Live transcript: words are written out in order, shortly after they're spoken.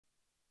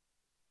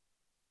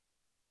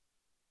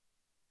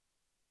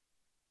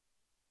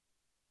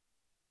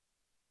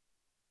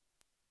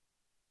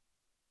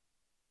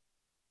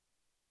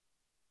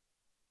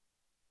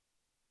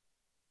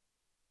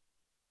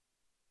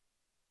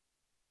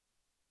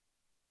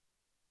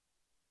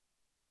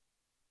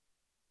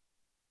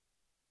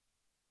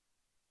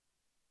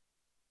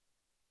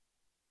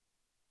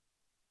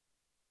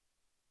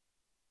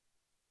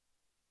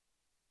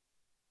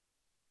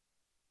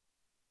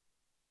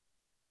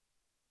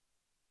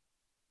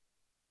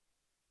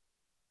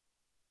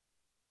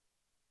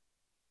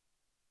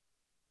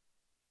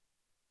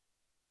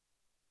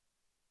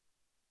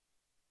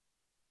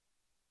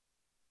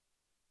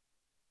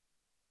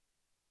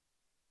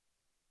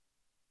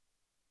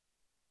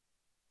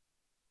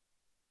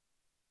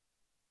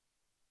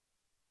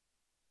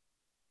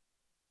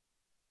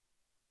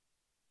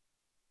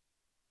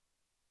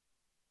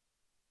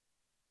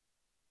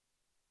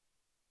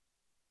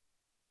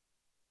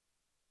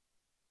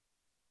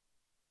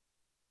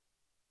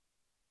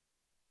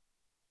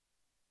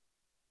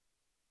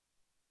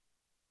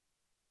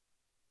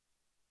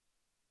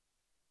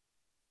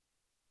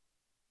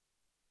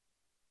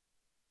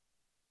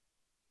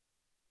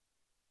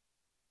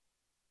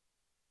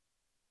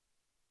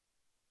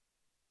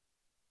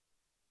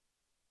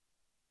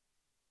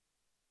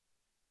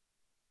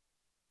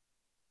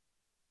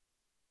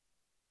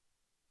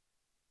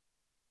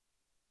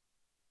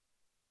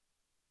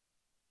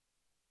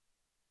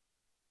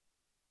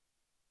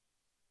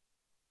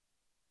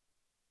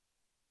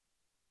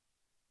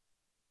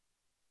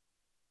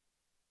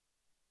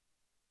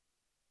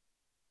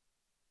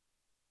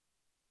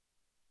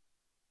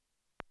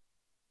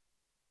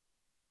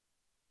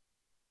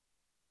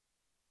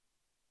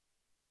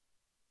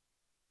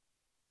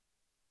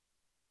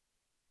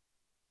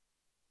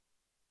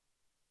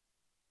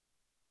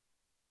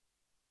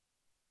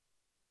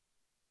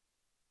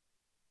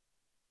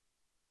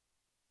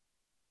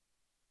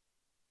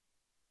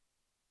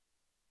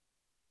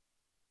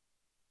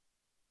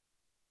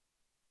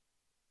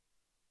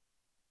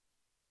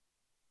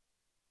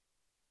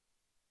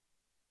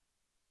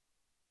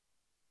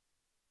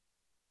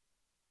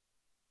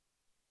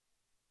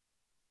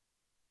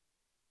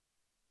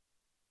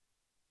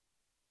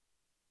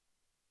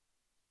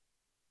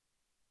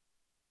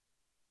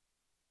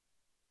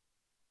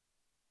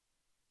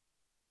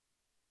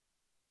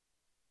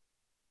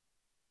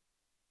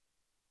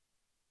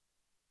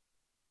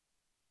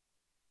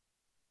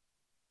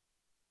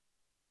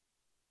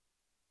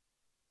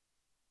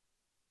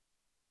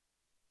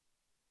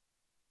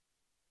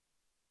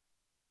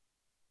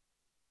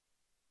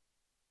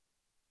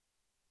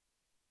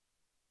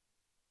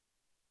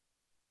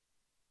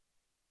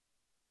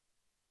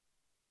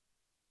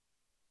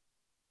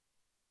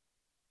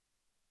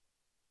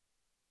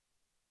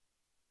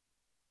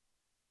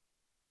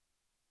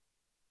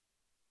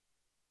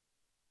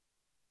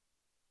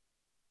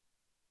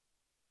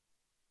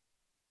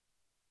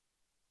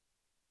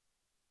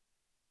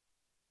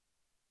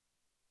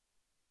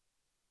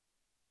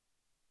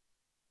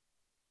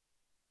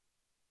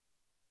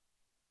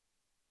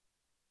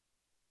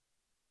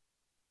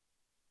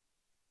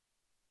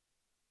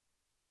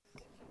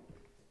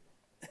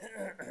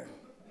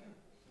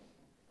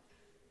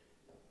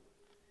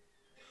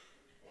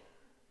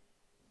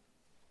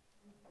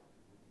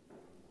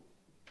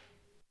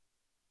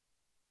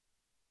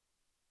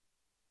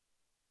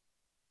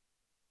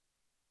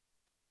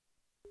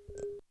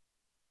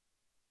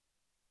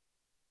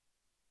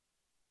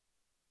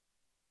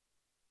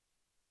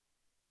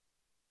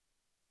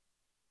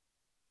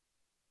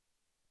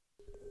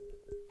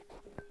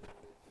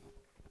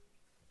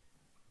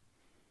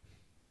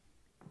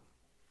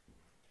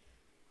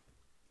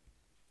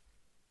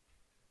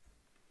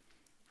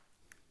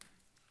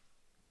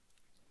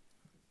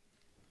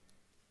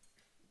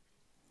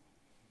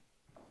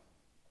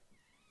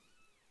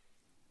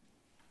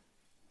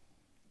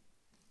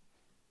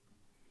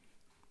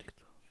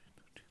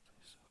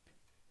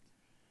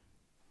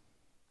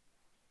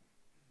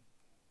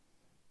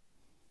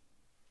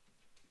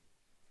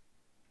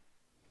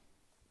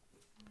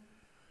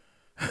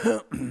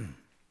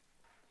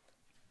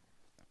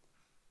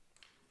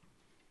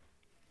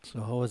So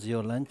how was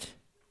your lunch?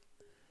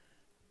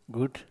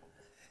 Good?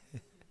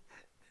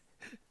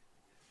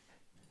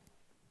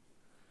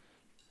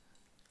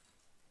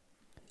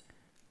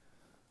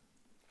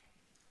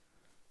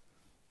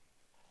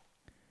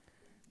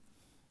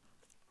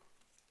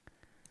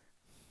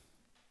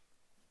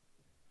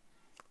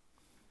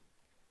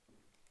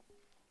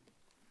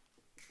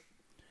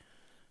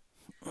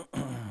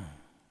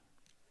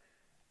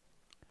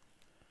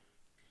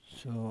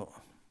 So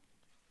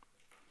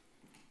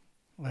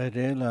I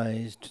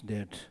realized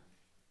that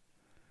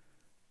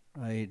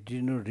I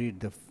did not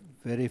read the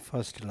very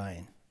first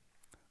line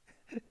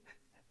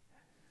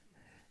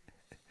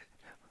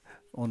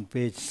on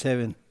page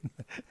 7.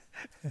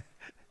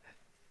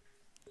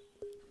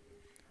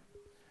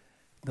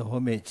 The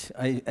homage.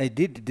 I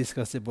did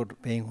discuss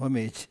about paying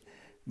homage,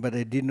 but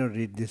I did not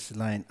read this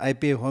line. I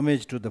pay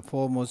homage to the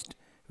foremost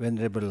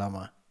Venerable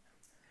Lama.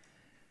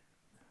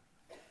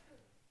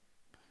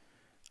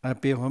 I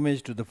pay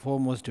homage to the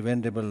foremost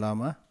Venerable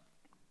Lama.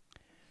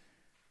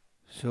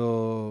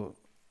 So,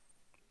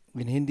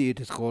 in Hindi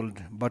it is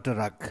called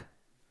Batarak,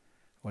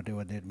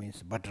 whatever that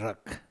means,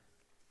 Batarak.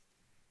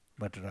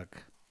 Batarak.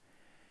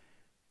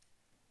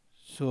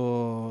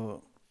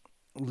 So,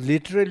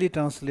 literally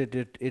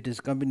translated, it is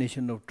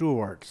combination of two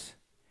words.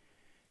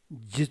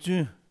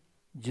 Jitsu,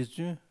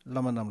 Jitsu,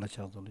 Lama Namla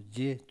Chazol.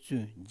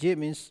 Jitsu. J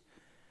means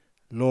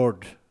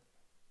Lord,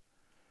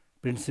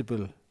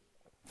 principal,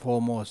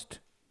 foremost.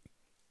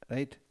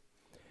 Right?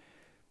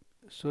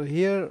 So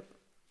here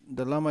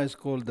the Lama is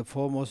called the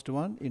foremost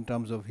one in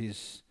terms of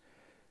his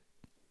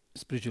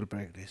spiritual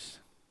practice.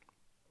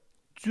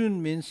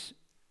 Chun means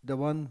the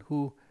one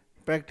who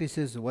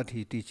practices what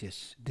he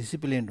teaches,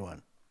 disciplined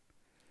one.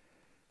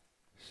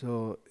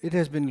 So it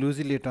has been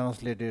loosely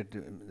translated,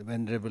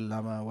 Venerable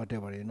Lama,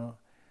 whatever,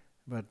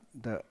 but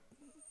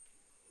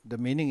the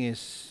meaning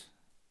is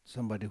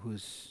somebody who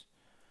is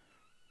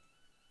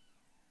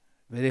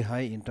very high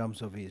in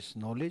terms of his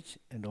knowledge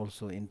and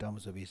also in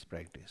terms of his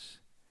practice.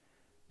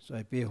 So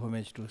I pay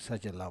homage to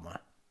such a Lama.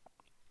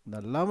 The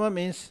Lama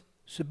means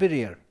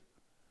superior.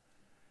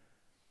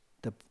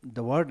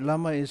 The word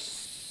Lama is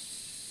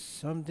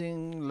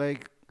something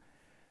like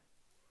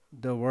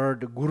the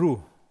word Guru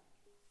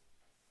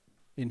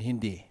in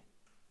Hindi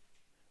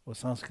or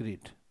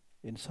Sanskrit.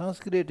 In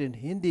Sanskrit and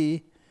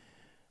Hindi,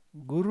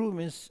 Guru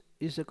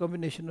is a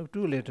combination of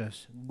two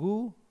letters.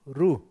 Gu,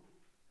 Ru.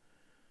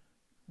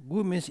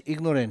 Gu means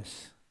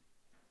ignorance.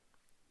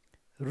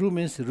 Ru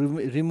means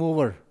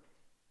remover.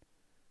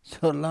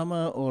 So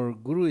Lama or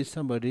Guru is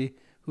somebody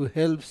who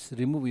helps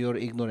remove your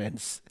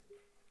ignorance.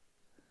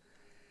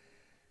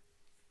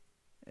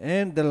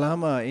 And the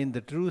Lama, in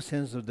the true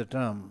sense of the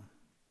term,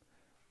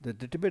 the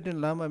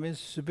Tibetan Lama means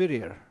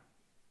superior.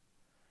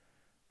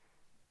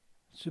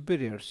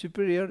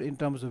 Superior in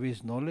terms of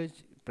his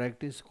knowledge,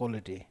 practice,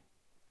 quality.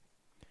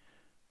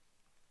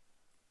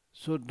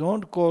 So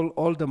don't call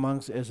all the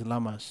monks as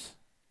Lamas.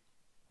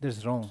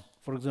 That's wrong.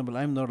 For example,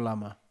 I'm not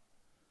Lama.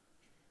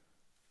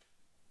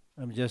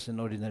 I'm just an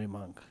ordinary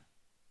monk.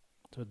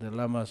 So the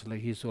Lamas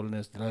like His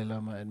Holiness Dalai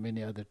Lama and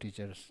many other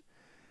teachers,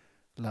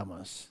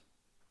 Lamas.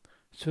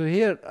 So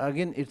here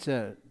again it's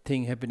a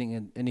thing happening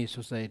in any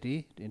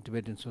society, in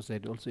Tibetan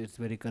society also it's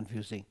very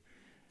confusing.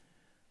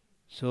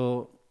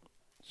 So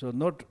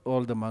not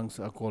all the monks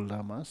are called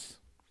Lamas.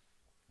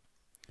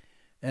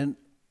 And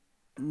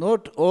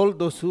not all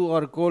those who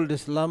are called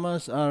as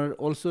Lamas are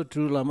also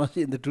true Lamas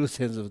in the true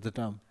sense of the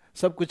term.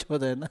 सब कुछ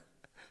होता है ना,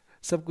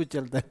 सब कुछ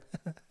चलता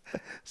है.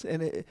 So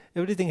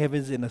everything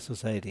happens in a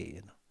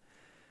society,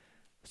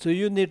 So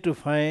you need to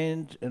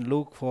find and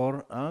look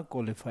for a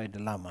qualified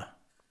Lama.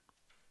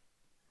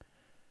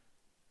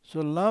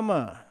 So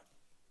Lama,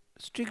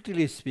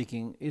 strictly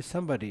speaking, is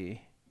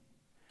somebody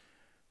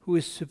who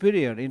is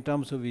superior in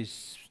terms of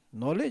his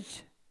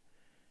knowledge,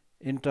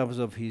 in terms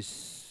of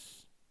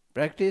his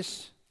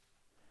practice.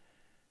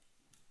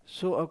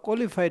 So a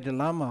qualified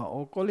Lama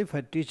or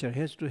qualified teacher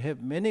has to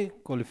have many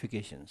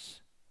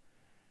qualifications.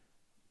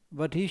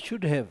 But he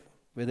should have,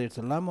 whether it's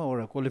a Lama or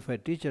a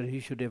qualified teacher,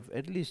 he should have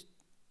at least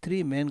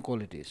 3 main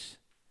qualities.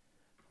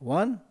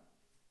 One,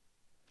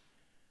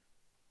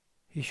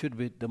 he should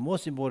be, the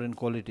most important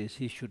quality is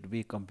he should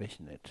be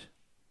compassionate.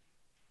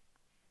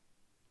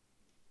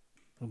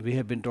 We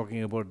have been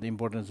talking about the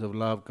importance of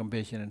love,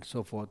 compassion, and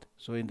so forth.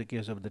 So in the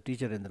case of the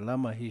teacher and the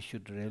Lama, he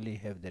should really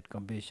have that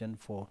compassion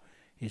for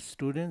his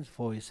students,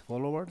 for his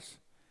followers,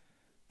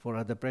 for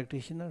other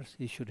practitioners.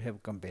 He should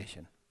have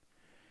compassion.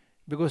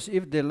 Because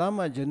if the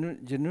Lama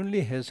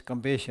genuinely has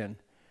compassion,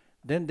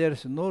 then there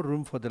is no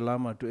room for the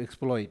Lama to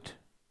exploit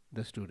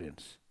the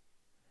students.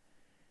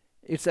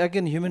 It's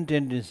again human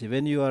tendency.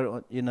 When you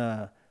are in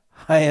a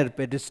higher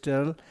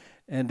pedestal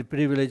and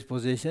privileged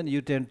position,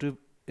 you tend to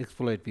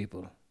exploit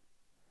people.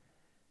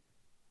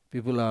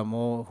 People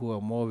who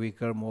are more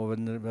weaker, more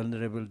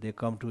vulnerable, they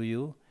come to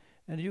you,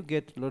 and you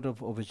get a lot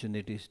of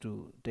opportunities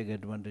to take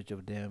advantage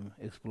of them,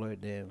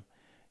 exploit them,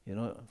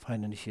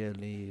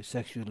 financially,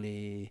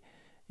 sexually,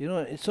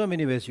 in so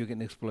many ways you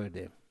can exploit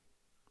them,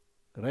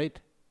 right?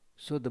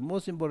 So the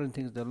most important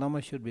thing is the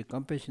Lama should be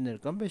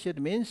compassionate. Compassionate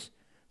means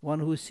one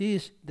who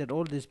sees that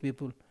all these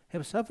people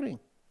have suffering.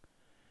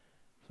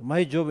 So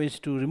my job is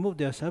to remove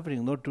their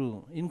suffering, not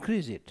to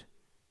increase it.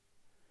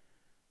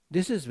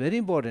 This is very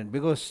important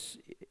because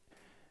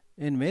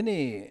in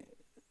many,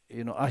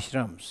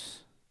 ashrams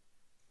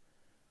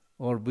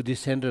or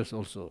Buddhist centers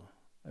also,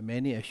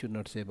 many I should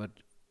not say, but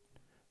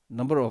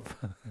number of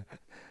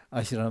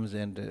ashrams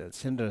and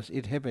centers,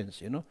 it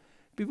happens,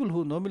 People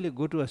who normally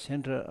go to a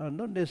center are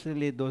not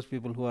necessarily those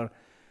people who are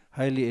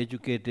highly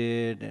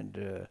educated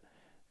and,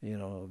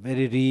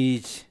 very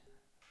rich.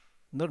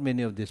 Not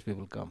many of these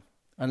people come,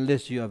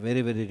 unless you are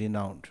very, very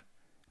renowned,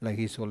 like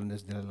His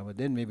Holiness Dalai Lama.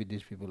 Then maybe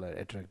these people are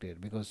attracted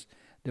because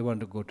they want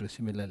to go to a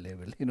similar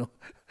level,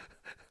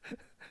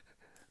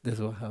 That's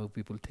how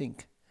people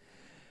think.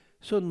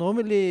 So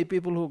normally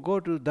people who go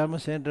to Dharma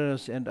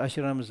centers and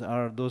ashrams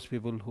are those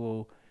people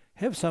who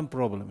have some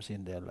problems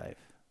in their life.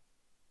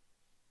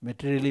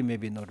 Materially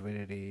maybe not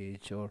very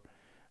rich, or,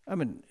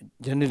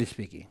 generally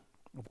speaking.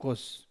 Of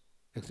course,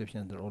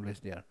 exceptions are always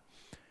there.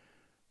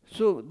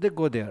 So they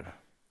go there.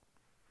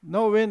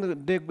 Now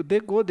when they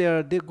go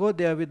there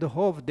with the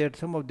hope that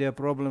some of their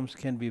problems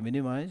can be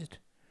minimized.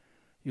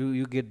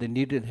 You get the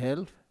needed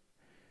help.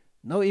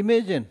 Now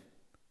imagine,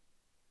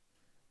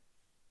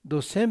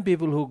 those same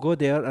people who go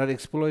there are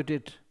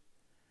exploited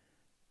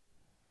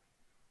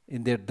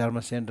in their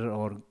Dharma center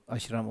or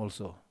ashram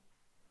also.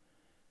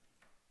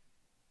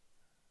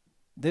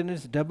 Then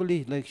it's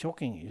doubly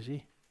shocking, you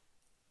see.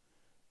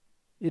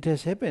 It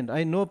has happened.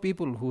 I know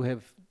people who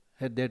have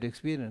had that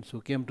experience,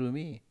 who came to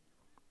me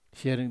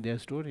sharing their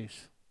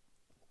stories.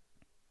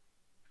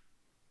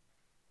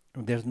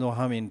 There's no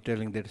harm in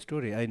telling that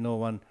story. I know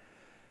one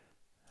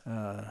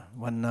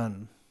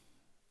nun,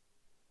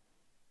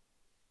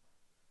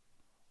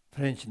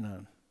 French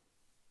nun.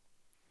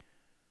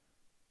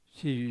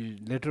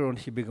 Later on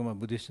she became a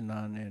Buddhist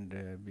nun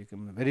and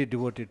became very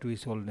devoted to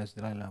His Holiness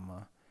Dalai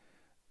Lama.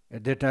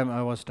 At that time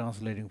I was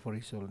translating for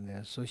His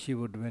Holiness. So she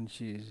would, when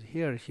she is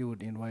here, she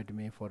would invite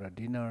me for a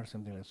dinner or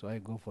something like that. So I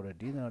go for a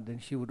dinner. Then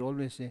she would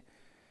always say,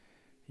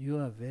 "You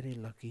are very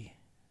lucky.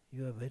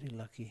 You are very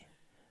lucky.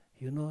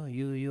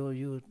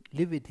 You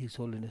live with His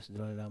Holiness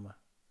Dalai Lama.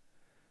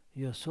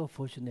 You are so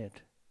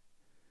fortunate.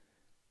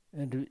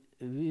 And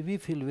we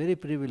feel very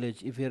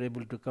privileged if we are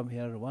able to come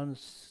here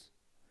once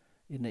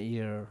in a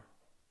year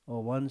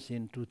or once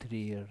in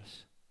 2-3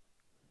 years."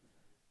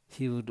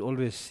 She would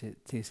always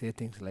say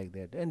things like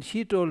that. And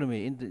she told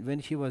me,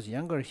 when she was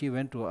younger, she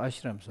went to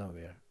ashram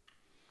somewhere.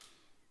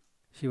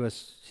 She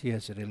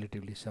has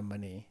relatively some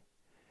money.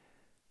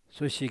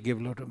 So she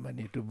gave a lot of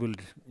money to build,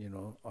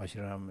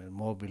 ashram and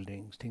more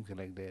buildings, things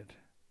like that.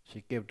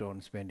 She kept on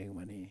spending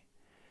money.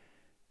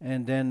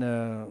 And then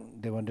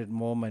they wanted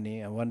more money,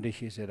 and one day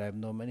she said, "I have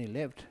no money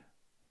left."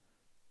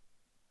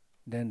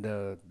 Then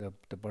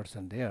the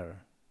person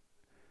there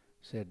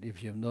said,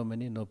 "If you have no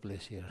money, no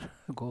place here.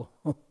 Go."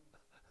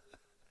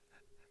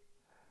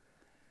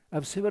 I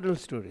have several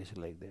stories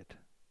like that,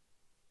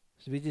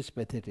 which is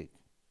pathetic,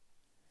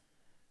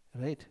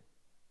 right?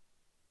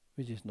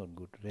 Which is not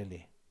good,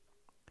 really.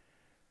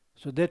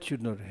 So that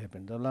should not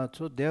happen.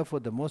 So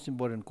therefore, the most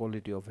important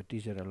quality of a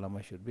teacher or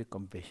Lama should be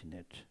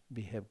compassionate.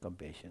 Have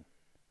compassion.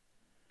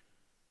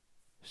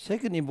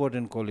 Second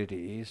important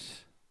quality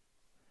is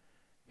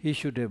he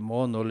should have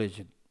more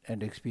knowledge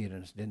and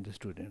experience than the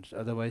students.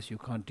 Otherwise, you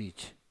can't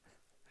teach.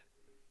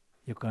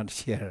 You can't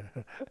share,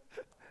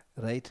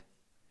 right?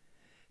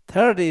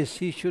 Third is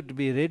he should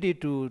be ready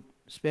to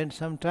spend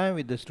some time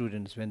with the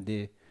students when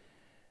they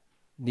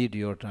need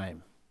your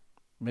time.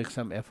 Make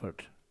some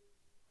effort.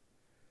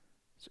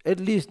 So at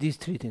least these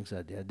three things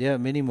are there. There are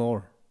many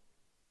more.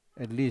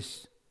 At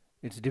least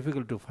it's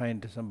difficult to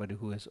find somebody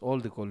who has all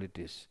the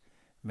qualities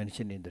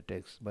mentioned in the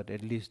text, but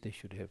at least they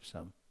should have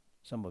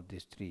some of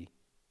these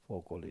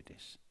 3-4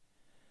 qualities.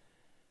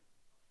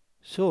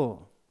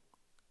 So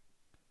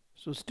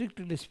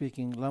strictly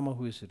speaking, Lama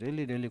who is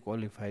really, really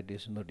qualified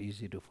is not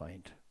easy to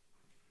find.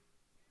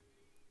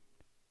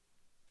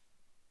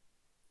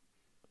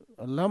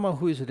 A Lama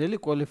who is really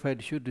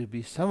qualified should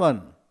be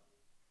someone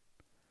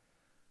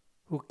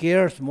who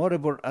cares more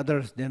about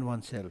others than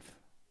oneself.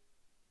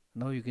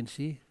 Now you can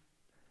see,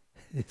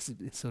 it's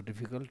so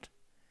difficult.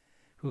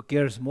 Who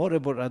cares more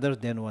about others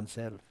than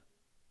oneself.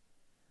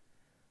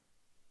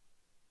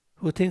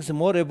 who thinks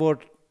more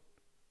about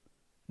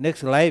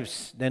next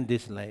lives than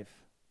this life.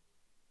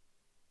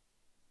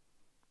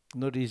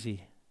 Not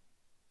easy.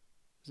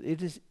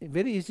 It is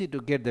very easy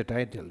to get the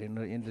title.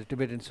 In the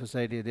Tibetan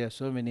society there are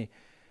so many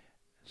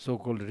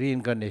so-called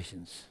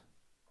reincarnations.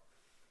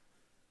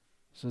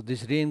 So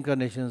these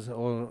reincarnations are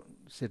all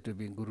said to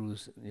be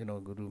gurus.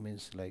 Guru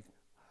means like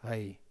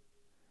high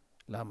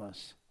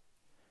lamas.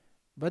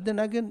 But then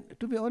again,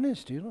 to be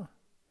honest,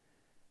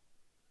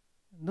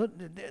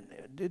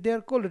 they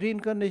are called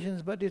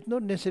reincarnations, but it's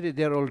not necessary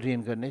they are all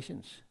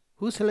reincarnations.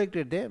 Who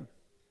selected them?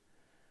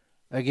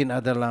 Again,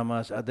 other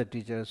lamas, other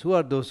teachers. Who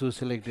are those who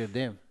selected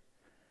them?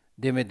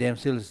 They may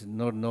themselves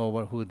not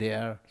know who they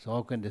are, so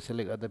how can they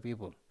select other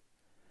people?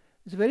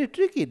 It's very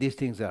tricky, these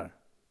things are.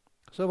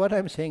 So what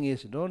I'm saying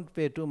is, don't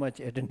pay too much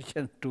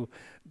attention to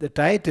the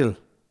title.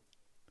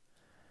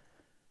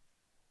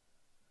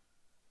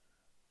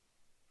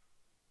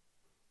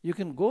 You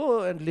can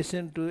go and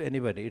listen to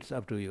anybody, it's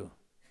up to you.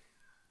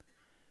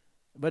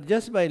 But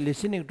just by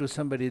listening to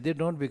somebody, they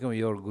don't become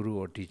your guru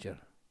or teacher.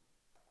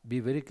 Be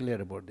very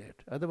clear about that.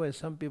 Otherwise,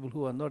 some people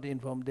who are not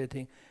informed, they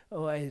think,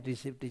 oh, I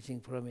received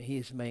teaching from him, he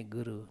is my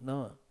guru.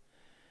 No.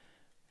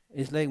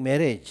 It's like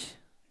marriage.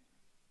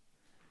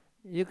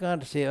 You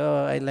can't say,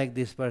 oh, I like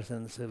this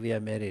person, so we are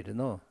married.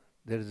 No.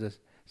 There is a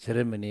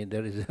ceremony,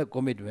 there is a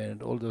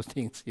commitment, all those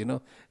things,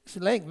 It's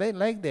like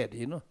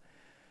that,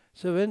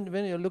 So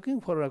when you're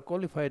looking for a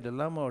qualified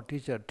lama or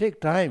teacher,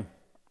 take time.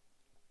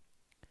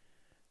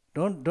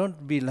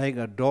 Don't be like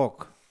a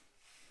dog.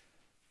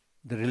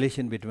 The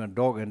relation between a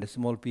dog and a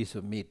small piece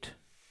of meat.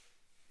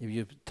 If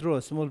you throw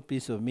a small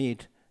piece of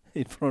meat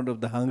in front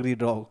of the hungry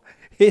dog,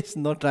 it's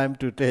no time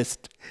to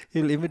taste.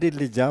 He'll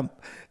immediately jump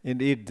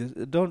and eat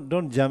this.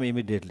 Don't jump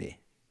immediately.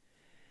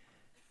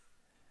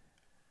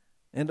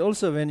 And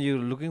also when you're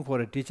looking for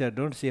a teacher,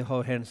 don't see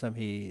how handsome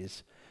he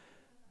is,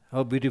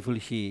 how beautiful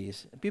she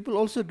is. People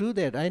also do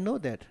that, I know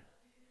that.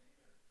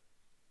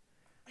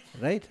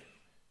 Right?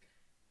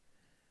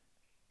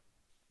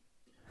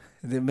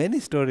 There are many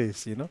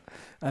stories,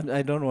 and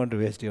I don't want to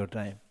waste your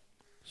time.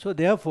 So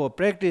therefore,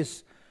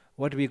 practice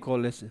what we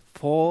call as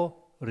 4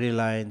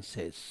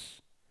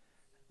 reliances.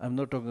 I'm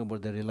not talking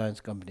about the Reliance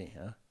company.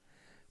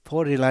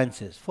 4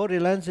 reliances. 4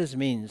 reliances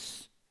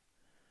means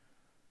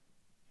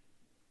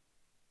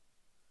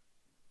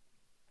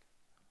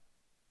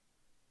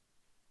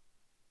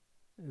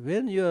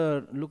when you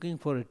are looking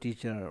for a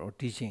teacher or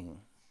teaching,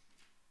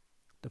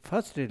 the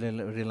first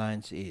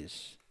reliance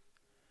is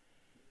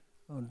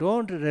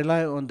don't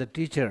rely on the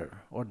teacher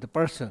or the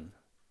person,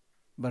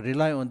 but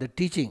rely on the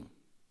teaching.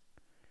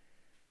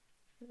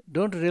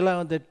 Don't rely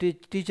on the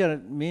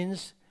teacher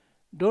means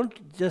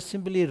don't just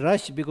simply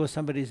rush because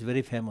somebody is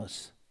very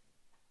famous.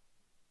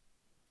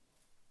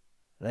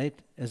 Right?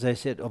 As I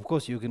said, of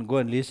course you can go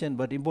and listen,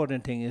 but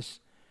important thing is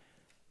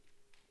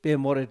pay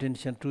more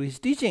attention to his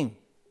teaching.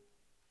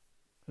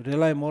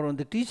 Rely more on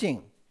the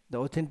teaching, the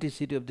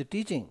authenticity of the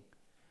teaching,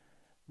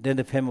 than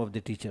the fame of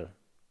the teacher.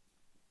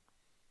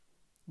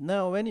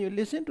 Now, when you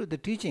listen to the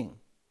teaching,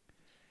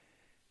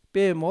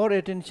 pay more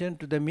attention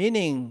to the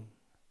meaning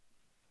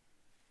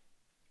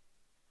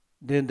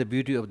than the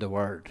beauty of the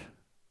word.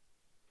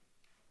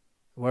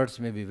 Words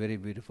may be very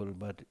beautiful,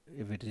 but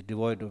if it is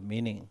devoid of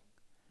meaning,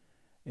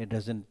 it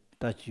doesn't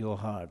touch your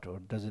heart or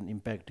doesn't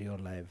impact your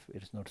life,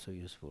 it's not so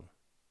useful.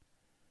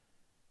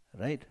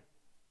 Right?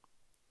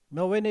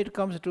 Now, when it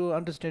comes to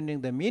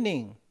understanding the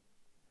meaning,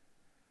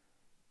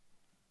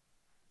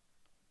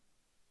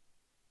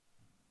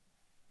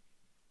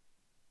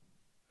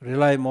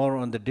 rely more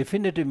on the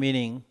definitive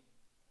meaning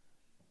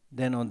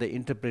than on the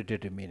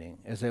interpretative meaning.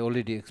 As I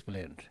already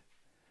explained,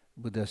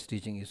 Buddha's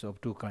teaching is of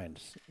 2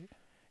 kinds,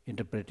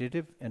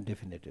 interpretative and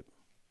definitive.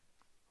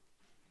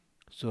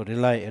 So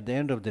rely, at the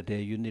end of the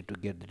day, you need to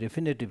get the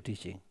definitive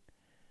teaching,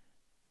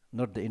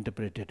 not the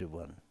interpretative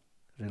one.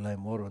 Rely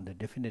more on the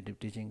definitive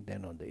teaching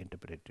than on the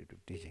interpretative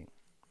teaching.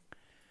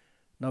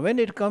 Now when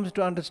it comes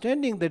to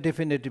understanding the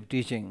definitive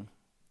teaching,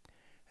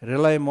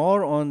 rely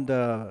more on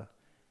the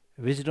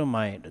wisdom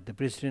mind, the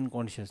pristine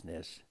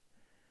consciousness,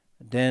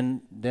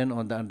 than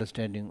on the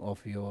understanding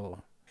of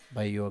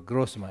by your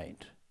gross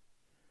mind.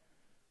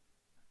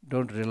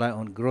 Don't rely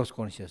on gross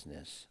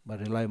consciousness, but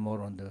rely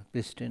more on the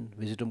pristine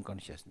wisdom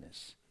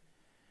consciousness.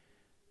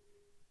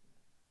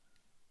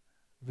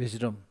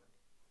 Wisdom,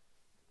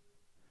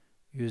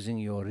 using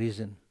your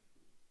reason.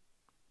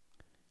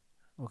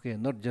 Okay,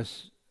 not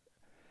just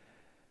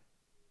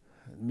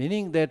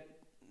meaning that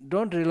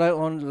don't rely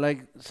on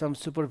like some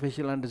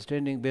superficial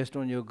understanding based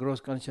on your gross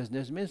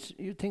consciousness. Means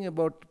you think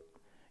about,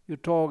 you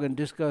talk and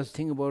discuss,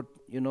 think about,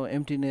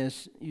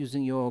 emptiness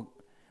using your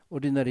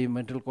ordinary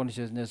mental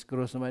consciousness,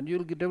 gross mind, you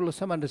will develop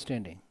some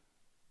understanding.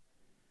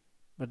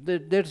 But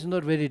that's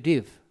not very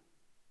deep.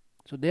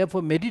 So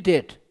therefore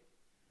meditate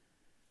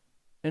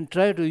and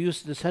try to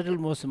use the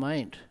subtlemost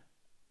mind,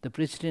 the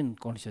pristine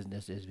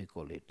consciousness as we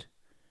call it,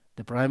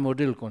 the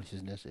primordial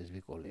consciousness as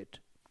we call it.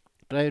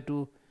 Try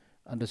to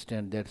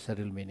understand that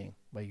subtle meaning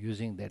by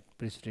using that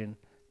pristine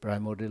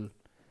primordial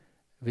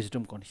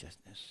wisdom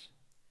consciousness.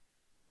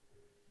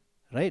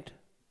 Right?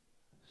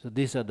 So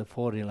these are the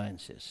four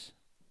reliances.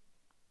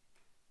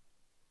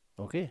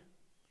 Okay?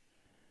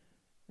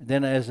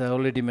 Then, as I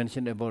already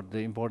mentioned about the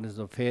importance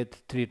of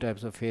faith, three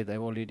types of faith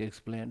I've already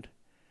explained.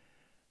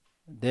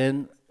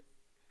 Then,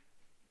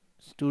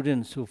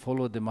 students who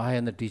follow the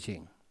Mahayana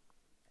teaching,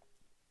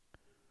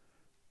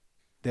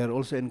 they are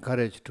also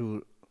encouraged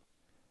to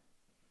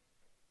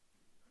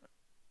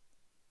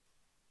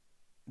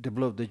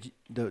develop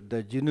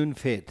the genuine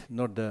faith,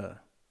 not the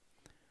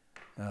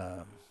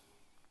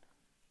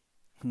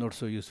not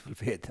so useful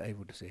faith, I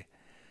would say.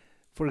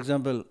 For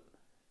example,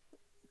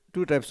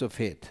 two types of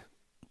faith.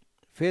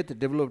 Faith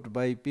developed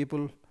by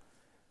people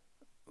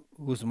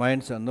whose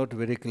minds are not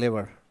very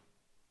clever,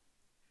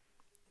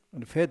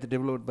 and faith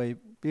developed by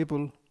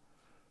people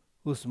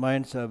whose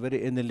minds are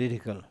very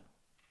analytical.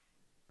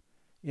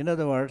 In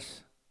other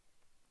words,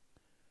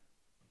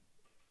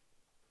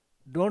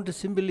 don't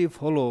simply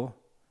follow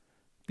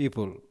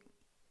people,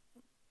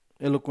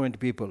 eloquent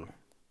people,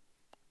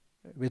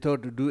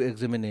 without due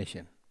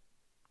examination.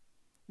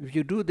 If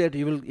you do that,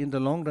 you will, in the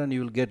long run,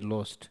 you will get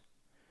lost.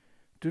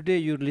 Today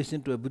you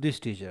listen to a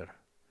Buddhist teacher,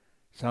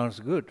 sounds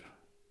good.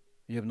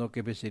 You have no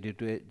capacity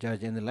to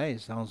judge and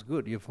analyze, sounds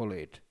good, you follow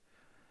it.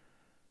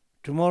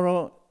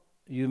 Tomorrow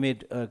you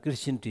meet a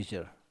Christian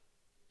teacher,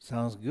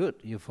 sounds good,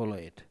 you follow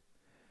it.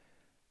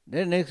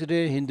 Then next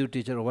day Hindu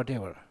teacher or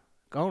whatever,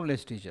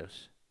 countless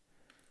teachers.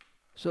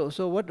 So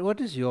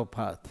what is your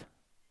path?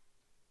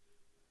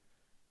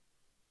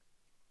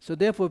 So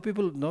therefore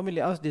people normally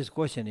ask this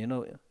question,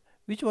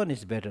 which one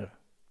is better?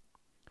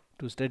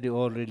 To study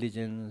all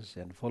religions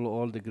and follow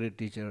all the great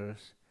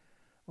teachers,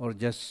 or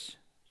just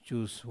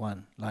choose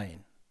one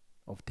line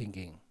of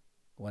thinking,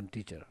 one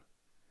teacher?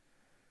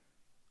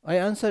 I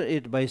answer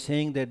it by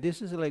saying that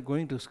this is like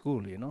going to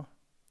school,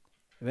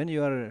 When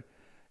you are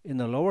in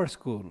a lower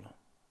school,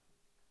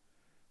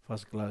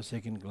 first class,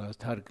 second class,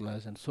 third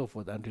class, and so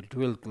forth, until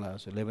 12th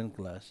class, 11th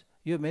class,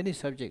 you have many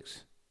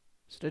subjects.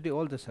 Study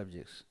all the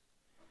subjects.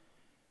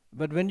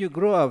 But when you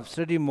grow up,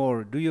 study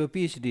more, do your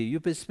PhD,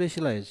 you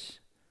specialize.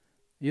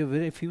 You have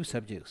very few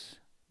subjects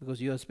because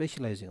you are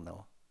specializing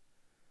now.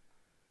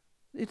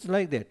 It's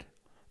like that.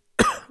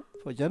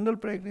 For general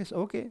practice,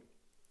 okay,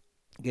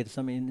 get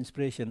some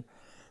inspiration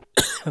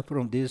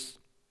from this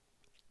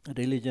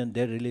religion,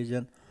 that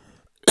religion.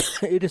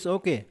 It is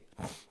okay.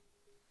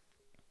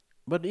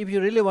 But if you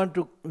really want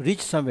to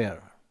reach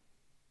somewhere,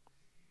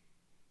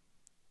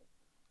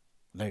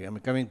 like I'm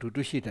coming to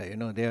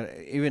Tushita, they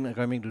are even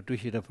coming to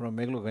Tushita from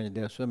Meghalaya,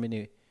 there are so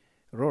many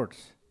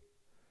roads.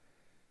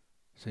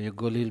 So you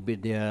go a little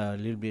bit there, a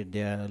little bit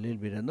there, a little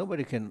bit there.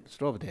 Nobody can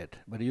stop that,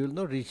 but you will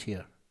not reach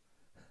here.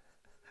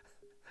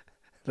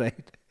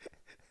 Right?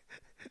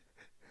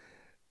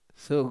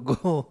 So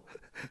go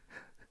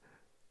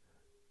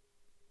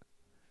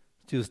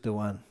choose the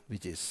one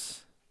which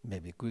is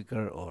maybe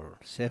quicker or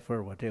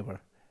safer, whatever,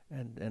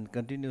 and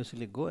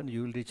continuously go and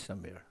you will reach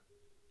somewhere.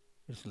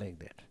 It's like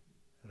that.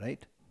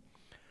 Right?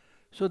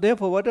 So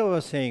therefore what I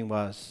was saying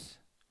was,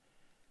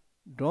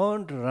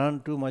 don't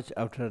run too much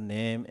after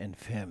name and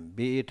fame,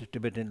 be it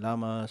Tibetan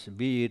Lamas,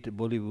 be it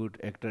Bollywood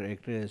actor,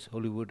 actress,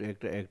 Hollywood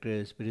actor,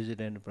 actress,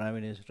 president, prime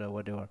minister,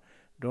 whatever.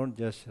 Don't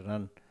just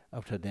run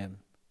after them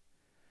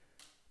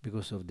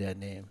because of their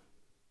name.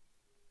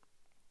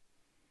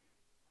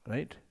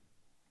 Right?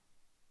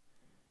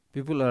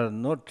 People are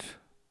not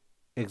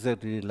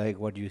exactly like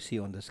what you see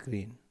on the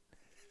screen.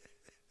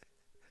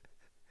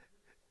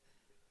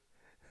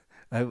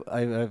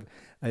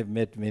 I've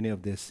met many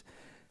of these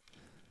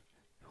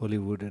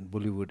Hollywood and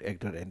Bollywood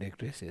actor and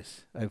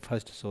actresses. I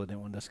first saw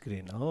them on the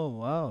screen. Oh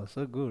wow,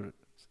 so good,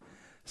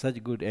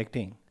 such good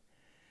acting.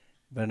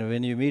 But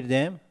when you meet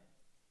them,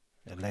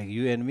 like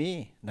you and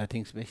me,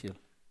 nothing special.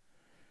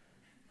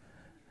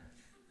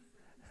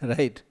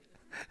 Right?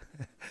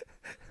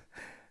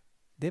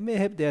 They may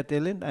have their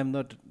talent. I'm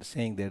not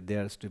saying that they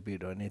are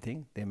stupid or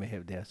anything. They may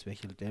have their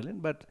special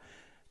talent, but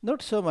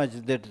not so much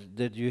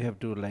that you have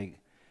to like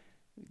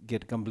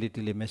get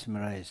completely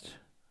mesmerized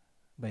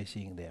by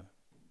seeing them.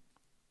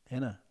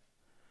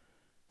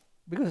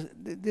 Because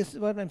this is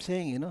what I'm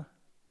saying,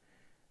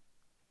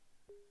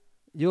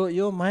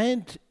 Your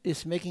mind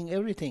is making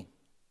everything.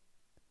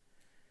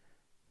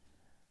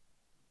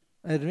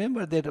 I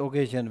remember that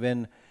occasion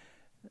when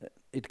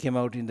it came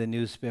out in the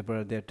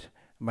newspaper that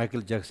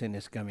Michael Jackson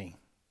is coming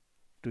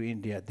to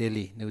India,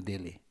 Delhi, New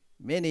Delhi.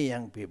 Many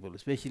young people,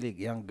 especially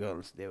young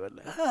girls, they were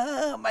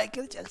like,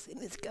 Michael Jackson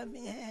is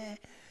coming.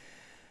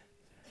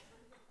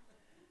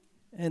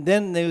 And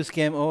then news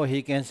came,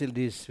 he cancelled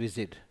his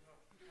visit.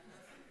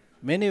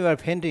 Many were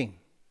fainting.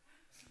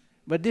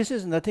 But this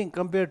is nothing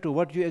compared to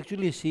what you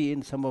actually see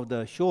in some of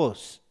the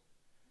shows.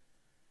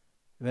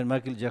 When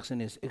Michael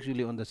Jackson is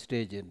actually on the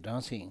stage and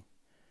dancing,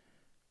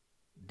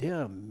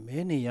 there are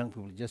many young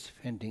people just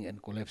fainting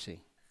and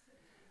collapsing.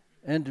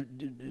 And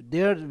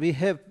there we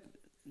have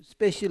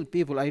special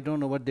people, I don't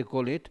know what they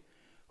call it,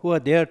 who are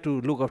there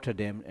to look after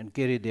them and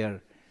carry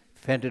their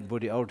fainted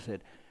body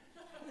outside.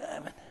 I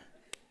mean,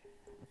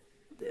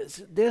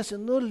 there's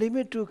no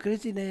limit to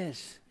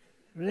craziness,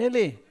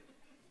 really.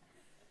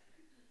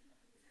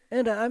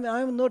 And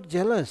I'm not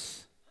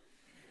jealous.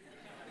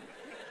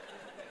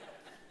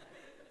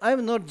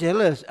 I'm not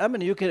jealous. I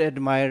mean, you can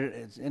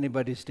admire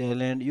anybody's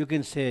talent. You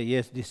can say,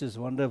 yes, this is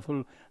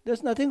wonderful.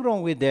 There's nothing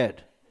wrong with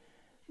that.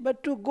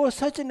 But to go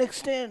such an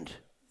extent.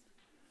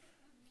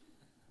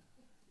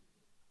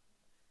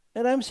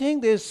 And I'm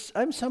saying this,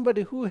 I'm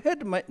somebody who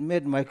had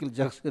met Michael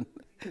Jackson.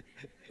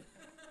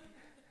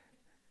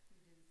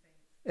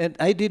 And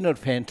I did not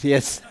faint,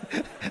 yes.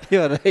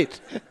 You are right.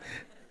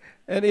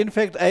 And in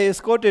fact, I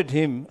escorted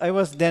him. I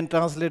was then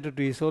translated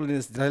to His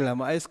Holiness Dalai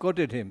Lama. I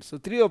escorted him. So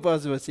 3 of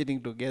us were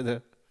sitting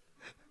together.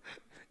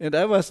 And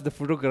I was the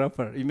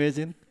photographer,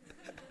 imagine.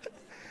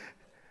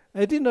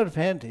 I did not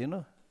faint,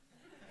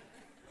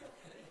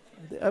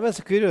 I was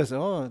curious,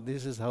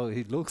 this is how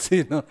he looks,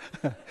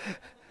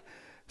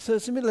 So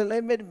similarly, I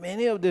met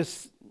many of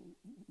these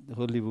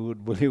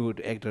Hollywood,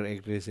 Bollywood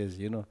actresses,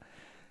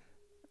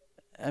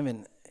 I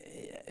mean,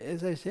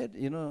 as I said,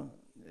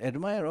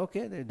 admire,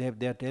 okay, they have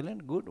their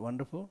talent, good,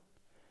 wonderful.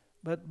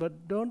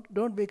 But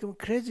don't become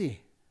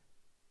crazy.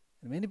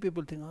 Many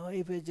people think,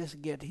 if I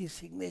just get his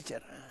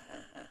signature.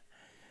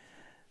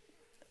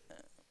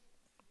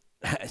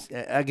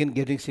 Again,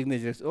 getting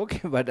signatures,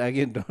 okay, but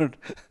again, don't.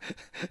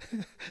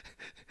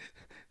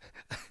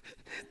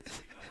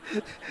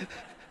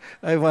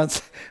 I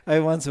once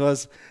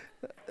was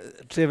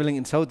traveling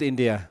in South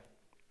India.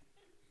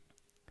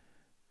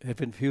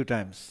 Happened few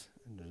times,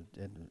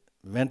 and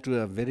went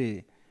to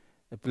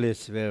a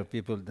place where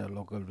people, the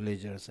local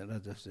villagers and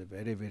others, are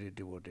very, very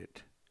devoted.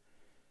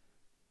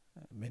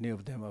 Many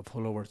of them are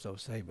followers of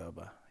Sai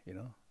Baba,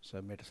 So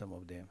I met some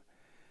of them.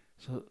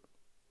 So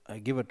I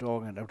gave a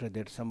talk, and after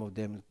that, some of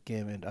them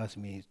came and asked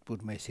me to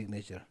put my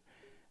signature.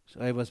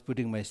 So I was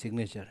putting my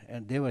signature,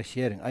 and they were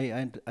sharing.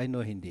 I know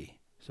Hindi,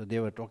 so they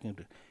were talking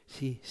to.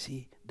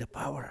 See the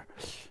power.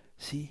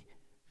 See,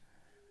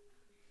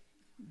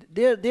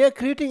 they are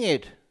creating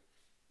it.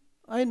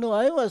 I know.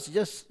 I was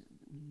just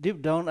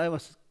deep down.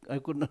 I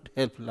could not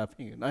help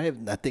laughing. I have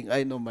nothing.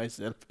 I know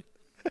myself.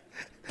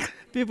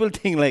 People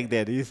think like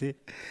that. You see.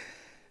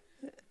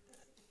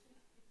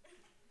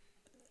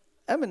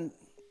 I mean,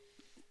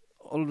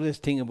 always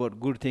think about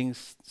good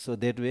things, so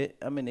that way,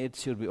 it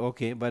should be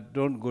okay, but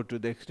don't go to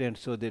the extent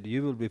so that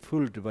you will be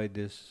fooled by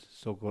this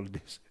so-called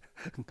this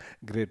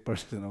great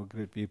person or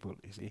great people,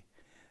 you see.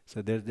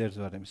 So that's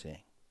what I'm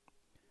saying.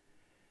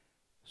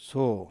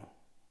 So,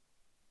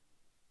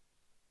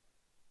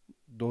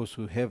 those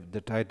who have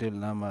the title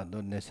Lama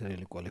don't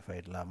necessarily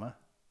qualified Lama.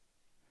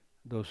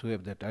 Those who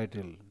have the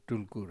title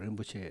Tulku,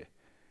 Rinpoche,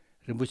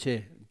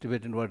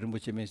 Tibetan word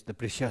Rinpoche means the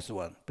precious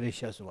one.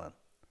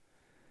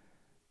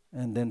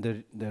 And then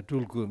the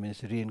Tulku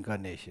means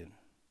reincarnation.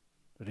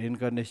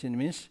 Reincarnation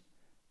means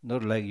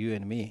not like you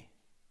and me.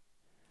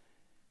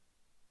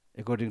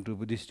 According to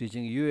Buddhist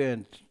teaching, you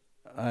and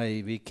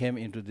I, we came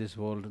into this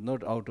world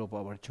not out of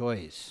our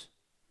choice.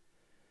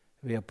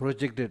 We are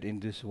projected in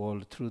this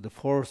world through the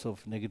force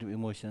of negative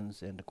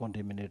emotions and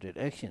contaminated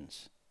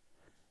actions.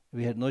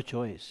 We had no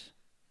choice.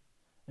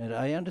 And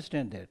I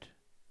understand that.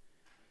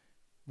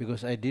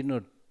 Because I did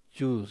not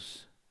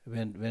choose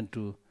when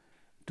to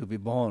be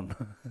born.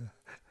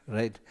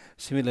 Right?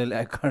 Similarly,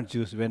 I can't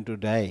choose when to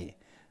die.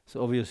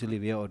 So obviously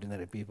we are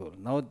ordinary people.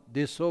 Now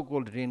these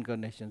so-called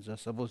reincarnations are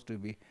supposed to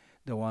be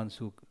the ones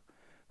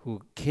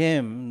who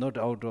came not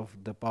out of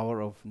the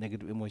power of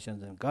negative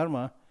emotions and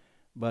karma,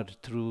 but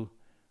through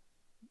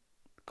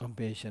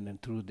compassion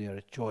and through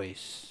their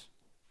choice.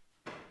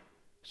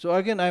 So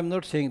again, I am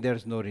not saying there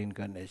is no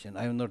reincarnation.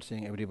 I am not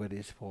saying everybody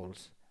is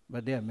false.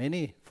 But there are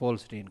many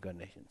false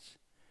reincarnations.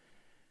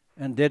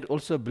 And that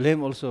also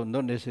blame also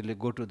not necessarily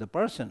go to the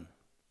person.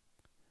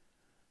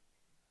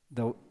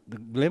 The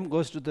blame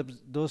goes to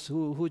those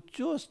who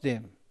chose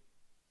them.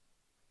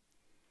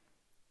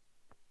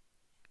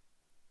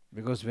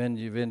 Because when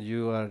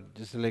you are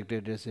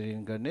selected as a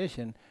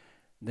reincarnation,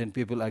 then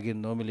people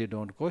again normally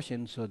don't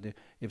question. So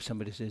if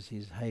somebody says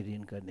he's high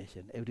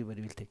reincarnation,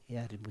 everybody will think,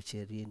 yeah,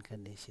 Rinpoche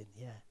reincarnation,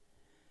 yeah.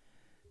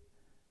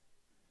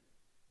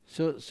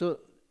 So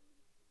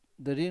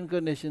the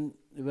reincarnation,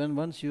 when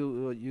once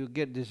you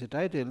get this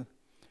title,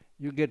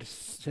 you get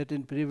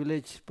certain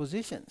privileged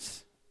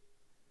positions.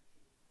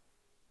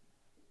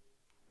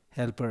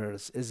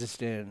 Helpers,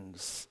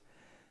 assistants,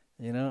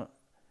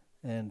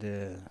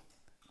 and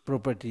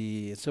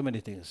property, so many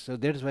things. So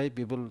that's why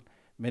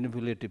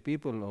manipulative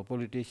people or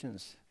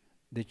politicians,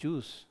 they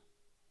choose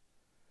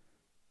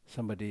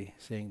somebody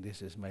saying,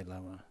 this is my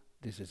Lama,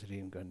 this is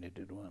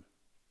reincarnated one.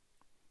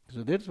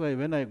 So that's why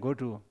when I go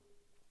to,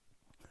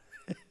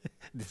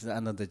 this is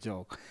another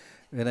joke,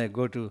 when I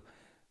go to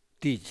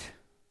teach,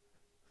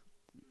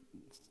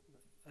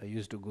 I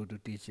used to go to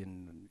teach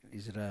in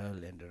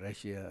Israel and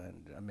Russia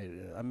and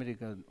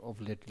America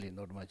of lately,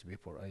 not much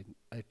before.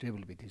 I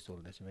traveled with His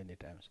Holiness many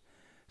times.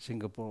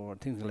 Singapore,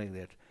 things like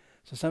that.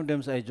 So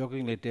sometimes I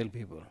jokingly tell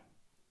people,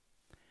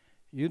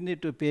 you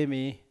need to pay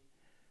me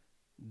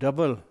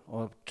double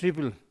or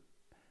triple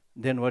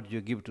than what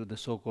you give to the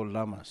so-called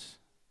lamas.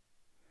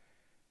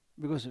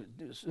 Because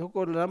the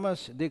so-called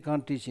lamas, they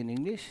can't teach in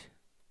English.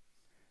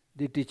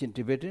 They teach in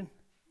Tibetan.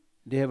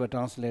 They have a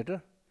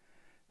translator.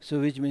 So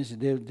which means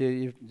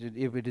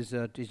if it is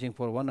teaching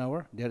for 1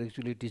 hour, they are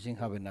actually teaching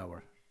half an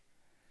hour.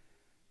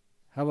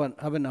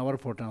 Half an hour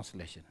for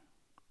translation.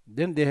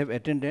 Then they have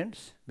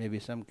attendants, maybe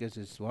some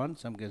cases 1,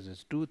 some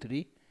cases 2,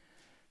 3.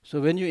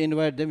 So when you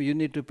invite them, you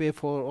need to pay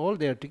for all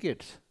their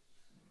tickets.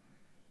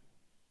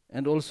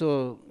 And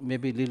also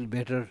maybe little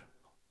better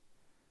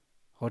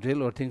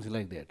hotel or things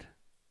like that.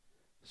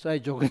 So I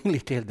jokingly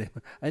tell them,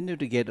 I need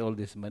to get all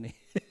this money.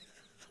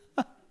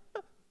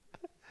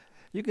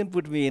 You can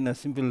put me in a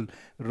simple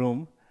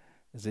room.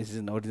 This is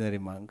an ordinary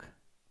monk.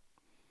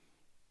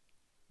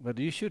 But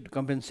you should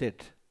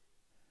compensate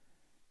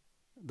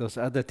those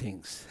other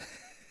things.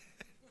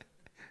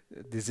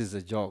 This is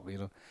a joke,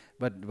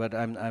 But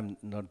I'm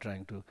not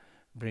trying to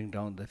bring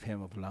down the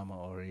fame of Lama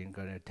or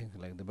reincarnate things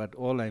like that. But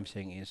all I'm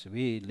saying is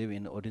we live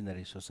in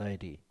ordinary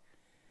society,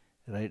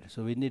 right?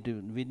 So we need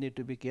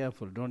to be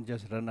careful. Don't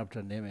just run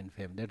after name and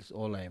fame. That's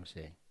all I am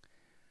saying.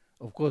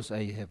 Of course,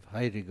 I have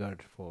high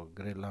regard for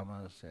great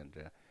lamas and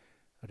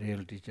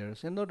real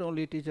teachers, and not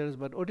only teachers,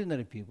 but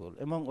ordinary people.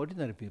 Among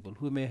ordinary people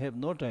who may have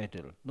no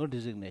title, no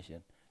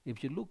designation,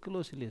 if you look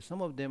closely,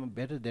 some of them are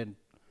better than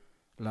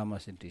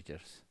lamas and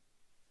teachers.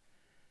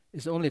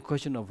 It's only a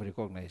question of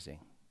recognizing.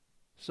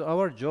 So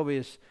our job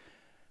is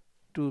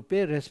to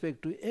pay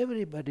respect to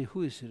everybody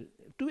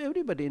to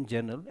everybody in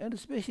general, and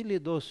especially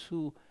those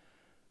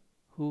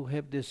who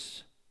have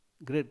these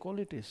great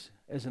qualities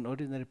as an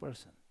ordinary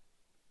person.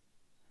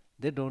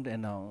 They don't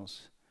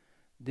announce,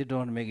 they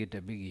don't make it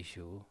a big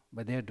issue,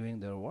 but they are doing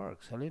their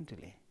work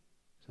silently.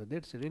 So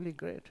that's really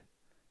great,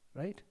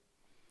 right?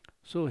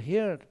 So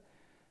here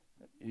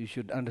you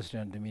should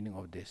understand the meaning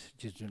of this.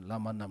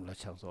 Lama Namla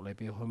Changso, I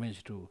pay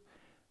homage to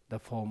the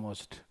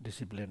foremost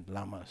disciplined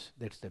lamas.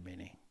 That's the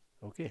meaning.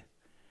 Okay?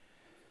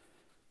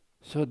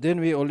 So then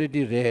we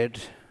already read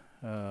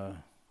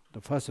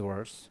the first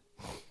verse.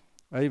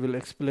 I will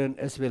explain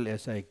as well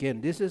as I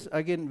can. This is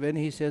again when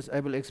he says I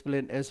will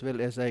explain as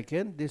well as I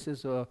can. This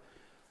is a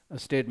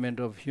statement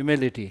of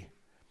humility.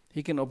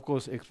 He can of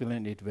course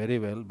explain it very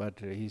well, but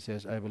he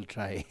says I will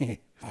try.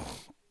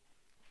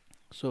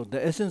 So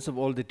the essence of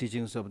all the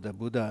teachings of the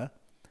Buddha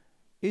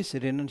is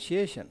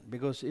renunciation,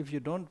 because if you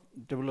don't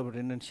develop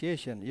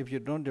renunciation, if you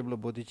don't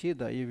develop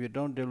bodhicitta, if you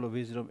don't develop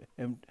wisdom,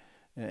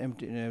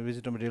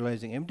 wisdom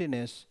realizing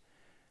emptiness,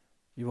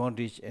 you won't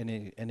reach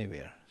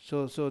anywhere.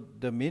 So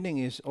the meaning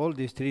is all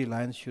these 3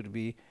 lines should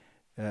be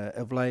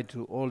applied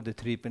to all the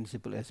 3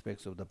 principal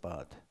aspects of the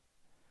path.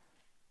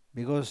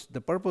 Because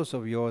the purpose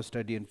of your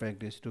study and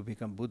practice is to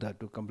become Buddha,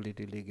 to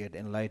completely get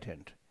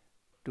enlightened.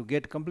 To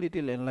get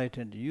completely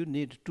enlightened, you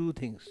need 2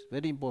 things,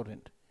 very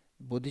important.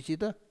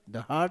 Bodhicitta,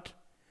 the heart,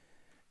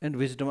 and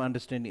wisdom,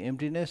 understanding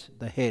emptiness,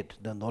 the head,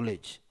 the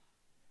knowledge.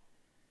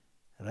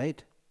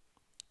 Right?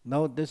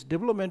 Now this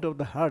development of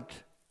the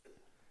heart,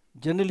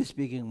 generally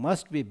speaking,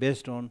 must be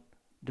based on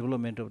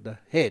development of the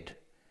head.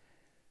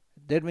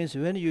 That means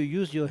when you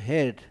use your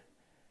head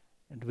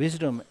and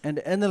wisdom and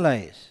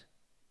analyze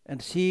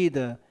and see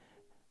the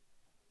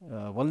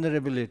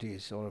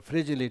vulnerabilities or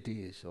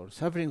fragilities or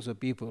sufferings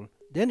of people,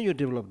 then you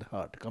develop the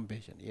heart,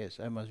 compassion. Yes,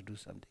 I must do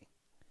something.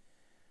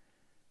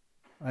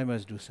 I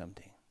must do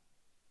something.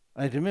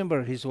 I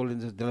remember His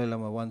Holiness Dalai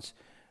Lama once.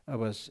 I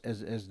was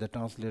as the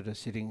translator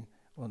sitting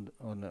on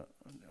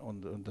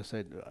the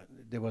side.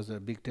 There was a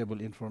big table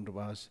in front of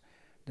us.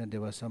 Then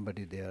there was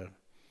somebody there.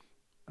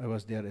 I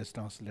was there as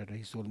translator.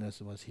 His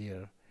Holiness was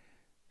here.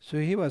 So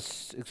he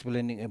was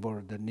explaining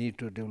about the need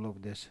to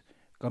develop this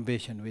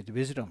compassion with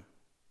wisdom.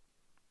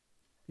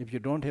 If you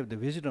don't have the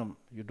wisdom,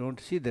 you don't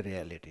see the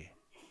reality.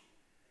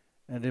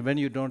 And when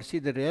you don't see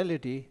the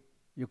reality,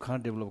 you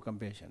can't develop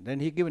compassion. Then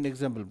he gave an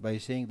example by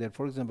saying that,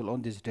 for example,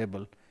 on this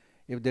table,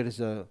 if there is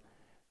a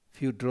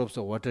few drops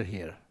of water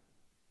here,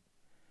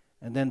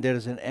 and then there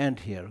is an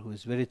ant here who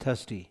is very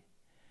thirsty,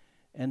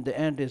 and the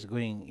ant is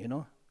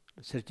going,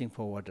 searching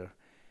for water.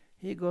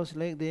 He goes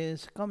like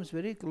this, comes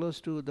very close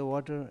to the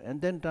water,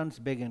 and then turns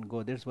back and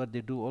go. That's what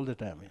they do all the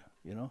time,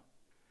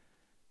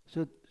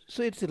 So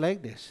it's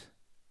like this.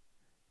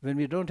 When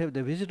we don't have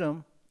the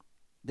wisdom,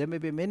 there may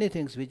be many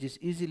things which is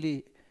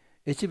easily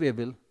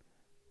achievable,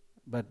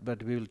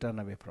 but we will turn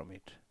away from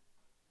it.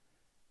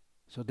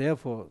 So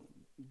therefore,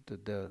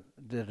 the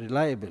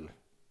reliable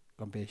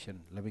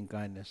compassion, loving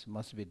kindness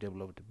must be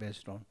developed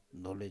based on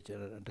knowledge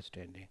and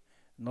understanding,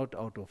 not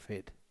out of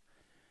faith.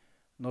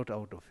 Not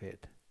out of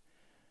faith.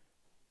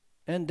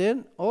 And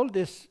then all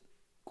these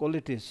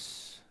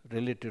qualities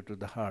related to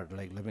the heart,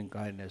 like loving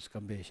kindness,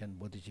 compassion,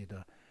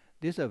 bodhicitta,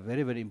 these are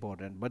very, very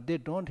important, but they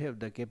don't have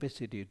the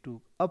capacity to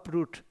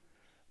uproot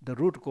the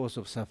root cause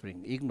of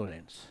suffering,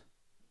 ignorance.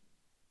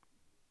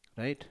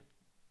 Right?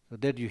 So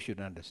that you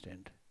should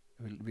understand.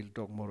 We'll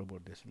talk more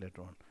about this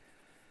later on.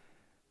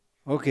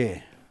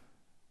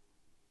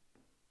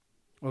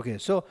 Okay,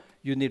 so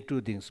you need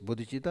 2 things,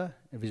 bodhicitta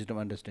and wisdom,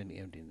 understanding,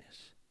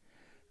 emptiness.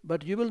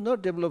 But you will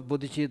not develop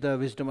bodhicitta,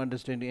 wisdom,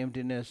 understanding,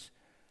 emptiness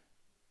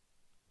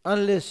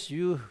unless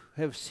you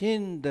have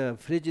seen the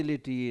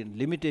fragility and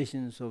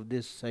limitations of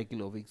this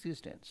cycle of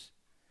existence.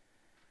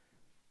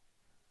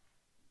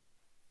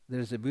 There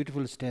is a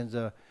beautiful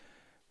stanza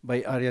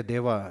by Arya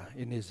Deva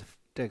in his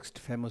text,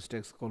 famous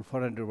text called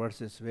 400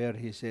 Verses, where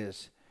he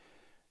says,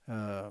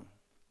 the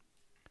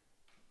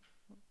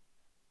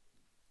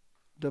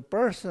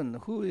person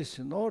who is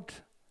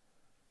not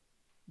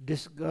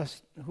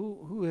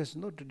who has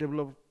not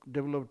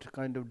developed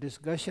kind of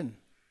discussion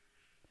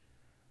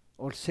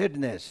or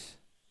sadness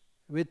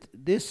with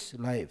this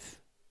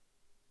life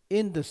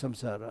in the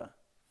samsara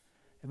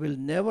will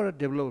never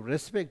develop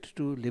respect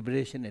to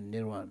liberation and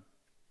nirvana.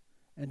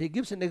 And he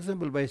gives an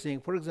example by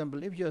saying, for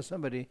example, if you are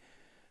somebody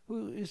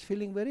who is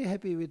feeling very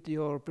happy with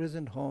your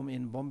present home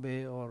in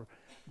Bombay or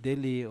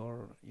Delhi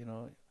or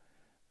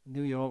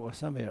New York or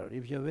somewhere,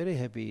 if you are very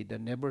happy, the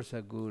neighbors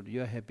are good,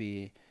 you are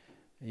happy,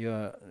 you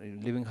are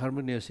living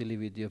harmoniously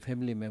with your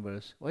family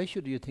members, why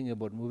should you think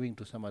about moving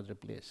to some other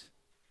place?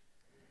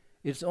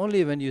 It's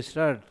only when you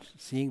start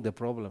seeing the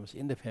problems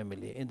in the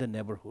family, in the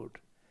neighborhood,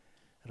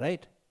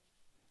 right?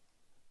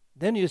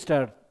 Then you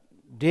start,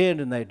 day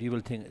and night you will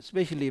think,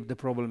 especially if the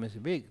problem is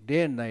big,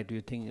 day and night you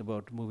think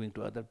about moving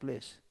to other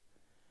place.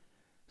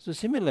 So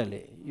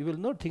similarly, you will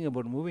not think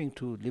about moving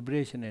to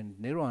liberation and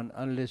nirvana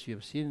unless you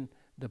have seen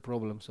the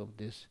problems of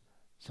this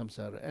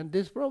samsara. And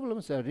these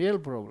problems are real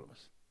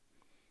problems.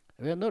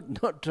 We are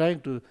not trying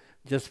to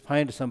just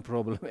find some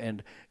problem,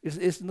 and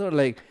it's not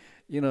like,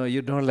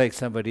 you don't like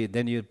somebody,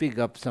 then you pick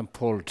up some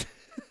fault.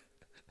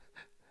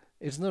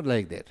 It's not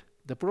like that.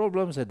 The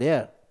problems are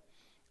there.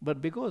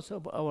 But because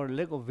of our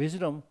lack of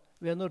wisdom,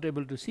 we are not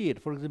able to see it.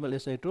 For example,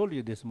 as I told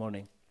you this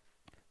morning,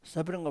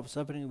 suffering of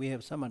suffering, we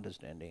have some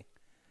understanding.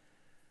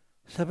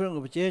 Suffering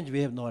of change,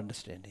 we have no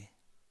understanding.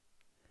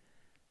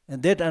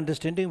 And that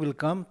understanding will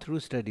come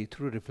through study,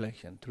 through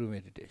reflection, through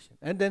meditation.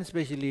 And then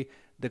especially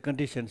the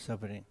conditioned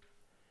suffering.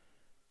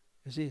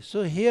 You see,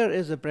 so here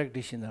as a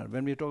practitioner,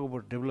 when we talk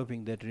about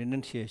developing that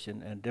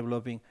renunciation and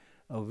developing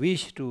a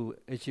wish to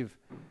achieve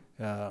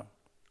that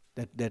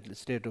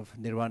state of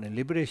nirvana and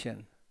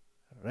liberation,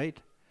 right?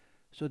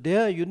 So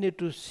there you need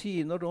to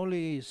see not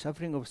only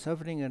suffering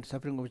and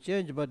suffering of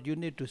change, but you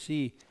need to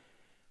see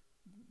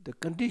the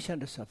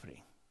conditioned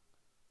suffering.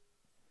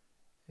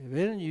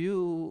 When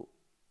you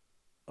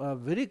are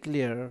very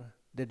clear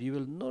that you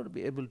will not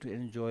be able to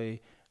enjoy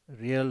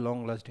real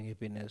long-lasting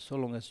happiness so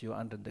long as you are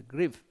under the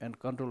grip and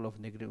control of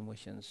negative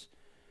emotions,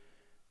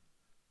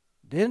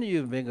 then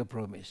you make a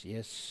promise,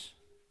 yes,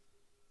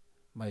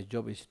 my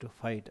job is to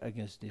fight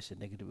against these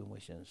negative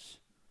emotions,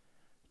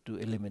 to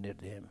eliminate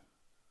them,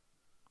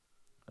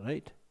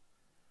 right?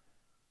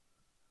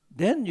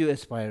 Then you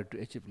aspire to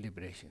achieve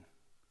liberation.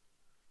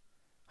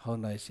 How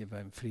nice if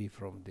I'm free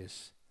from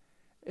this.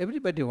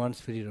 Everybody wants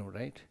freedom,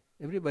 right?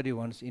 Everybody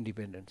wants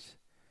independence.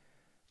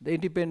 The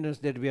independence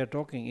that we are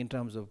talking in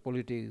terms of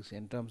politics,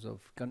 in terms of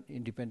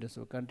independence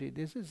of country,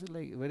 this is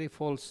like very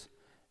false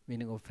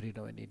meaning of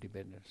freedom and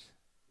independence.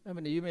 I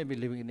mean, you may be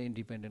living in an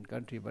independent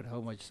country, but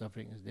how much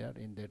suffering is there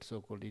in that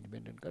so-called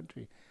independent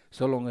country?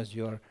 So long as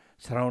you are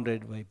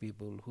surrounded by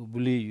people who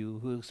bully you,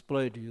 who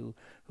exploit you,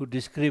 who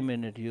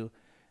discriminate you.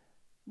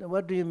 Now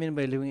what do you mean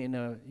by living in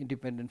an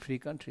independent free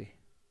country?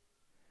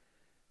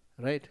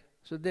 Right?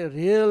 So the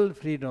real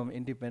freedom,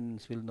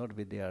 independence will not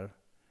be there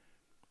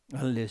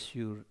unless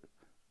you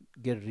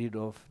get rid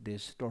of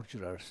these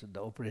torturers,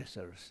 the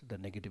oppressors, the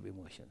negative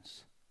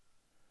emotions.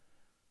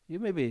 You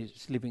may be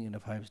sleeping in a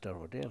 5-star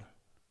hotel.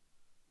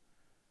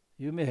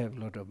 You may have a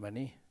lot of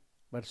money,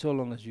 but so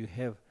long as you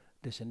have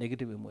these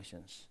negative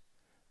emotions,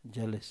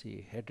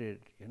 jealousy, hatred,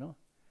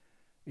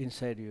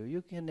 inside you,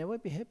 you can never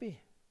be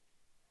happy.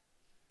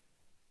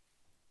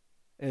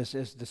 As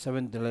the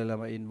 7th Dalai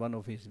Lama in one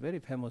of his very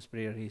famous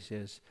prayer, he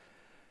says,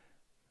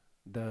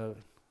 the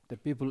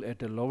people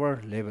at a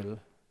lower level,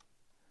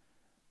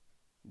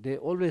 they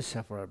always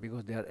suffer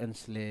because they are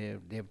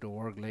enslaved, they have to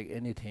work like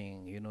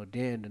anything,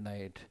 day and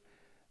night.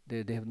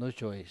 They have no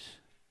choice,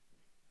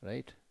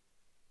 right?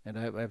 And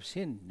I've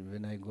seen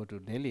when I go to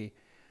Delhi,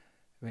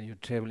 when you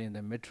travel in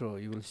the metro,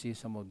 you will see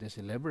some of these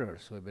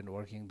laborers who have been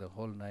working the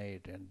whole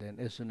night, and then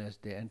as soon as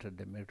they enter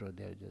the metro,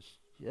 they are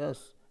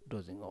just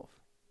dozing off.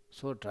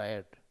 So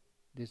tired.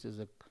 This is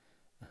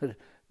a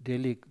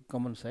daily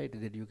common sight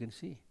that you can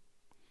see.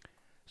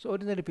 So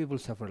ordinary people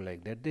suffer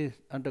like that. They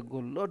undergo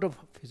a lot of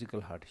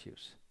physical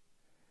hardships.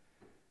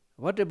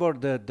 What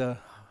about the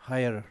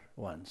higher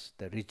ones,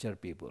 the richer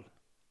people?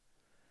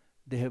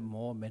 They have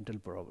more mental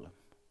problem,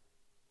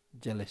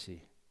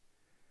 jealousy,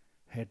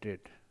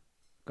 hatred,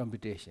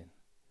 competition.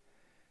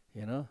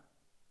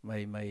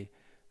 My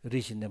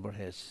rich neighbor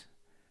has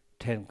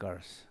 10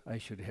 cars. I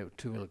should have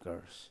 12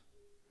 cars.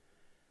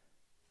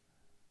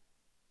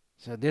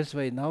 So that's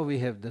why now we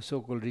have the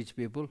so-called rich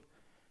people.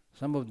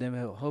 Some of them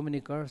have, how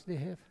many cars they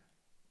have?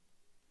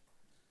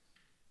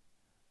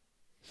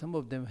 Some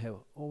of them have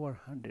over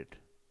 100.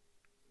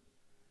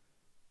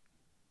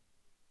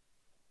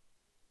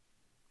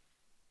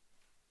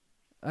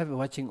 I've been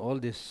watching all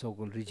these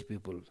so-called rich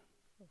people.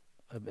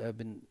 I've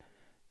been,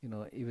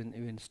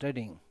 even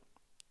studying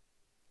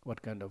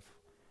what kind of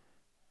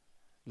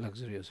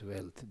luxurious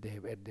wealth they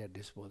have at their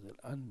disposal.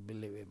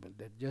 Unbelievable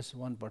that just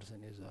one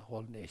person is a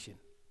whole nation.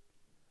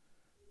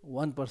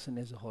 One person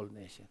is a whole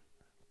nation.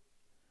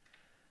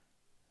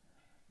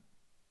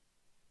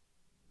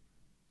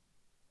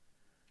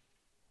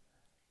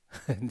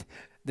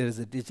 There is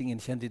a teaching in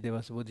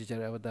Shantideva's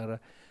Bodhicharya Avatara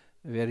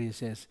where he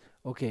says,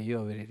 okay, you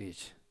are very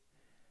rich.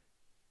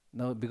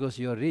 Now, because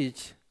you are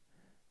rich,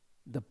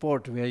 the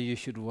pot where you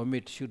should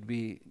vomit should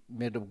be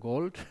made of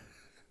gold.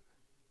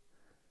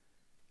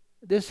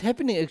 That's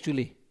happening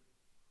actually.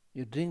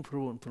 You drink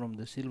from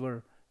the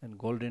silver and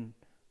golden.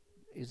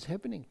 It's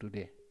happening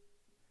today.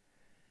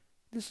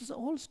 This is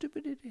all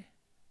stupidity.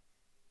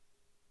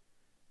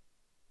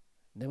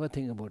 Never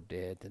think about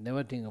death.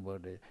 Never think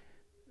about it.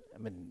 I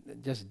mean,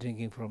 just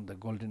drinking from the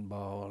golden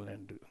bowl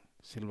and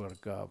silver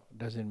cup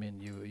doesn't mean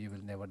you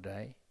will never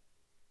die.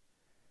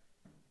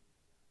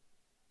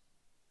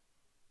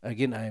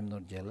 Again, I am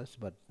not jealous,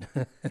 but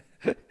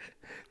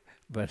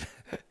but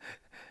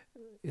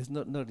it's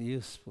not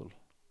useful.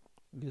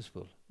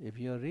 Useful. If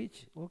you are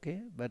rich,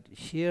 okay, but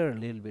share a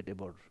little bit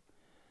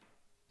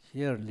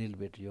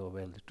your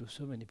wealth to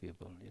so many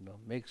people.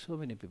 Make so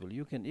many people.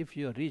 You can, if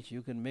you are rich,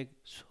 you can make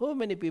so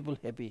many people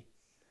happy.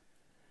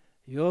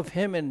 Your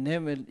fame and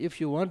name,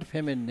 if you want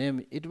fame and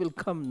name, it will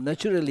come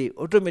naturally,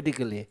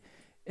 automatically,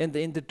 and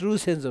in the true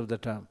sense of the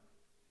term,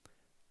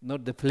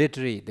 not the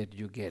flattery that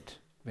you get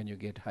when you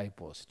get high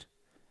post.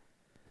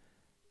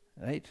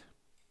 Right?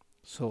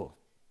 So,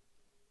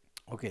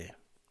 okay,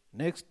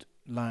 next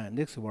line,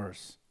 next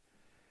verse.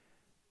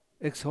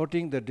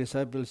 Exhorting the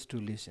disciples to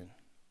listen.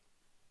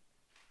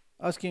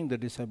 Asking the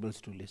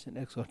disciples to listen.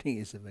 Exhorting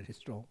is a very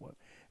strong word.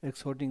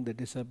 Exhorting the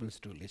disciples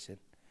to listen.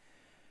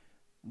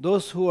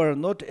 Those who are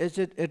not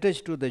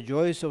attached to the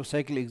joys of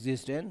cyclic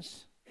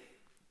existence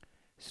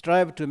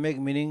strive to make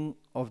meaning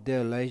of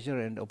their leisure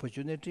and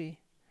opportunity,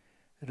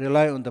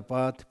 rely on the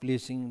path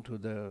pleasing to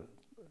the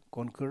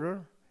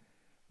conqueror.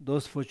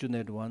 Those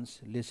fortunate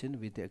ones listen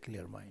with a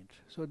clear mind.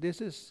 So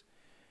this is,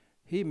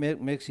 he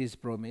makes his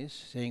promise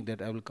saying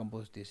that I will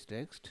compose this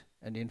text,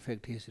 and in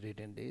fact he has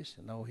written this.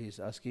 Now he is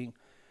asking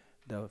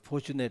the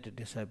fortunate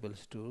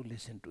disciples to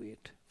listen to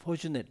it.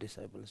 Fortunate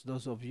disciples,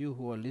 those of you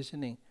who are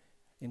listening,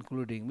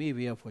 including me,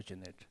 we are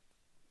fortunate.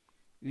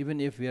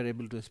 Even if we are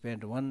able to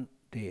spend 1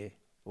 day,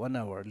 1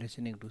 hour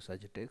listening to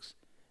such a text,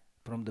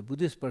 from the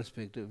Buddhist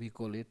perspective, we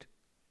call it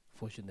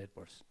fortunate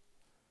person.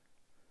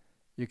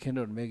 You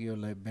cannot make your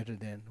life better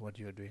than what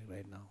you are doing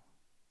right now.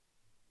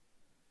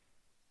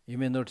 You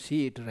may not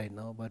see it right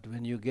now, but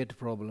when you get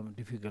problem,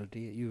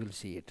 difficulty, you will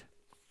see it.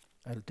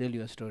 I'll tell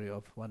you a story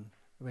of one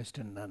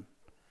Western nun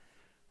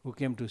who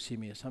came to see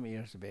me some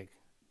years back.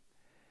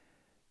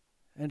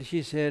 And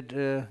she said,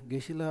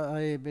 Geshe-la,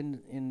 I have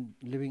been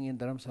living in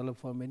Dharamsala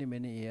for many,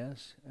 many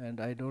years, and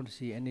I don't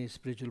see any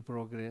spiritual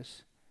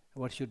progress.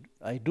 What should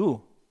I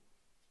do?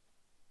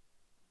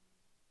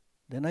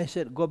 Then I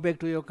said, go back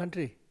to your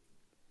country.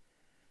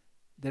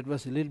 That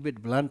was a little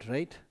bit blunt,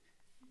 right?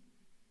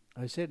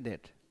 I said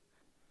that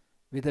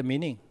with a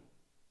meaning.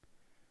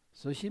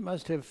 So she may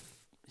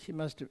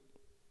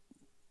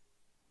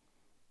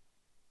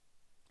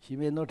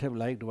not have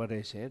liked what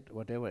I said,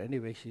 whatever.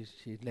 Anyway,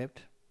 she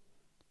left.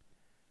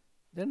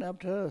 Then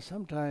after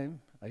some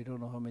time, I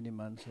don't know how many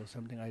months or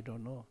something, I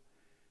don't know,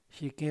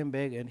 she came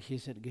back and she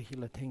said,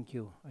 Geshe-la, thank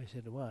you. I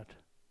said, what?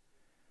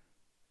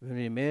 When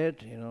we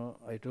met,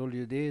 I told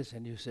you this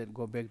and you said,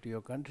 go back to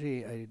your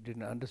country. I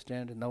didn't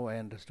understand, and now I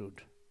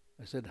understood.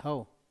 I said,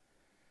 how?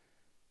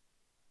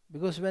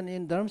 Because when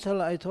in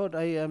Dharamsala, I thought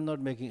I am not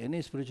making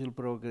any spiritual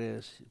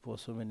progress for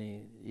so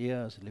many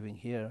years living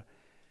here.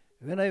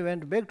 When I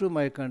went back to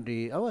my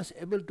country, I was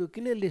able to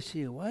clearly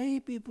see why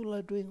people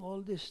are doing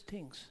all these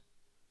things,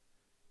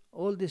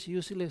 all these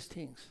useless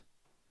things.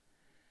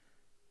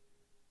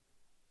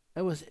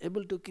 I was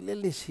able to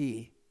clearly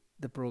see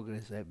the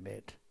progress I've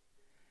made.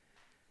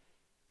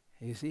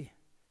 You see?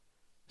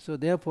 So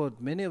therefore,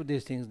 many of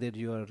these things that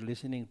you are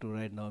listening to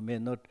right now may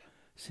not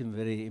seem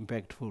very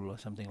impactful or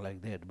something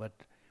like that, but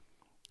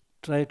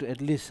try to at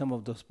least some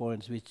of those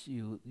points which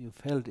you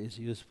felt is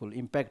useful,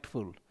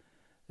 impactful.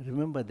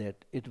 Remember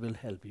that it will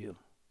help you.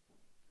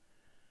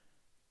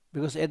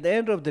 Because at the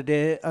end of the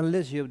day,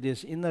 unless you have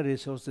these inner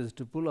resources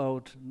to pull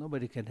out,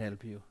 nobody can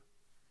help you.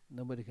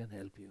 Nobody can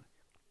help you.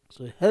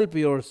 So help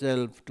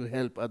yourself to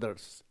help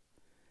others.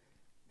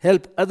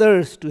 Help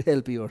others to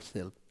help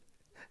yourself.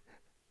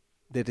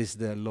 That is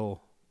the law.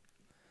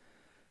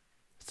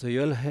 So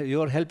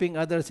your helping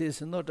others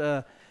is not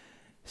a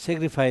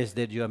sacrifice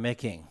that you are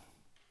making.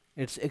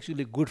 It's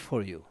actually good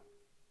for you.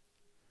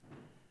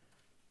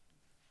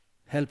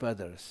 Help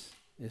others.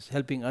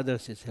 Helping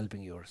others is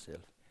helping yourself.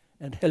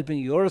 And helping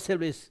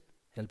yourself is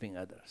helping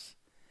others.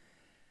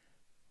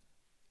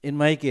 In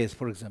my case,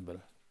 for example,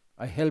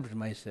 I helped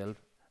myself,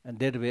 and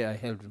that way I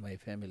helped my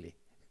family.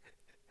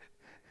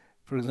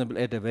 For example,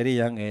 at a very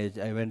young age,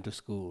 I went to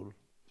school.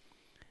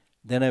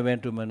 Then I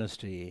went to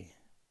monastery.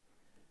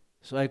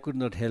 So I could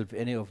not help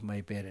any of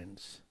my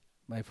parents.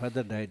 My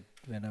father died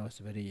when I was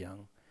very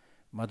young.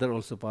 Mother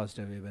also passed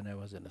away when I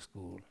was in a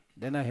school.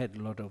 Then I had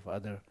a lot of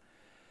other,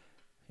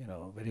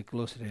 very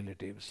close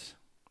relatives.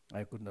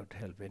 I could not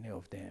help any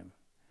of them.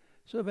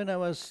 So when I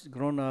was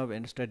grown up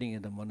and studying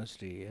in the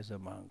monastery as a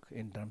monk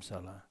in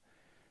Dharamsala,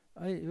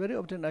 very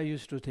often I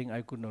used to think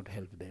I could not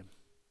help them.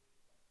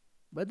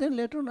 But then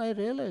later on I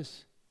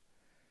realized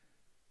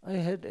I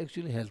had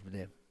actually helped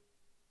them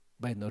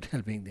by not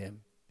helping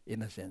them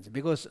in a sense.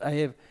 Because I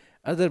have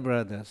other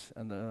brothers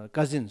and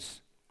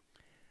cousins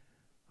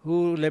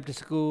who left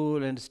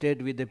school and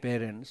stayed with the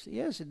parents.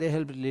 Yes, they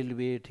helped a little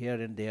bit here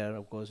and there,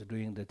 of course,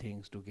 doing the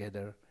things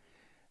together.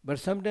 But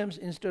sometimes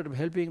instead of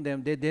helping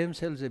them, they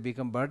themselves have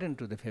become burden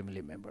to the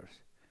family members.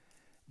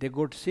 They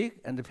got sick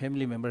and the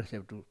family members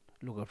have to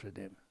look after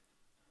them.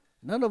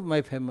 None of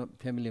my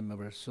family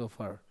members so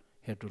far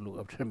had to look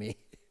after me.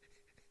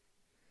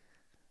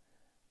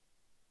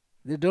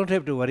 They don't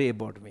have to worry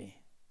about me.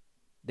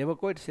 They were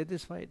quite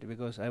satisfied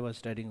because I was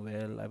studying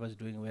well, I was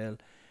doing well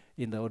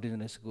in the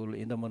ordinary school,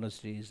 in the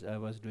monasteries, I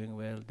was doing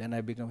well. Then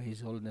I became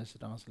His Holiness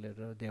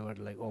translator. They were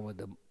like over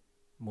the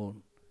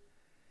moon.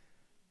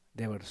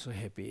 They were so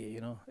happy,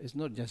 It's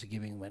not just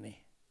giving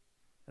money,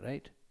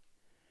 right?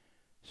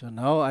 So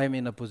now I'm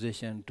in a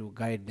position to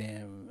guide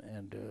them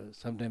and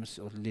sometimes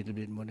a little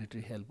bit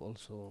monetary help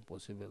also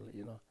possible,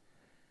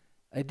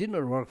 I did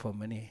not work for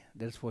money,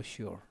 that's for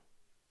sure.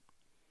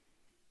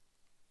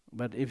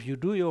 But if you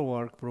do your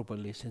work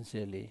properly,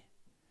 sincerely,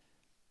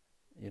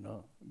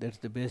 that's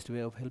the best way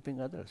of helping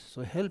others.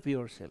 So help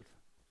yourself.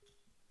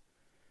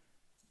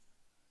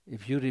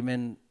 If you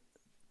remain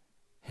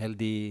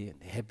healthy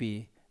and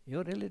happy,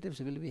 your relatives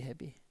will be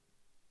happy.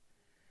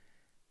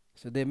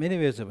 So there are many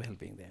ways of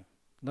helping them,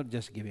 not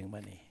just giving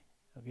money.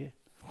 Okay.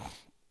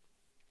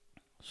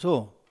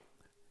 So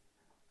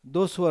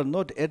those who are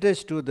not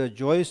attached to the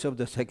joys of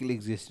the cyclic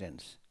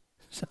existence.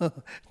 So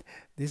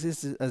this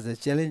is as a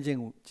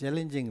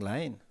challenging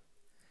line.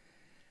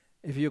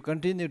 If you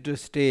continue to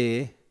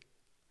stay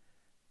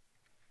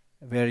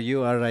where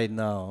you are right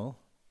now,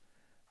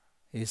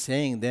 he's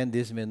saying then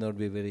this may not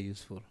be very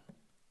useful.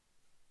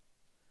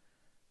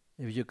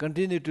 If you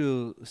continue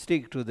to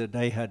stick to the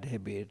die-hard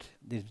habit,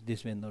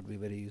 this may not be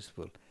very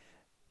useful.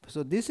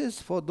 So this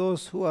is for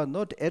those who are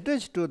not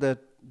attached to the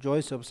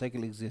joys of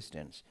cyclic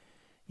existence.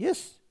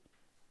 Yes,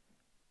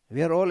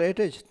 we are all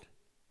attached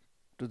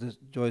to the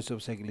joys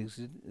of cyclic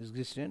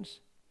existence.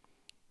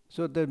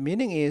 So the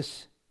meaning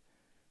is,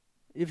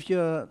 if you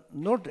are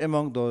not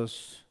among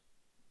those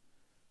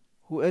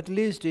who at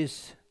least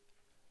is,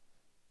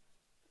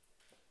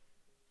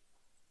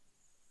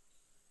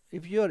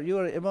 if you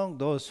are among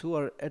those who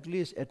are at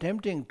least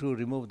attempting to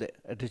remove the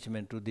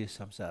attachment to this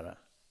samsara,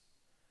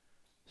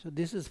 so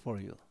this is for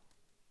you.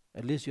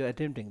 At least you are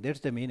attempting.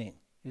 That's the meaning.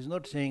 It's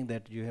not saying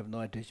that you have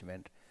no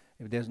attachment.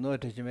 If there's no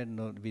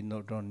attachment, we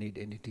don't need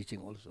any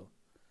teaching also.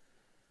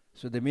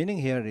 So the meaning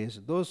here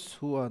is those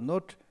who are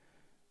not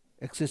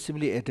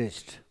excessively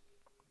attached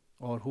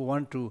or who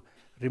want to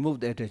remove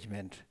the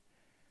attachment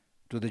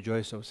to the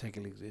joys of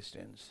cyclic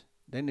existence,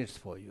 then it's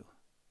for you.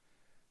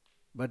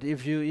 But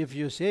if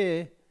you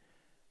say,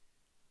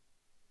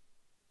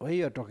 why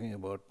you are talking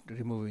about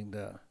removing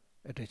the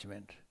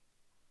attachment?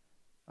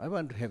 I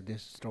want to have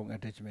this strong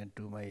attachment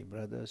to my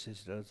brothers,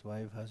 sisters,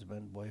 wife,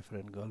 husband,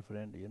 boyfriend,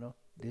 girlfriend,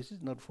 This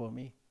is not for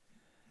me.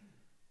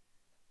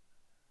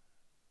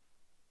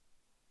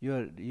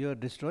 You are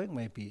destroying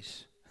my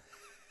peace.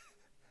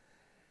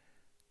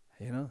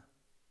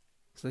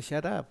 So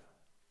shut up.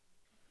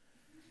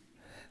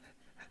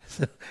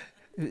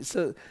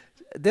 So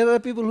there are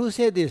people who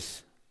say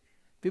this.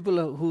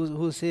 People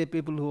who say,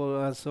 people who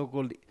are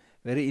so-called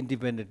very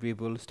independent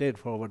people,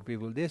 straightforward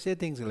people, they say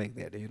things like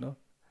that,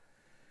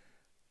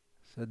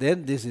 So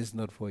then this is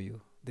not for you.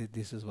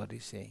 This is what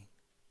he's saying.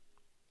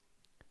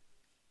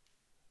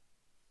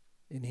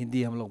 In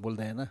Hindi हम लोग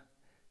बोलते हैं ना,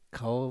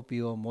 खाओ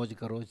पियो मौज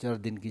करो 4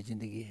 दिन की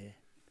जिंदगी है.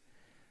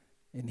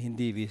 In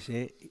Hindi we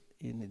say,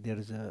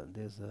 there's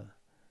a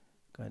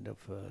kind of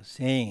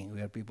saying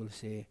where people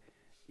say,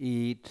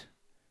 eat,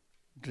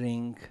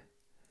 drink,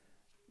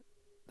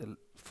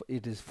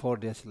 it is 4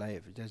 days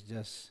life,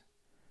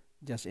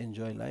 just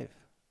enjoy life.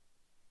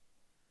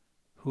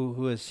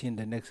 Who has seen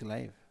the next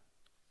life?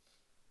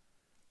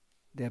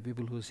 There are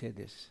people who say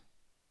this.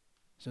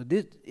 So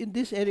in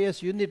these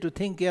areas you need to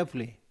think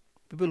carefully.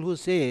 People who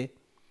say,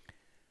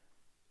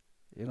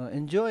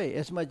 enjoy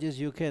as much as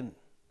you can.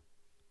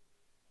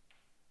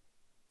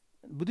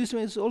 Buddhism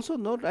is also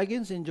not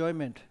against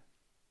enjoyment.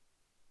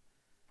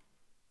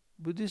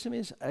 Buddhism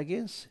is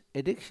against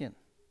addiction.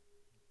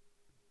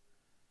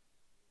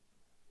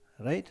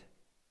 Right?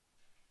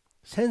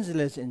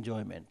 Senseless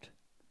enjoyment.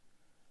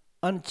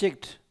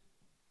 Unchecked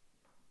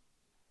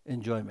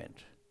enjoyment.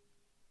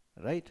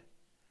 Right?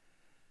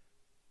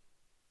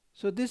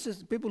 So this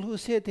is people who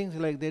say things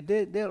like that,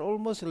 they are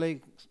almost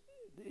like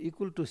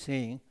equal to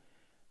saying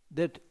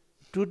that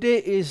today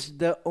is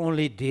the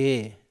only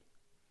day.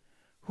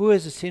 Who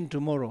has seen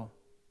tomorrow?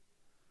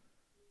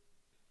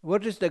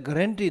 What is the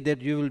guarantee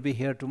that you will be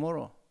here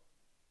tomorrow?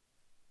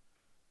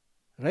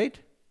 Right?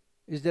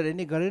 Is there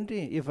any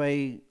guarantee? If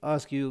I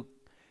ask you,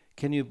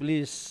 can you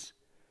please,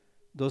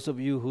 those of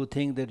you who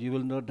think that you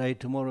will not die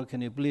tomorrow,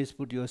 can you please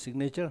put your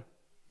signature?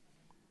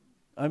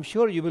 I'm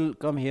sure you will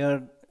come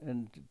here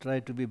and try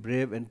to be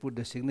brave and put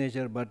the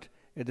signature, but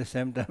at the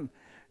same time,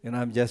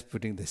 I'm just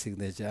putting the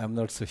signature. I'm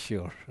not so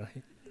sure,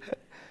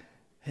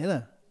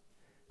 right?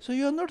 So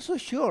you're not so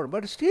sure,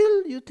 but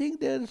still you think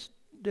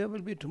there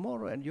will be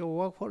tomorrow and you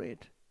work for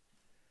it.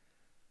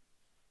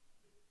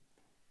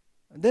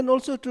 And then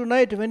also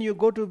tonight when you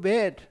go to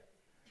bed,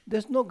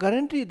 there's no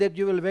guarantee that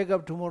you will wake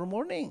up tomorrow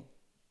morning.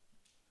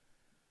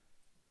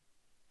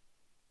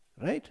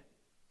 Right?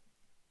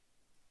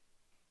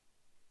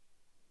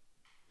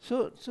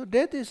 So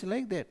death is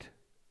like that.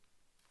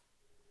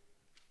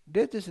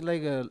 Death is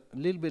like a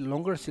little bit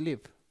longer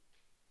sleep.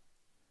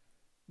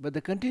 But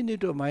the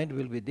continuity of mind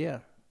will be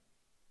there.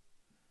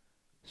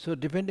 So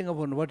depending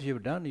upon what you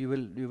have done, you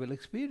will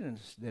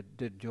experience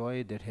that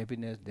joy, that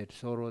happiness, that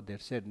sorrow,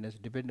 that sadness,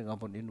 depending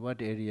upon in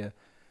what area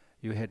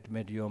you had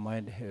made your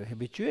mind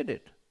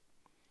habituated.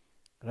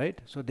 Right?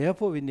 So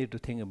therefore we need to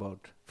think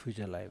about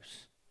future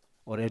lives.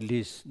 Or at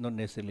least not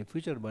necessarily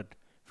future, but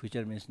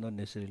future means not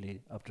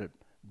necessarily after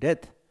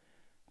death.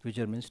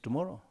 Future means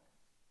tomorrow.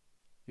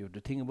 You have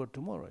to think about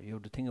tomorrow. You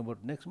have to think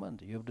about next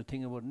month. You have to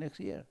think about next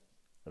year.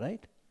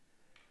 Right?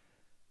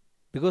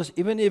 Because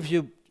even if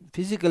you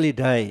physically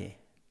die,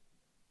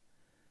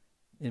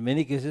 in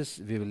many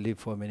cases we will live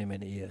for many,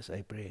 many years,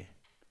 I pray.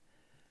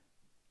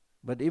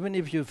 But even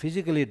if you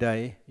physically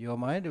die, your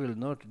mind will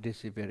not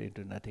disappear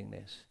into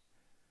nothingness.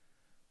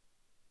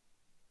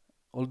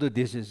 Although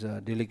this is a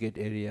delicate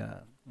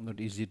area, not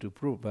easy to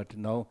prove, but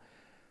now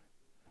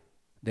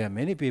there are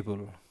many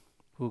people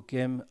who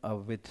came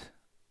up with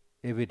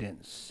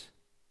evidence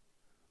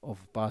of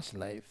past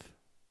life.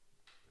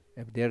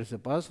 If there is a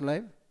past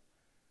life,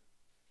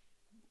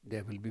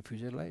 there will be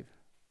future life.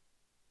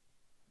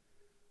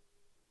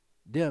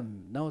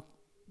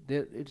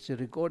 It's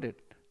recorded.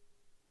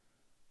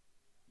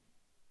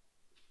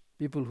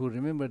 People who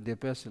remember their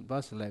past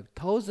life,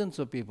 thousands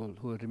of people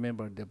who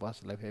remember their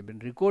past life have been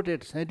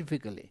recorded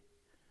scientifically.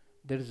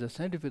 There is a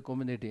scientific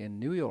community in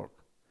New York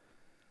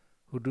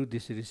who do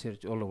this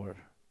research all over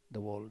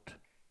the world.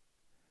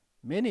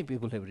 Many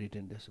people have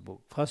written this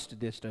book. First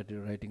they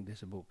started writing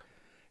this book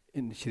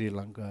in Sri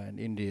Lanka and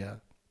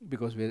India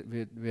because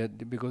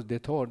they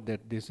thought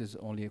that this is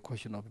only a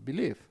question of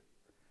belief.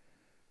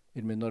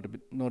 It may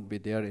not be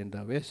there in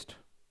the West.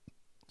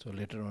 So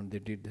later on they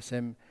did the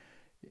same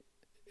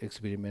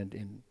experiment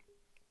in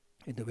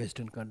the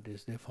Western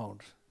countries. They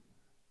found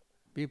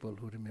people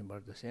who remember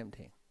the same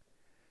thing.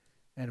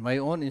 And my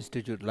own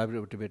institute,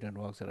 Library of Tibetan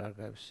Works and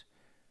Archives,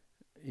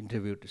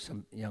 interviewed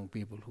some young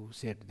people who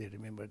said they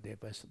remember their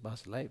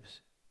past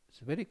lives. It's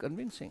very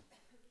convincing.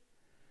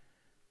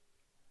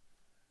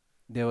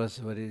 There was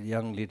a very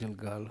young little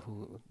girl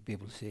who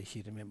people say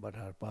she remembered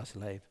her past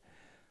life.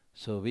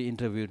 So we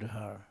interviewed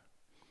her.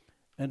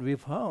 And we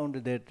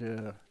found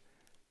that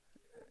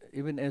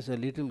even as a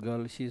little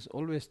girl, she is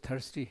always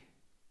thirsty.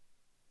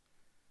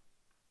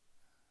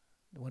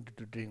 Wanted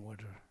to drink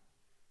water.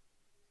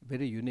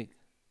 Very unique.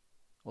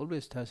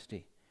 Always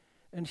thirsty.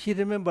 And she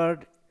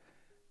remembered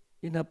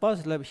in her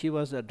past life she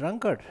was a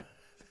drunkard.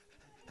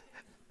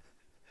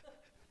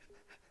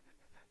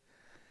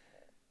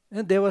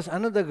 And there was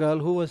another girl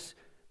who was,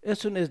 as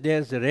soon as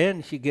there's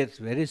rain, she gets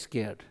very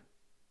scared.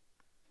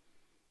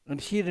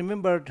 And she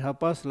remembered her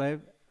past life.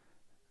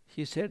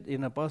 She said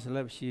in her past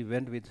life she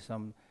went with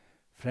some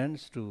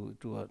friends to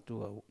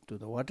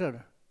the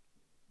water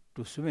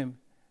to swim,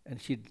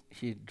 and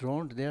she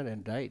drowned there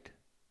and died.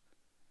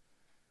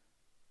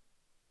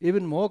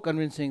 Even more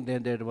convincing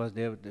than that was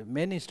there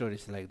many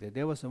stories like that.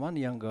 There was one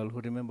young girl who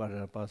remembered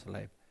her past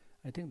life.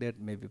 I think that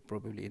may be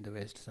probably in the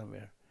West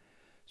somewhere.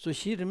 So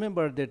she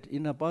remembered that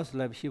in her past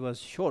life she was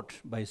shot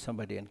by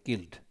somebody and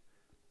killed.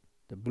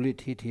 The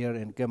bullet hit here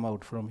and came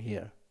out from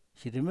here.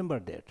 She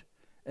remembered that.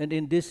 And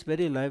in this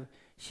very life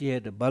she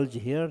had a bulge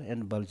here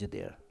and bulge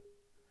there.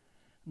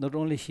 Not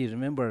only she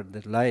remembered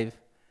the life,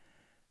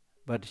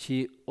 but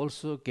she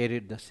also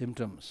carried the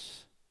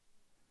symptoms,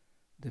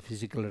 the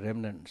physical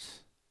remnants.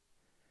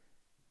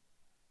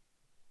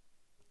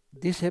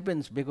 This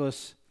happens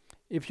because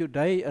if you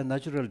die a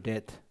natural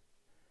death,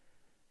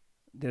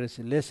 there is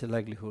less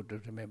likelihood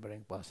of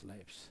remembering past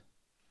lives.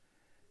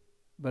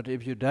 But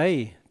if you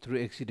die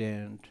through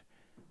accident,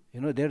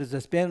 there is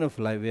a span of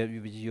life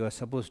which you are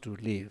supposed to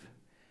live.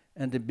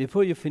 And then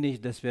before you finish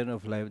the span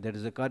of life, there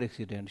is a car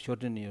accident,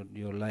 shorten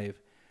your life,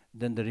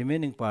 then the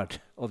remaining part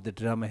of the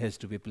drama has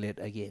to be played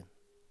again.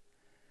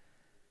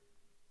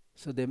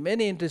 So there are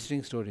many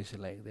interesting stories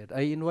like that.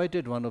 I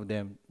invited one of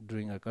them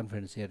during a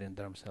conference here in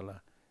Dharamsala.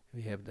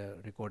 We have the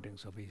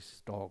recordings of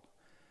his talk,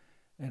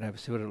 and I have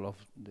several of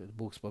the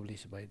books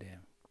published by them.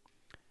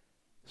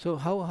 So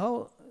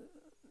how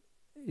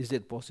is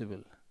it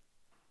possible?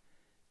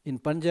 In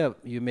Punjab,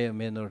 you may or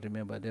may not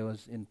remember, there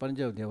was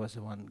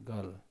one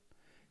girl.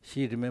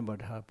 She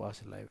remembered her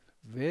past life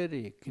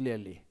very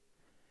clearly.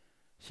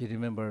 She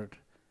remembered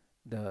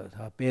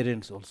her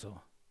parents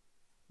also,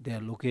 their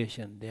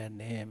location, their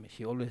name.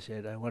 She always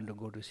said, I want to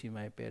go to see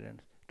my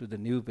parents, to the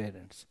new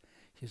parents.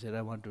 She said,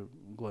 I want to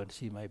go and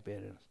see my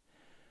parents.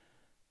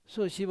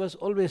 So she was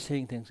always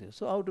saying things.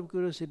 So out of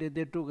curiosity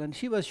they took, and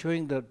she was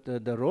showing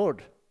the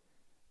road,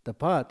 the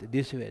path,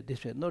 this way,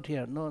 not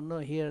here, no,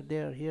 here,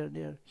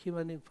 there. She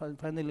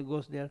finally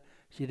goes there.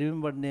 She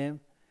remembered name,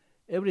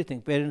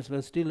 everything. Parents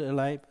were still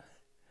alive.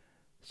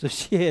 So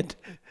she had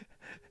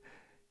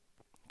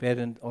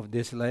parent of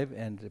this life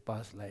and the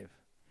past life.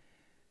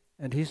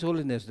 And His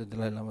Holiness the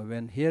Dalai Lama,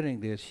 when hearing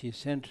this, she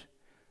sent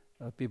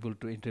people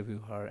to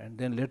interview her, and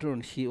then later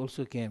on she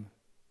also came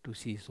to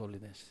see His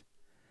Holiness.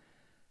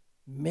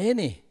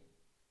 Many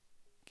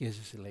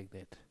cases like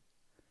that.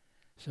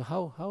 So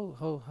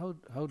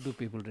how do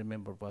people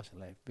remember past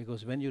life?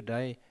 Because when you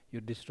die,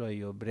 you destroy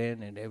your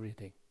brain and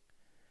everything.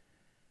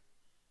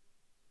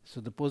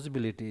 So the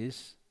possibility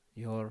is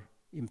your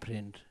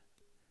imprint,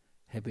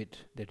 habit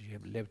that you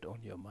have left on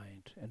your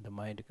mind, and the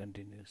mind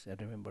continues and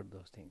remember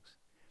those things.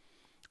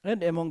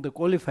 And among the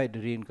qualified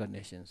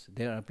reincarnations,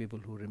 there are people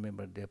who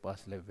remember their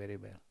past life very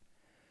well.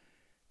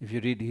 If you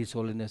read His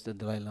Holiness the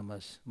Dalai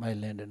Lama's My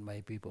Land and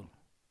My People,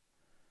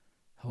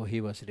 how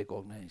he was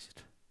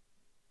recognized.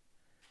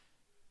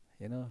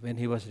 When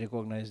he was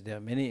recognized, there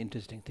are many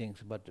interesting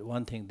things, but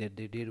one thing that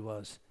they did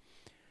was,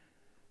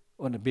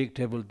 on a big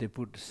table they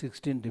put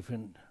 16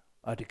 different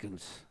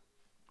articles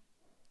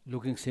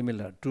looking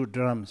similar, 2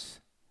 drums,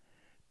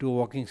 2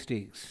 walking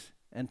sticks,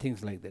 and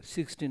things like that.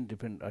 16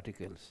 different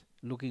articles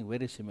looking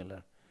very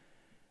similar.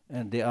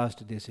 And they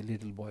asked this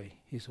little boy,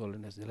 His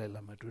Holiness Dalai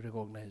Lama, to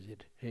recognize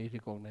it. He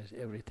recognized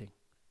everything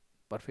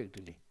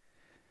perfectly,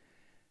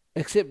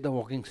 except the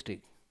walking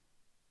stick.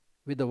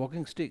 With the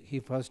walking stick, he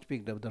first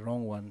picked up the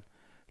wrong one,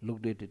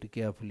 looked at it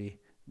carefully,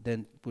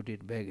 then put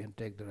it back and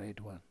take the right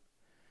one.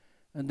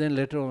 And then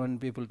later on, when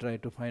people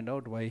tried to find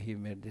out why he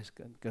made this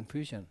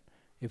confusion,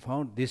 he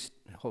found this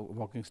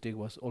walking stick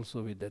was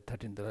also with the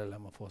 13th Dalai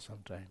Lama for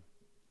some time.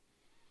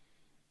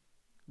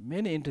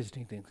 Many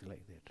interesting things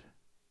like that.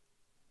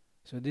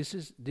 So this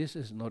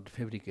is not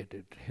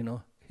fabricated,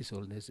 His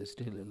Holiness is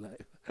still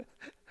alive.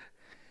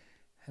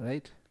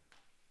 Right?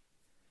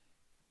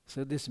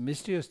 So these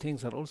mysterious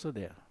things are also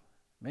there.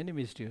 Many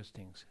mysterious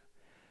things.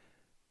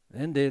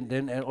 And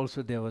then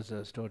also there was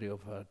a story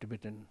of a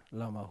Tibetan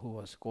Lama who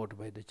was caught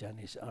by the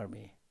Chinese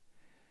army.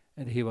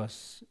 And he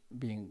was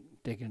being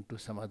taken to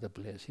some other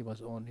place. He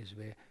was on his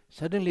way.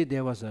 Suddenly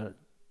there was a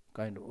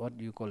kind of, what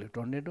do you call it,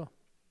 tornado?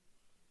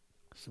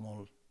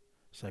 Small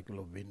cycle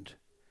of wind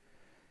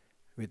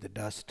with the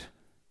dust.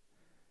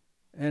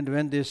 And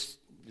when this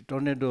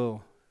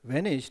tornado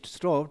vanished,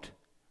 stopped,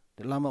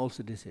 the Lama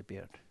also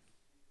disappeared.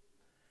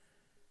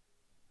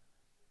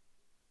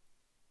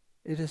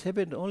 It has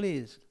happened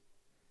only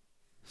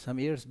some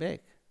years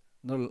back.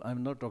 No,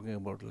 I'm not talking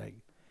about like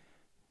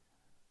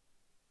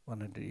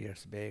 100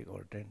 years back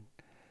or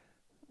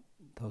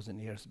 10,000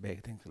 years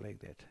back, things like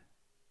that.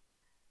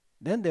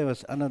 Then there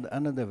was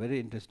another very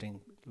interesting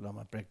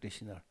Lama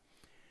practitioner.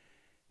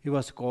 He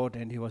was caught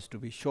and he was to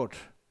be shot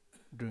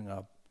during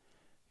a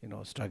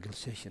struggle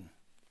session.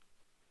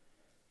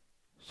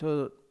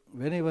 So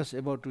when he was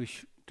about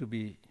to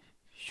be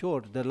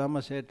shot, the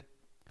Lama said,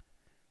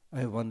 I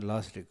have one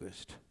last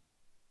request.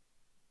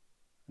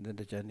 And then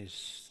the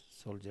Chinese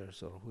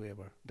soldiers or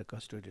whoever, the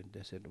custodian,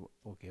 they said,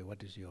 okay,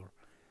 what is your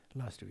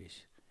last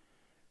wish?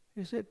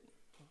 He said,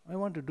 I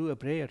want to do a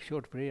prayer,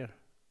 short prayer.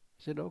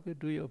 He said, okay,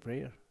 do your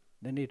prayer.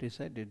 Then he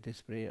recited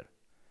this prayer.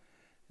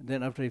 And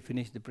then after he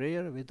finished the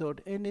prayer,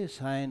 without any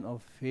sign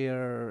of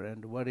fear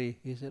and worry,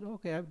 he said,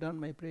 okay, I've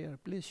done my prayer,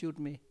 please shoot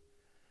me.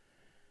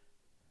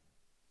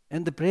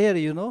 And the prayer,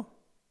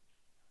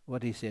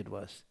 what he said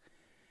was,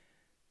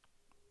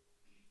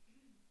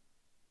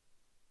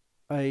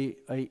 I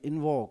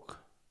invoke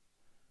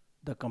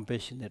the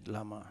compassionate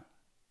Lama.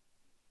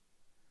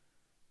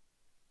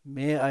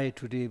 May I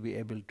today be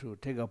able to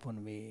take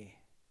upon me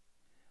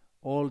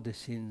all the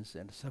sins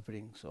and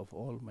sufferings of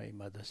all my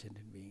mother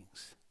sentient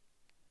beings.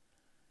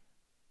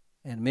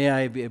 And may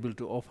I be able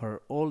to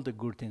offer all the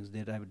good things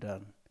that I've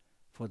done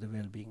for the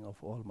well-being of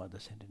all mother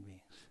sentient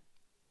beings.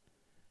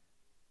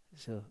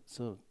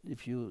 So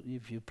if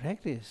you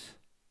practice,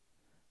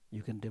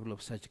 you can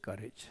develop such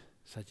courage,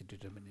 such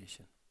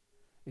determination.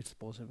 It's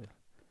possible.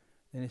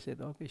 Then he said,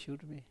 okay,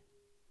 shoot me.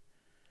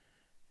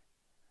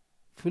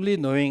 Fully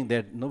knowing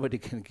that nobody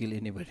can kill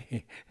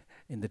anybody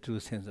in the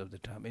true sense of the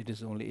term. It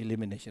is only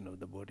elimination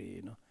of the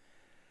body,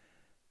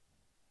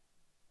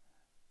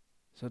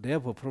 So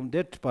therefore, from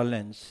that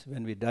balance,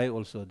 when we die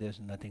also, there's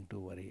nothing to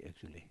worry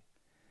actually.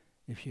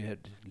 If you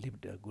had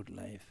lived a good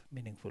life,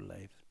 meaningful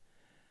life,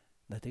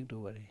 nothing to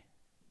worry.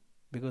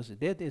 Because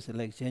death is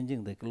like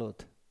changing the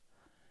cloth.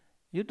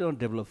 You don't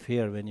develop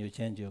fear when you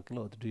change your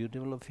clothes. Do you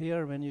develop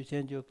fear when you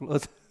change your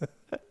clothes?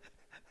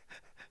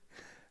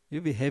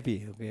 You'll be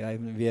happy, okay,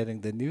 I'm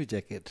wearing the new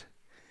jacket.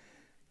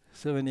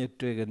 So when you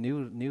take a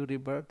new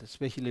rebirth,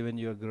 especially when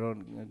you are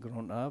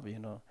grown up,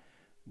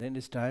 then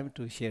it's time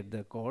to shed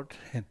the coat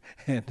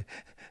and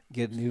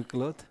get new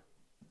clothes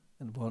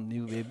and born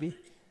new baby,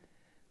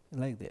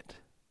 like that.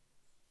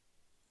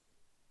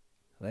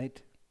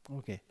 Right?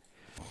 Okay.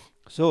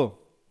 So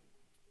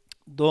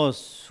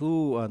those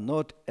who are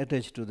not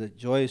attached to the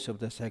joys of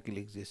the cycle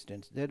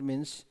existence. That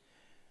means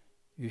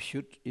you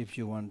should, if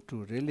you want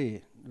to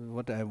really,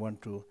 what I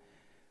want to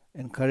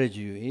encourage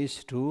you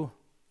is to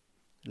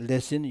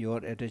lessen your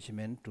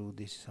attachment to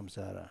this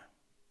samsara.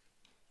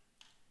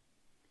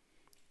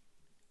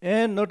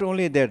 And not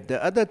only that,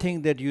 the other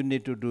thing that you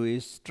need to do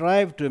is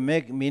strive to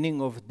make meaning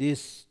of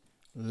this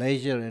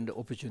leisure and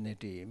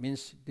opportunity,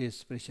 means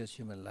this precious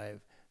human life.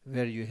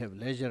 Where you have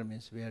leisure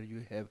means where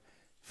you have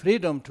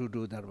freedom to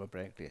do dharma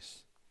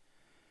practice,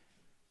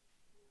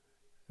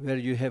 where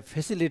you have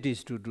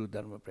facilities to do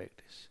dharma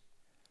practice,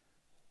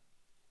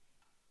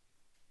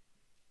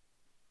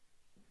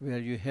 where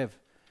you have.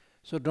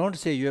 So don't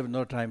say you have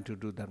no time to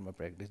do dharma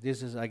practice.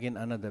 This is again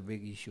another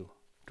big issue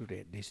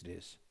today, these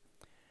days.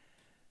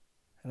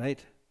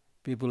 Right?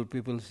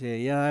 People say,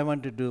 yeah, I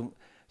want to do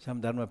some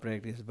dharma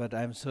practice, but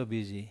I am so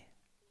busy.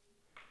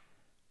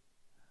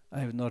 I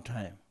have no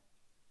time.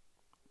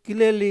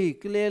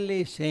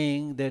 Clearly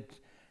saying that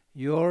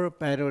your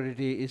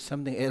priority is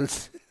something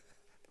else.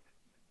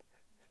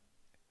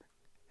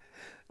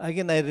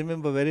 Again, I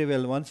remember very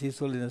well once His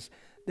Holiness,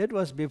 that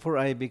was before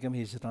I became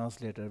his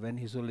translator, when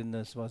His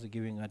Holiness was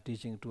giving a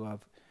teaching to a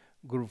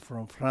group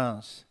from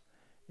France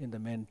in the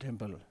main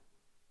temple.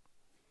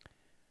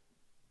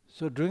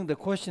 So during the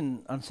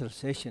question answer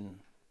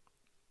session,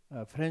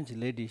 a French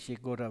lady, she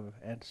got up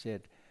and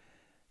said,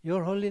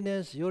 Your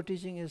Holiness, your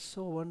teaching is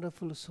so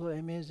wonderful, so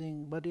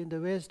amazing, but in the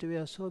West we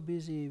are so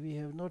busy, we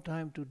have no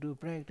time to do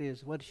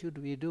practice. What should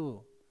we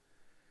do?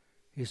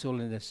 His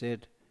Holiness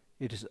said,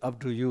 it is up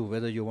to you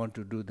whether you want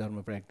to do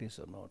dharma practice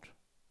or not.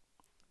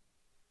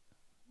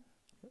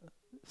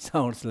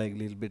 Sounds like a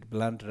little bit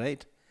blunt,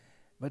 right?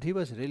 But he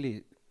was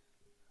really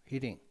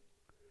hitting.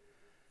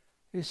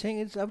 He's saying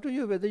it's up to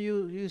you whether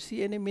you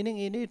see any meaning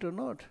in it or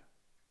not.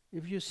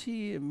 If you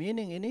see a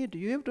meaning in it,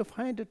 you have to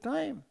find a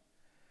time.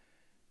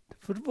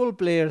 Football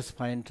players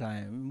find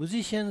time,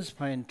 musicians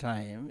find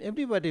time,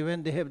 everybody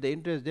when they have the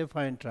interest they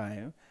find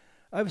time.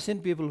 I've seen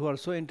people who are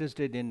so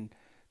interested in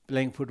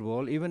playing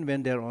football, even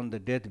when they're on the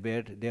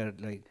deathbed, they're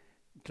like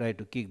try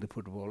to kick the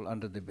football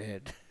under the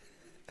bed.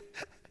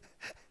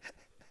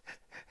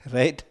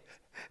 Right?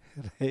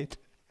 Right?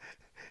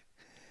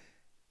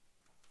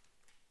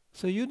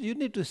 So you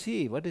need to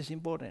see what is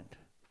important.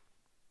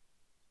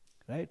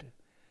 Right?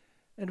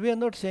 And we are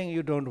not saying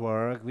you don't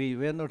work, we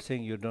are not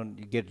saying you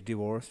don't get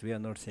divorced, we are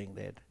not saying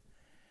that.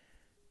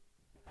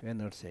 We are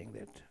not saying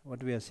that.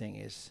 What we are saying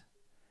is,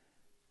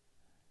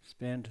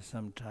 spend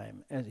some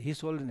time. And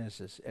His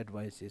Holiness's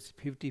advice is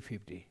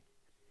 50-50.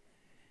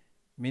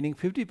 Meaning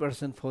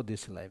 50% for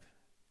this life,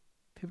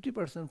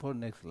 50% for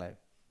next life,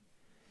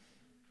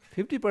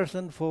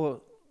 50%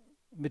 for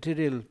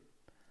material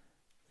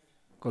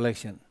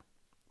collection,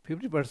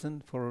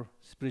 50% for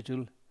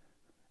spiritual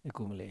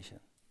accumulation.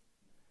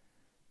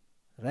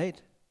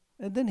 Right?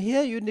 And then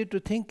here you need to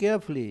think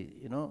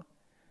carefully,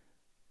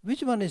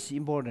 which one is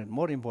important,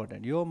 more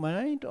important, your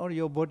mind or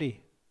your body?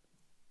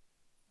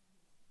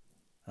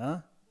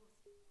 Huh?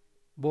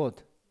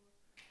 Both.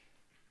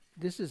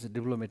 This is a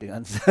diplomatic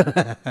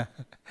answer.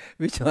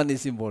 Which one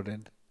is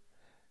important?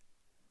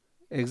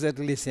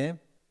 Exactly same?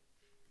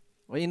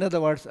 Or in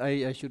other words,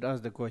 I should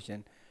ask the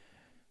question,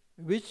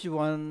 which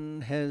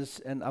one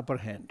has an upper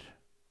hand?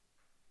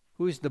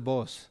 Who is the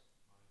boss?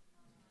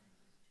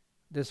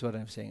 That's what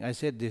I'm saying. I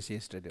said this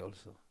yesterday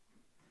also.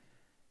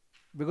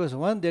 Because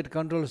one that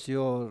controls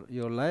your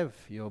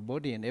life, your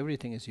body and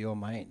everything is your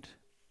mind.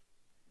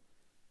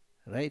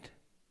 Right?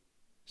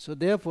 So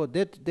therefore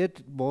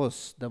that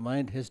boss, the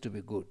mind has to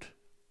be good.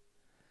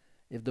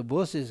 If the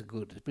boss is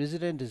good,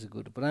 president is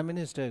good, prime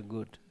minister is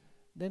good,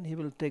 then he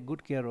will take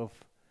good care of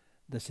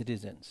the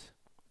citizens.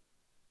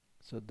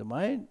 So the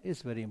mind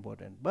is very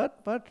important.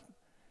 But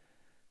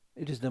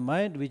it is the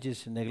mind which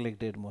is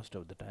neglected most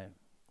of the time.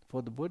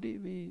 For the body,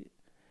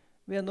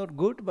 we are not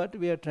good, but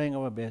we are trying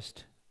our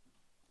best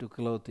to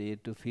clothe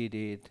it, to feed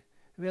it.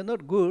 We are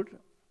not good,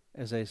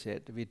 as I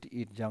said, we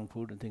eat junk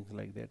food and things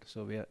like that.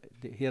 So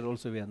here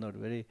also we are not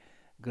very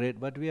great,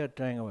 but we are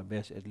trying our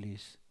best, at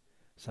least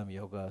some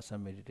yoga,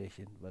 some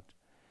meditation.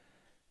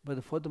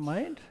 But for the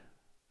mind,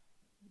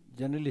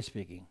 generally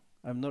speaking,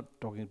 I'm not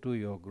talking to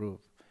your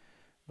group,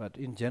 but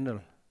in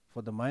general,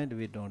 for the mind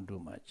we don't do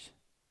much.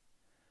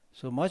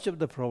 So much of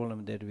the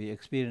problem that we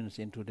experience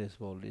in today's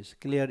world is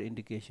clear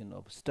indication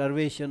of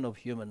starvation of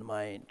human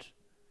mind.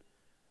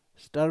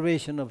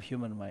 Starvation of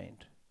human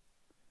mind.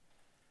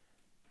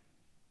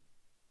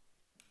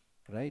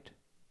 Right?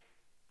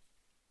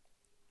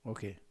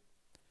 Okay.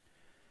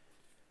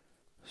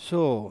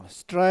 So,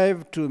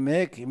 strive to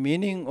make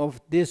meaning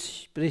of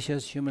this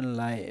precious human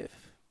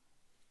life.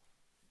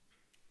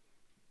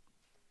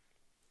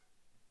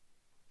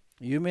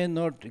 You may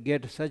not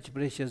get such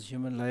precious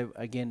human life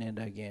again and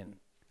again.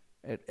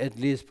 At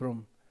least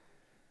from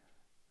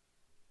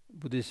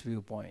Buddhist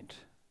viewpoint.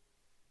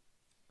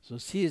 So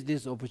seize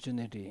this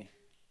opportunity.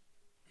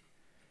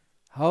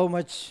 How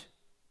much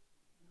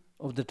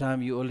of the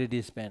time you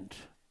already spent?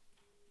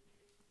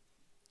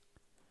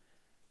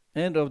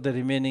 And of the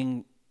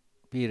remaining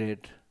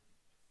period,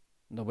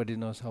 Nobody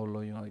knows how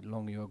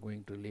long you are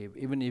going to live.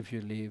 Even if you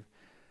live,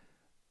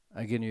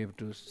 again you have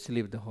to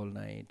sleep the whole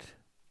night.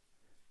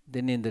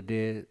 Then in the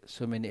day,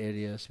 so many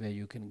areas where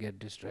you can get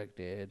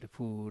distracted,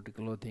 food,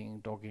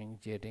 clothing, talking,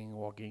 chatting,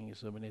 walking,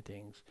 so many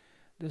things.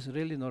 There's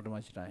really not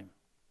much time.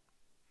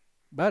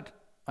 But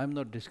I'm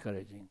not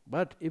discouraging.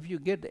 But if you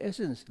get the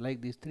essence,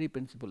 like these three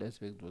principal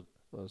aspects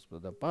was for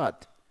the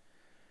path,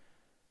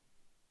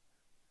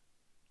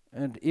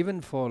 and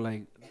even for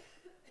like,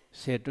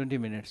 say 20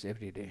 minutes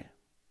every day,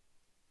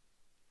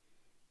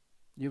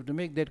 you have to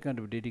make that kind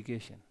of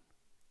dedication.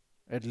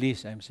 At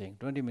least I'm saying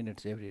 20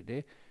 minutes every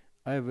day,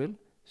 I will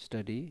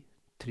study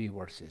 3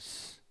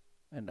 verses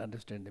and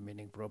understand the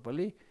meaning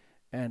properly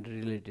and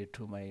relate it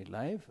to my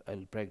life.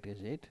 I'll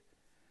practice it.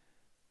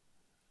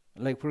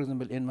 Like for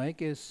example, in my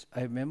case,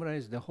 I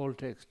memorized the whole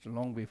text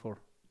long before.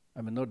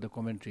 I mean, not the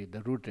commentary,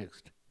 the root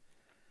text.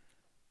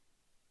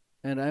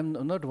 And I'm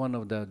not one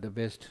of the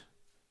best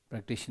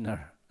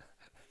practitioner.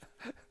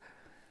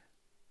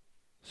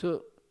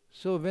 So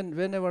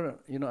whenever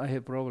I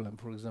have problem,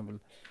 for example,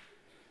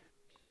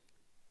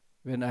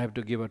 when I have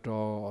to give a talk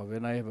or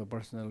when I have a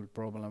personal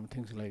problem,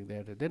 things like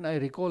that, then I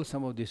recall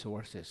some of these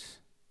verses.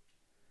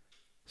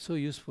 So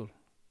useful.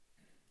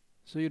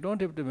 So you don't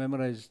have to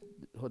memorize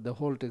the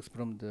whole text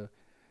from the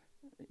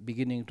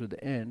beginning to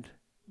the end.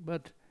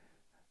 But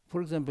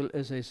for example,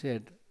 as I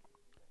said,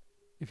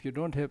 if you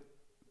don't have,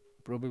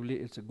 probably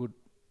it's a good,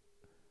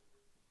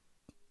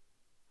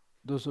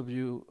 those of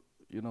you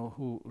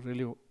who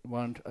really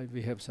want,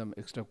 we have some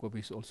extra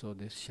copies also,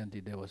 this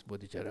Shanti Deva's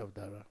Bodhicharya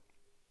Avtara.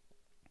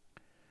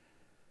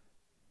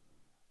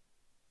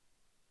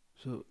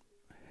 So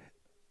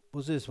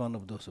possess one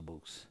of those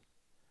books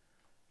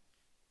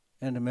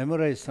and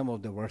memorize some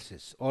of the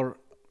verses, or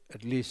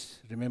at least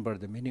remember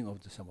the meaning of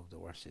some of the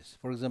verses.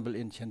 For example,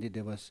 in Shanti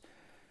Deva's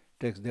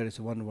text, there is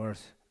one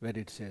verse where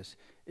it says,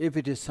 if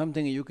it is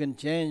something you can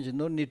change,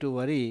 no need to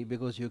worry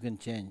because you can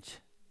change.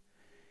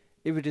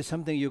 If it is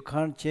something you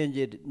can't change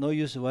it, no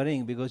use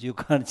worrying because you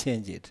can't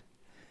change it.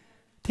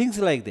 Things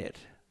like that.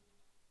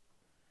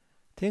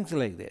 Things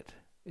like that.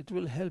 It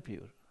will help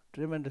you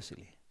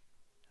tremendously.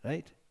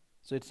 Right?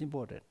 So it's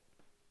important.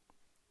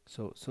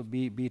 So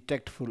be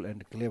tactful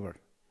and clever.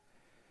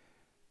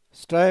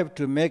 Strive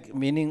to make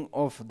meaning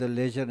of the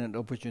leisure and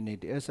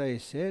opportunity. As I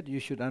said, you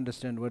should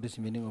understand what is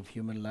meaning of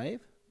human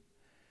life.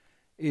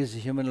 Is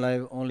human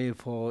life only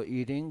for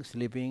eating,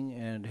 sleeping,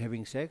 and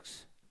having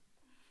sex?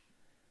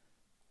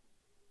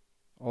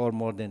 Or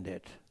more than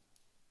that?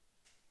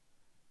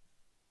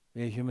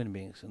 We are human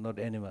beings, not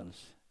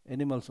animals.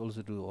 Animals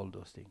also do all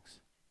those things.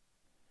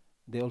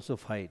 They also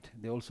fight.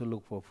 They also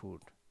look for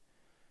food.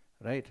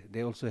 Right?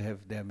 They also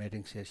have their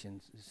mating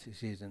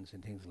seasons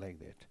and things like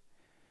that.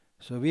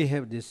 So we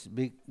have this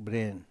big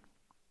brain.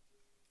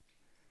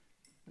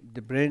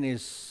 The brain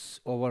is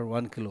over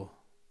 1 kilo,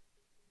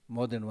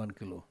 more than 1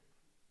 kilo.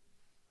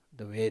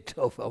 The weight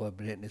of our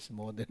brain is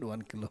more than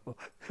 1 kilo.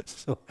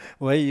 So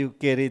why you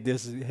carry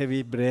this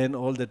heavy brain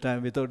all the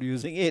time without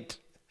using it?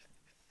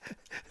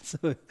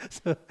 So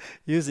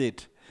use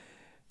it.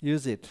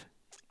 Use it.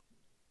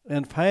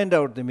 And find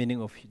out the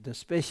meaning of the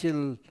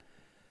special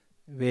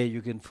way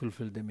you can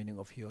fulfill the meaning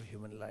of your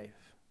human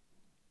life,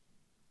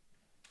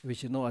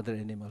 which no other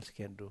animals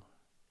can do.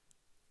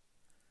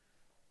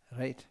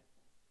 Right?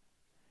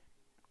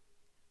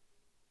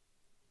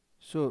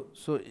 So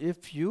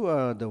if you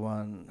are the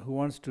one who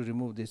wants to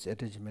remove this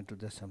attachment to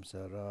the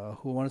samsara,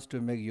 who wants to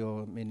make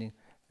your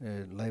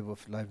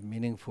life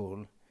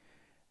meaningful,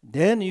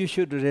 then you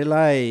should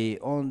rely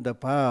on the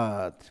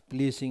path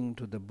pleasing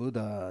to the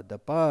Buddha, the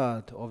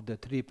path of the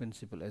 3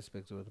 principal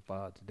aspects of the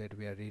path that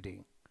we are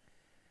reading.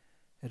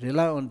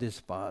 Rely on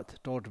this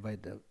path taught by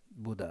the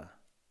Buddha.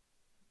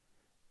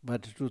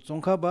 But to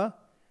Tsongkhapa,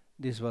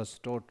 this was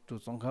taught to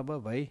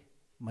Tsongkhapa by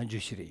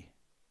Manjushri.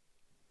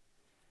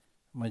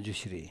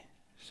 Manjushri.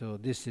 So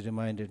this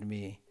reminded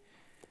me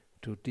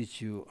to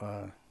teach you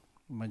a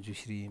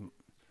Manjushri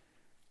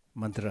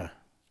mantra.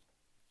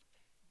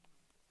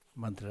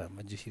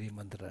 Manjushri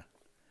mantra.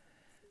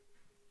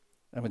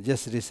 I mean,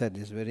 just recite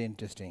this, very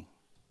interesting.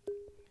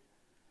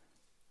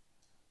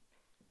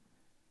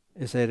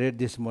 As I read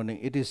this morning,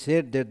 it is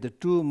said that the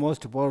 2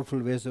 most powerful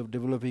ways of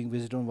developing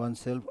wisdom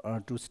oneself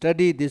are to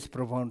study these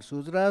profound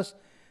sutras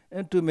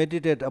and to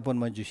meditate upon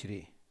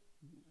Manjushri.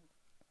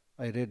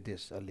 I read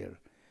this earlier.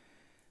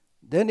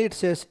 Then it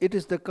says, it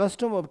is the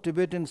custom of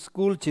Tibetan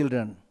school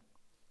children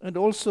and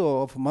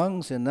also of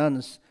monks and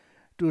nuns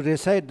to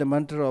recite the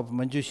mantra of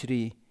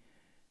Manjushri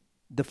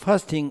the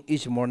first thing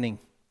each morning.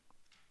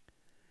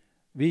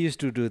 We used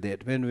to do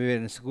that when we were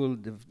in school.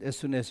 As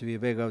soon as we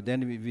wake up,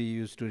 then we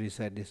used to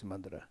recite this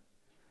mantra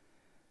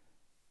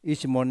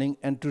each morning,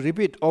 and to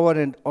repeat over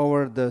and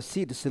over the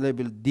seed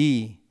syllable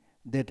D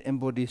that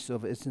embodies the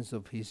essence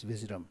of his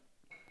wisdom.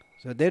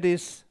 So that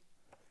is,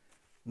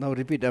 now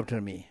repeat after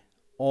me.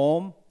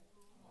 Om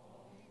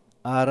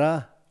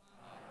Ara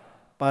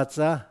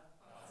Pacha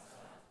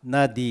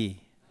Nadi.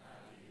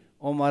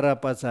 Om Ara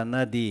Pacha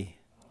Nadi.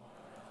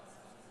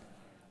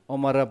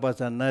 Om Ara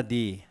Pacha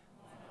Nadi.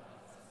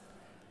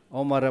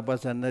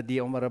 Omarabasa Nadi,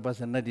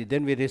 Omarabasa Nadi.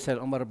 Then we recite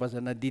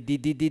Omarabasa Nadi, di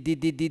di di di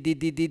di di di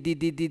di di di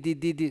di di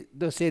di di.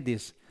 Don't say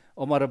this.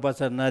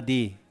 Omarabasa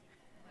Nadi.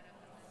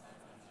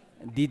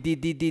 Di di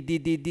di di di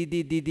di di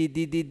di di di di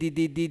di di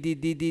di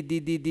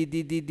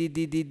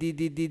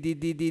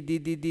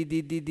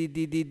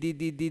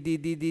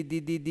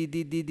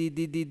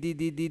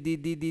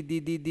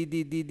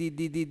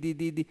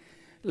di di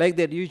like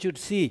that. You should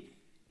see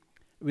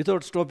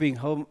without stopping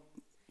how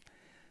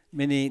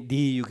many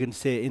D you can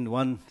say in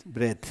one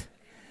breath.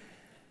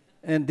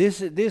 And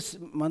this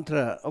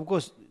mantra, of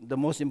course, the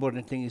most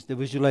important thing is the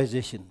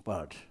visualization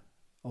part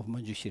of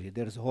Manjushri.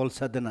 There is a whole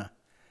sadhana.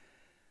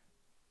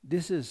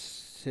 This is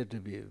said to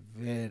be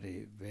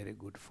very, very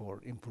good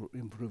for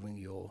improving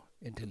your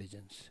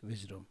intelligence,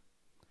 wisdom.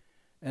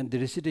 And the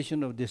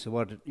recitation of this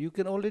word, you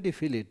can already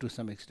feel it to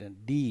some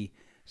extent. D,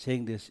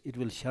 saying this, it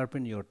will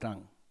sharpen your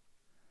tongue.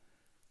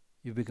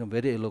 You become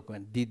very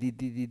eloquent. D, D,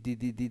 D, D, D,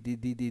 D, D, D,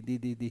 D, D, D,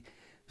 D, D.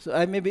 So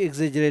I may be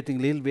exaggerating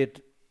a little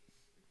bit.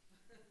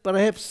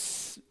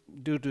 Perhaps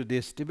due to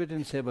this,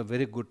 Tibetans have a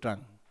very good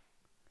tongue.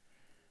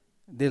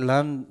 They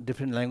learn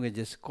different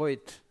languages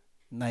quite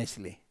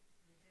nicely.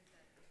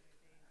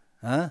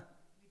 Huh?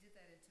 We did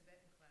that in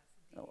Tibetan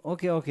class.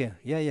 Okay, okay.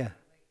 Yeah, yeah.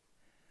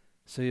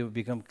 So you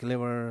become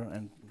clever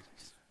and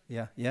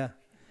yeah, yeah.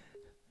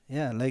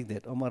 Yeah, like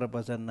that.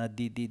 Omarabasana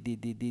di di di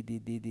di di di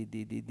di di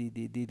di di di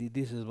di di di.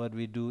 This is what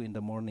we do in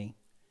the morning.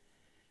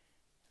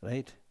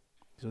 Right?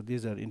 So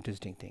these are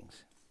interesting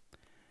things.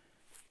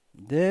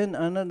 Then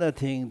another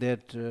thing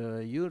that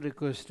you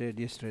requested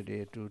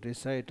yesterday to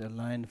recite a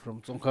line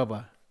from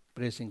Tsongkhapa,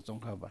 praising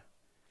Tsongkhapa.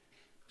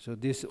 So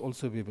this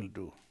also we will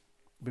do.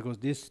 Because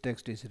this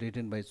text is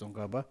written by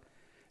Tsongkhapa.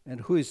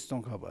 And who is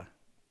Tsongkhapa?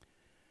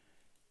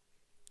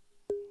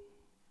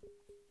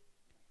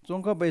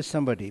 Tsongkhapa is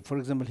somebody. For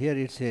example, here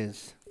it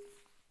says,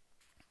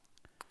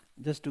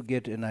 just to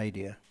get an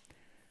idea,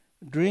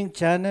 during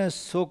China's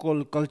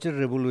so-called Cultural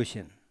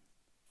Revolution,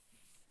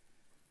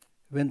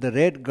 when the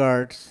Red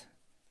Guards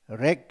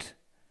wreaked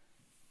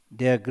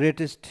their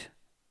greatest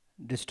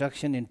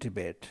destruction in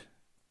Tibet,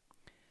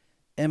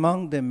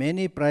 among the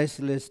many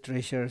priceless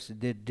treasures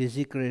they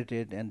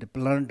desecrated and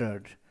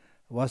plundered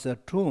was a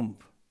tomb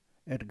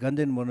at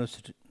Ganden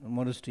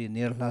Monastery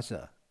near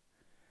Lhasa.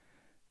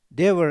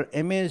 They were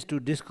amazed to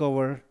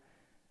discover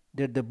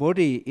that the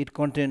body it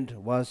contained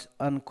was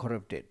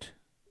uncorrupted,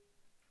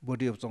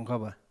 body of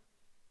Tsongkhapa.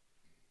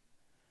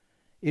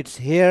 Its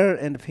hair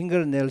and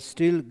fingernails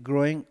still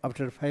growing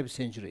after 5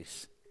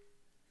 centuries.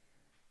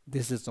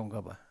 This is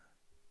Tsongkhapa.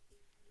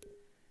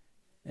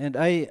 And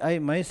I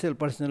myself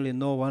personally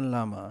know one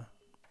Lama,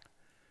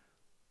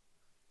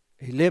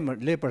 a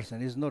lay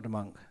person, is not a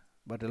monk,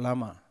 but a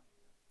Lama,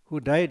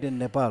 who died in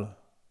Nepal.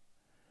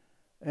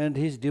 And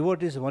his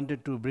devotees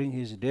wanted to bring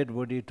his dead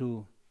body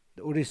to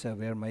Orissa,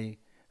 where my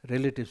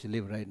relatives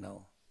live right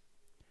now.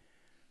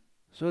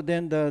 So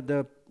then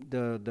the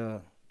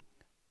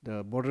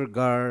border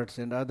guards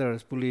and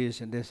others,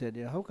 police, and they said,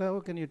 yeah, how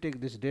can you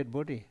take this dead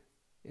body?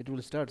 It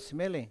will start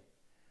smelling.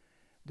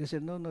 They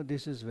said, no,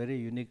 this is very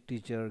unique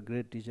teacher,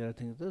 great teacher. I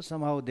think so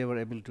somehow they were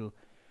able to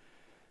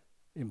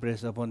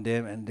impress upon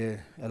them, and they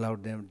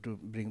allowed them to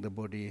bring the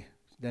body.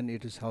 Then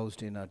it is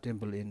housed in a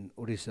temple in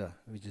Orissa,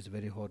 which is a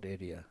very hot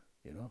area,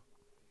 you know.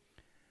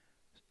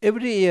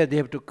 Every year they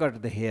have to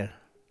cut the hair.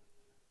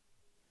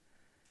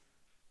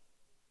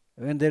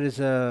 When there is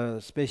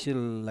a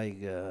special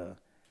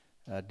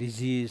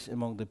disease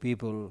among the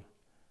people,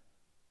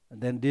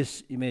 then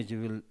this image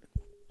will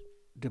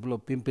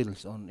develop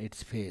pimples on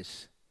its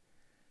face.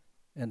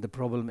 And the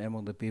problem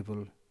among the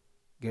people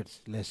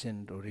gets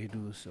lessened or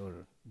reduced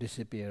or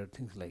disappeared,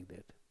 things like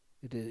that.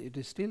 It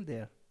is still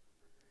there.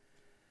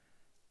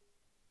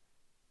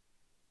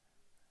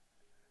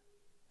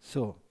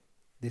 So,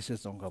 this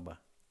is Tsongkhapa.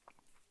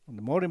 And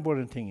the more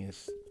important thing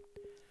is,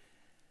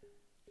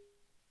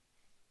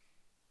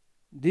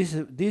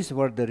 these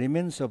were the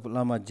remains of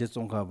Lama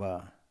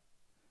Tsongkhapa,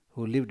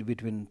 who lived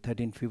between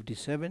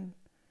 1357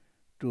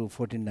 to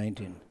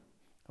 1419.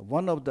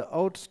 One of the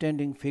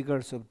outstanding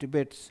figures of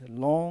Tibet's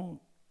long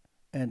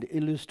and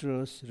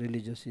illustrious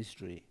religious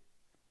history.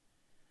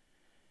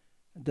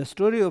 The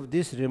story of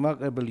this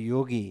remarkable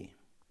yogi,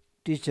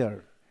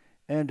 teacher,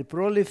 and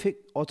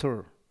prolific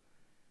author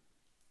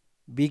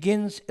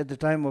begins at the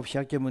time of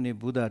Shakyamuni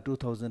Buddha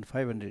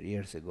 2500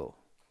 years ago.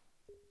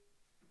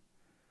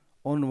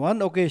 On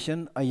one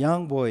occasion, a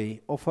young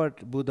boy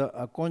offered Buddha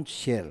a conch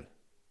shell,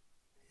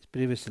 his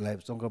previous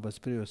life, Tsongkhapa's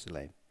previous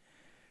life.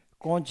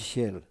 Conch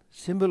shell,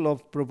 symbol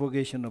of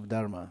propagation of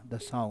Dharma, the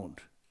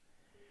sound.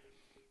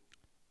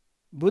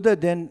 Buddha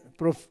then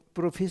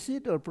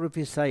prophesied or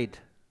prophesied?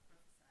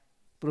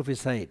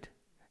 Prophesied.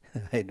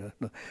 I don't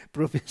know.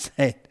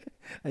 Prophesied.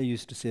 I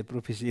used to say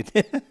prophesied.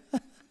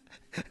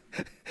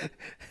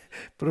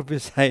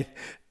 Prophesied.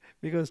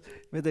 Because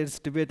whether it's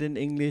Tibetan,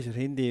 English, or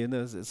Hindi,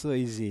 it's so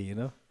easy,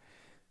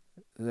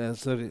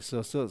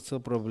 so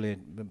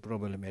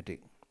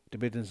problematic.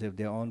 Tibetans have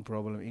their own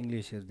problem,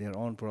 English has their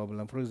own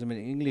problem. For example,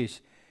 in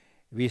English,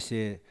 we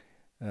say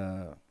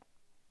CUT,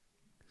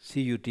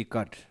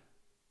 cut.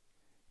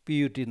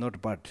 P-U-T,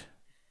 not but.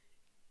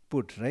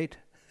 Put, right?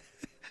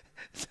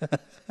 So,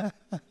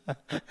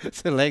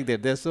 so like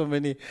that, there's so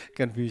many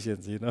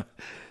confusions,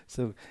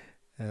 So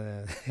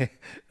uh,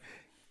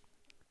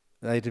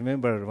 I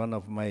remember one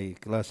of my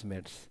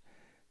classmates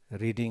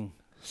reading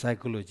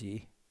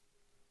psychology.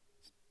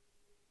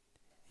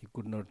 He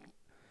could not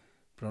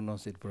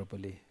pronounce it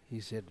properly.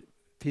 He said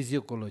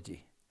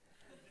physiology.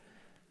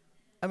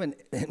 I mean,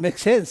 it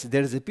makes sense.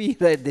 There is a P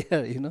right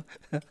there.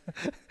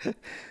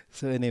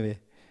 So anyway,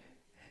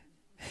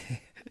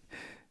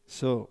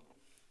 so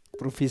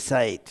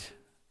prophesied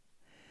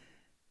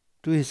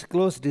to his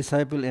close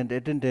disciple and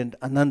attendant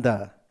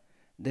Ananda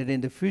that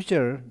in the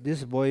future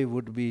this boy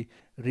would be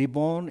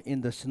reborn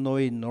in the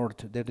snowy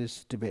north, that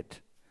is Tibet,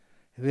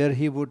 where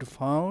he would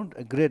found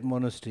a great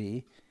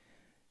monastery.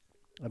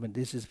 I mean,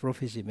 this is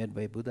prophecy made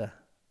by Buddha,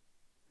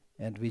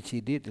 and which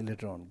he did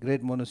later on.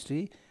 Great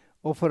monastery,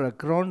 offer a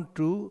crown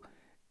to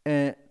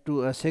a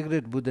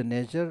sacred Buddha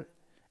nature,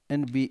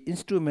 and be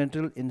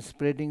instrumental in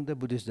spreading the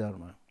Buddhist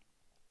Dharma.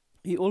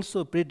 He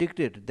also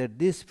predicted that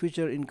this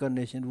future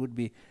incarnation would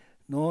be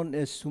known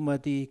as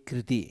Sumati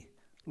Kriti.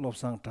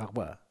 Lobsang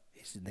Thakpa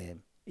is his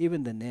name,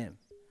 even the name.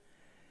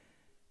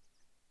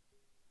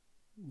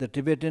 The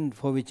Tibetan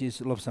for which is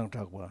Lobsang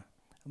Thakpa.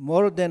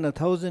 More than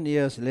 1,000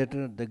 years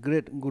later, the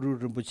great Guru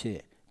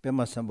Rinpoche,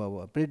 Pema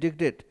Sambhava,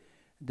 predicted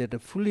that a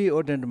fully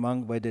ordained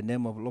monk by the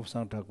name of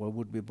Lobsang Thakpa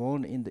would be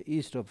born in the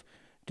east of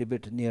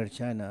Tibet near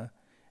China,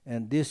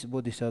 and this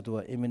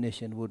bodhisattva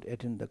emanation would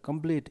attain the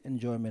complete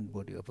enjoyment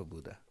body of a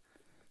Buddha.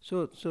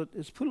 So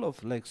it's full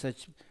of like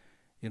such,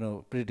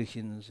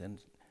 predictions and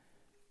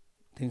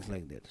things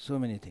like that. So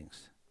many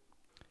things.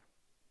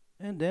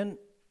 And then,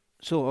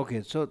 so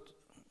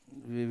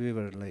we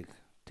were like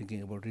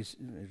thinking about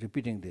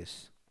repeating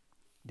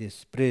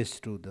this praise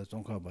to the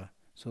Tsongkhapa.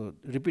 So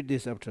repeat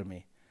this after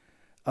me.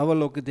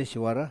 Avalokite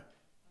Shivara,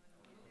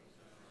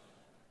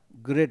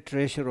 great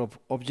treasure of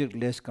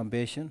objectless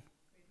compassion.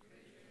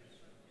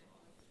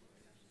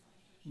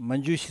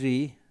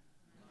 Manjushri,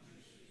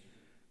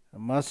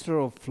 master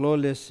of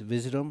flawless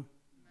wisdom.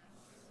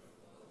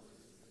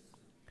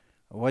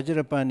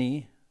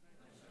 Vajrapani,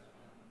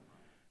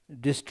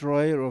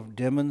 destroyer of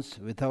demons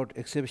without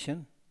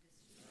exception.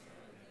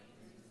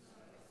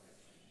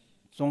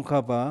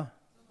 Tsongkhapa,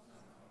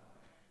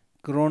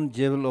 crown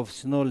jewel of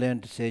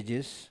snowland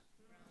sages.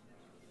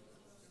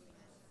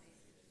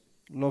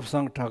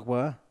 Lobsang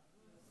Thakpa,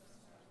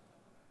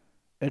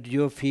 at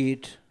your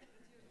feet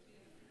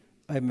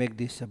I make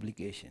this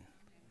supplication.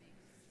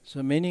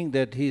 So meaning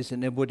that he is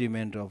an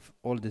embodiment of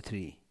all the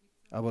three.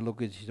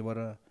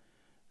 Avalokiteshvara,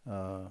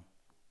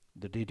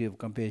 the deity of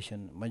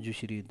compassion;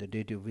 Manjushri, the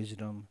deity of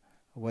wisdom;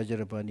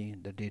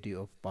 Vajrapani, the deity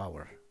of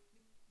power.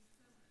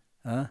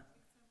 Huh?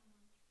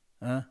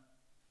 Huh?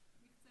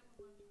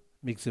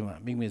 Mixama.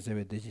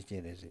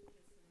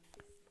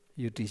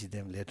 You teach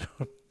them later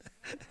on.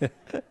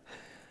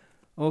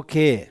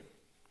 Okay.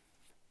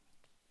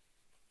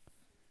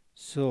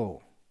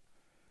 So,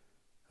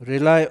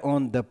 rely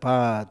on the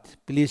path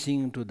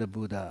pleasing to the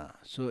Buddha.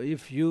 So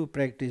if you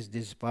practice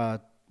this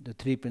path, the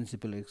three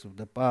principal acts of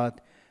the path,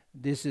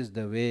 this is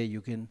the way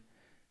you can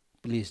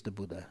please the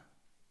Buddha.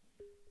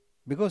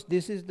 Because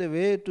this is the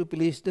way to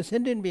please the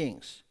sentient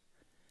beings.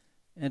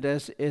 And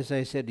as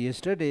I said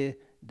yesterday,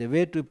 the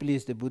way to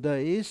please the Buddha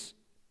is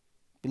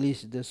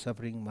please the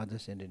suffering mother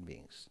sentient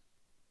beings.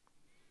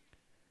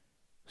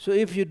 So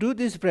if you do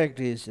this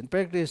practice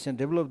and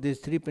develop these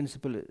three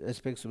principal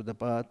aspects of the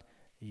path,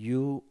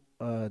 you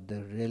are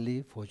the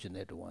really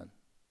fortunate one.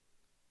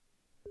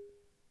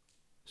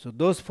 So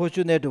those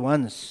fortunate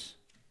ones,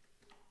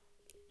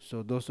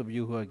 so those of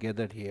you who are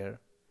gathered here,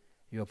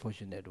 you are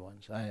fortunate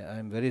ones. I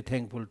am very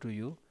thankful to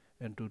you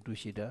and to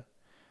Tushita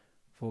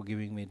for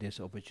giving me this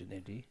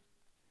opportunity,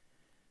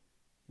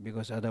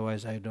 because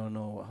otherwise I don't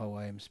know how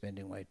I am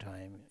spending my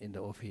time in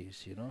the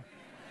office,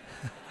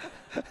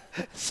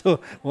 So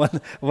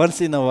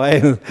once in a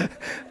while,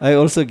 I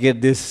also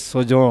get this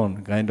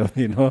sojourn kind of,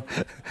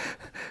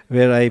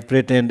 where I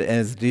pretend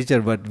as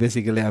teacher, but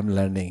basically I'm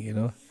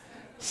learning,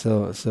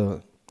 So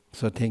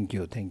thank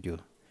you.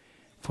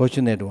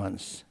 Fortunate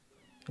ones.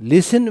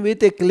 Listen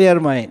with a clear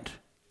mind.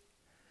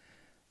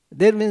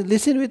 That means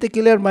listen with a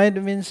clear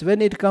mind means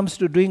when it comes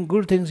to doing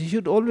good things, you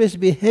should always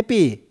be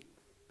happy.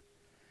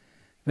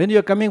 When you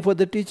are coming for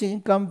the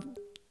teaching, come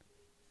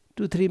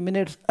 2-3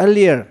 minutes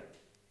earlier.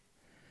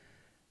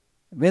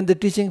 When the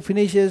teaching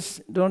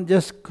finishes, don't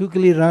just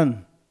quickly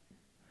run.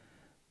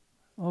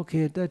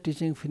 Okay, the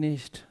teaching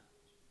finished.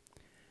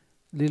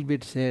 Little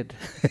bit sad.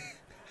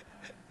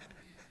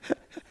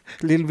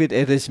 Little bit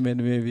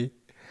attachment maybe.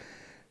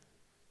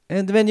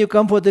 And when you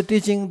come for the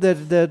teaching,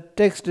 the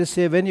text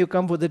say, when you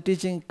come for the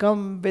teaching,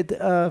 come with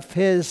a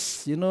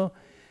face,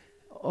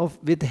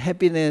 with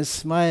happiness,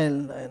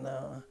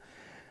 smile.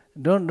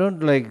 Don't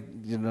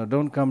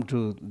don't come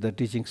to the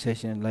teaching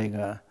session like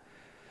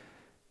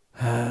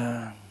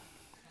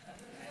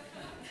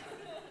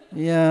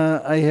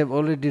yeah, I have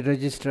already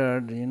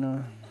registered,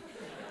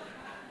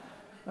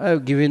 I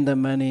have given the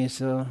money,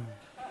 so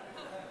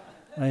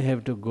I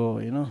have to go,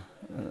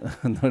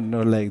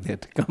 No, like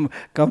that.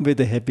 Come with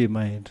a happy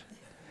mind.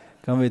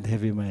 Come with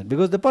happy mind.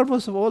 Because the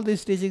purpose of all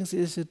these teachings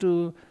is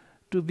to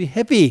be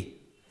happy.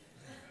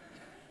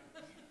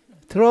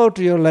 Throughout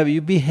your life,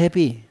 you be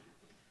happy.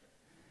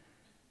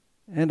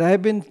 And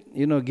I've been,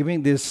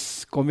 giving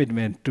this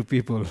commitment to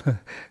people.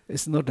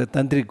 It's not a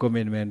tantric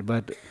commitment,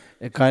 but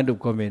a kind of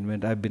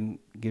commitment I've been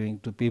giving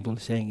to people,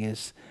 saying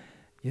is,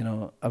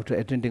 after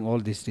attending all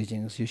these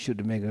teachings, you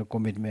should make a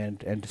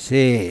commitment and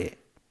say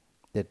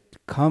that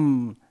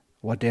come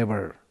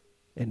whatever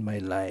in my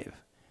life,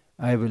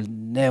 I will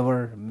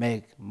never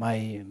make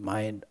my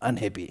mind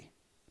unhappy.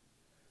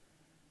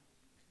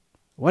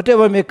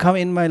 Whatever may come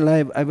in my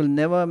life, I will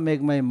never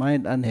make my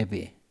mind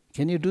unhappy.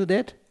 Can you do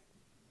that?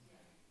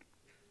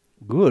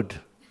 Good.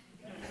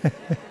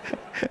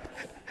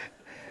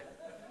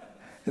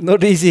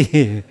 Not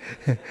easy.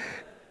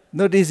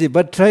 Not easy,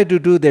 but try to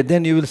do that,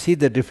 then you will see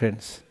the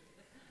difference.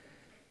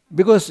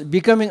 Because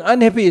becoming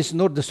unhappy is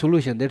not the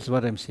solution, that's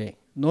what I'm saying.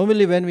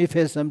 Normally when we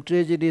face some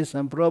tragedy,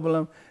 some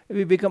problem,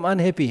 we become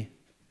unhappy.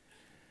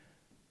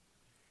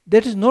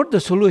 That is not the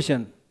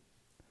solution.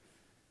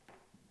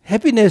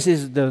 Happiness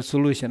is the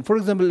solution. For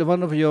example,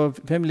 one of your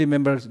family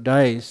members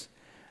dies,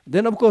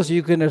 then of course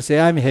you cannot say,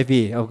 I'm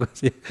happy. Of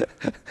course,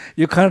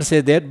 you can't say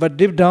that, but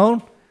deep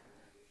down,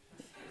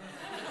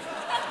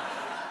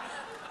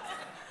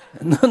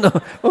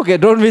 no, okay,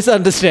 don't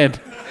misunderstand.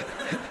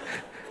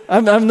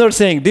 I'm not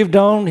saying deep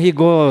down he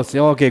goes,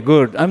 okay,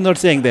 good. I'm not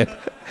saying that.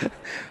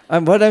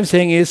 What I'm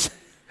saying is,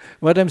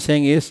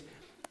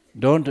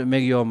 don't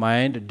make your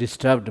mind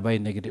disturbed by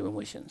negative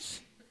emotions.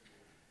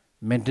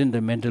 Maintain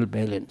the mental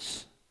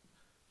balance.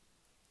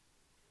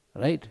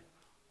 Right?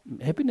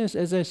 Happiness,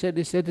 as I said,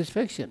 is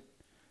satisfaction.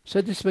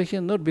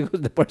 Satisfaction not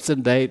because the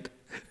person died,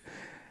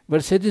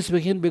 but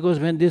satisfaction because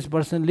when this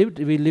person lived,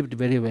 we lived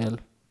very well.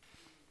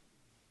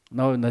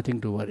 Now nothing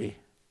to worry.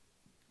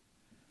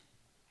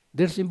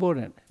 That's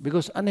important,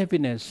 because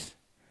unhappiness,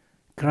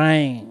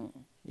 crying,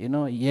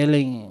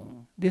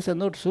 yelling, these are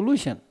not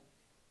solution.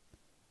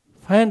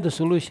 Find the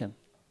solution.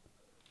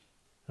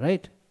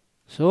 Right?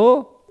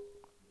 So,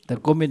 the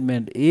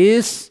commitment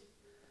is,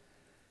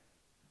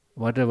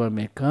 whatever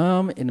may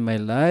come in my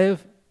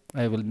life,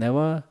 I will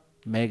never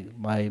make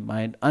my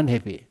mind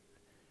unhappy.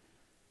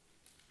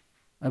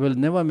 I will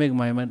never make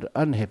my mind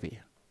unhappy.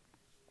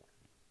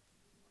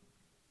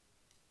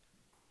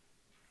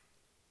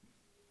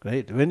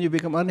 Right? When you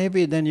become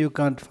unhappy, then you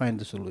can't find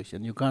the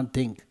solution. You can't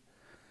think.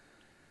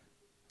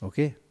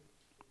 Okay?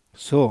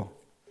 So,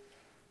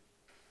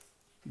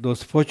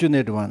 those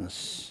fortunate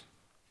ones,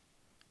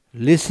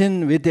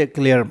 listen with a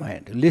clear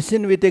mind.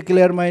 Listen with a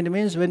clear mind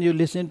means when you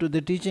listen to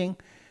the teaching,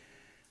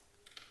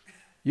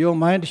 your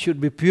mind should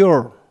be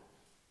pure.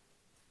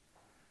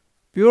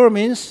 Pure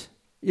means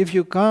if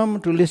you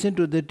come to listen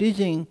to the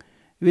teaching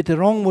with a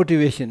wrong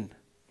motivation,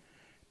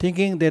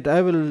 thinking that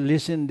I will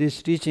listen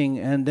this teaching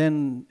and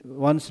then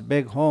once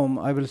back home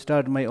I will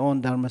start my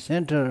own Dharma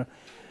center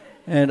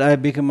and I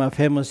become a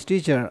famous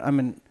teacher. I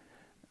mean,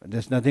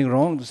 there's nothing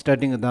wrong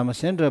starting a Dharma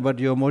center, but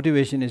your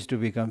motivation is to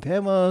become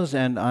famous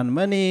and earn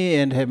money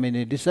and have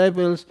many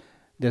disciples.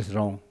 That's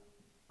wrong.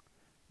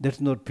 That's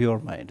not pure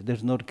mind.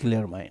 That's not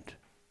clear mind.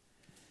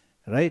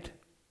 Right?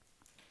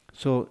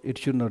 So it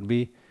should not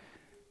be,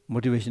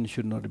 motivation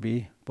should not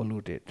be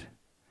polluted.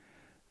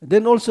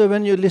 Then also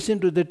when you listen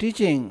to the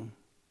teaching,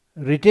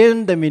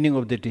 retain the meaning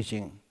of the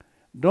teaching.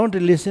 Don't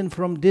listen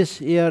from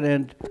this ear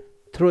and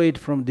throw it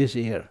from this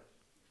ear.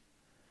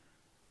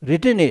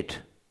 Retain it.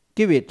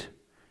 Keep it.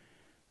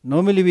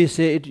 Normally we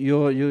say it,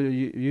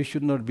 you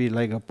should not be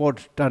like a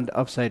pot turned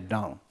upside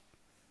down.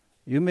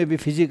 You may be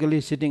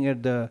physically sitting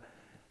at the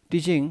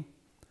teaching,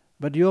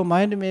 but your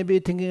mind may be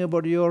thinking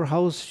about your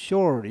house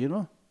chore,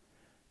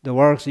 the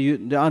works,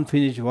 the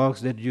unfinished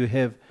works that you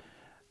have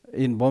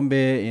in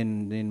Bombay,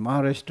 in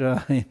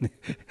Maharashtra,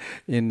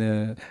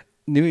 in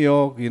New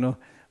York,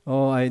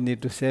 oh, I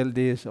need to sell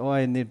this, oh,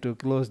 I need to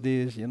close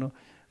this,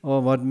 oh,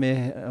 what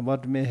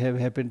may have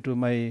happened to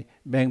my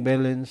bank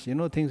balance,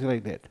 things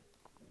like that.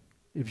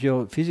 If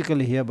you're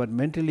physically here but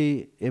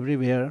mentally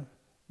everywhere,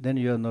 then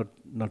you are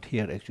not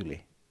here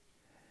actually.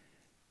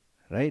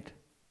 Right?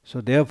 So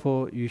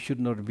therefore, you should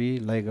not be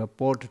like a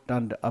pot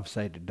turned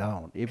upside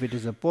down. If it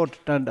is a pot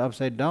turned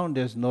upside down,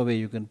 there's no way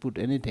you can put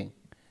anything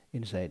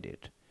inside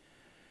it.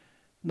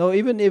 Now,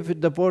 even if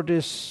the pot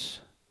is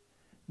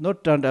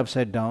not turned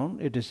upside down,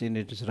 it is in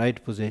its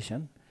right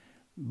position,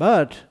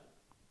 but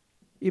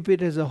if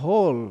it has a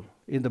hole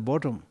in the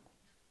bottom,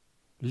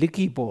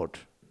 leaky pot,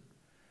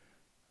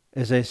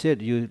 as I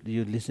said, you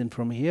listen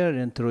from here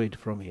and throw it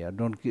from here.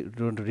 Don't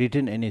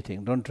retain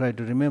anything. Don't try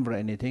to remember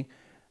anything.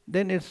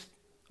 Then it's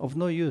of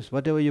no use.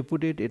 Whatever you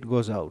put it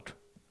goes out.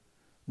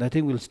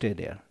 Nothing will stay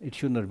there. It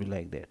should not be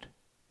like that.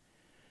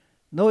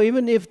 Now,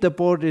 even if the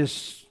pot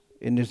is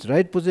in its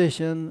right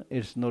position,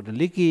 it's not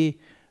leaky,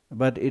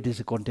 but it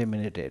is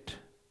contaminated.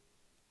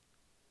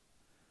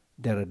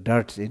 There are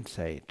dirts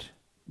inside,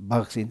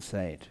 bugs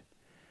inside.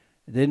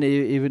 Then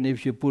even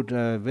if you put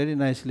very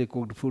nicely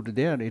cooked food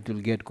there, it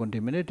will get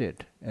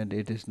contaminated and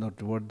it is not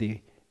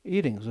worthy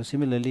eating. So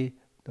similarly,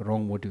 the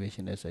wrong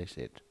motivation, as I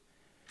said.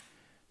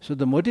 So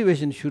the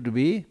motivation should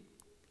be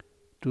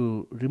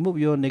to remove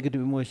your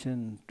negative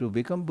emotion, to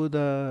become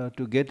Buddha,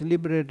 to get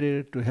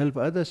liberated, to help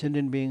other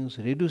sentient beings,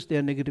 reduce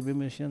their negative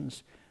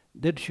emotions.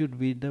 That should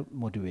be the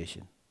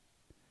motivation.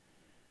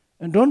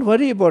 And don't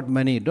worry about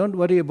money, don't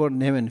worry about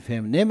name and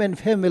fame. Name and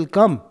fame will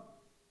come.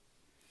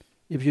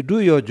 If you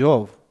do your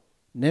job,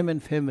 name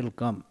and fame will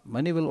come.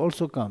 Money will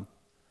also come.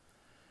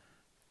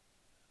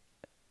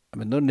 I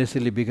mean, not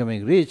necessarily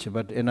becoming rich,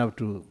 but enough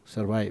to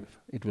survive,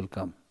 it will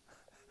come.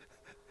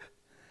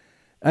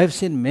 I've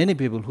seen many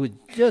people who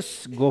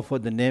just go for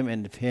the name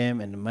and fame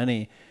and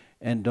money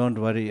and don't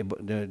worry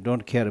about,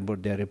 don't care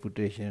about their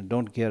reputation,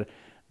 don't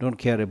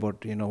care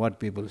about what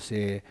people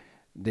say.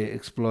 They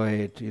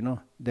exploit,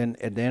 Then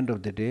at the end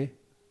of the day,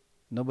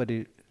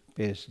 nobody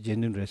pays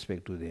genuine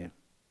respect to them,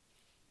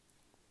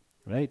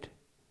 right?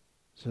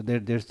 So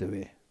that's the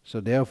way.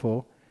 So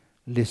therefore,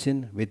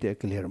 listen with a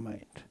clear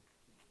mind.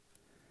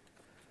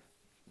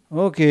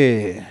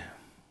 Okay.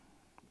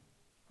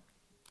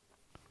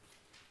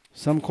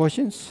 Some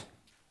questions?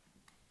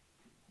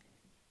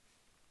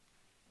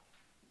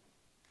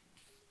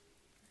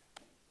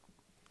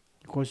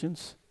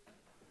 Questions?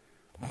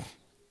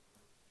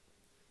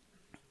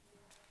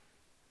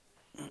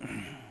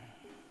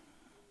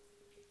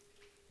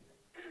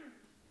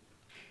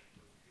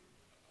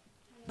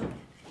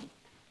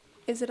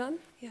 Is it on?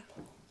 Yeah.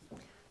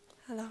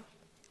 Hello.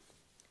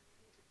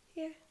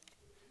 Here.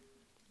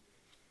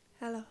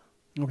 Hello.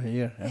 Okay,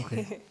 here.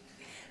 Okay.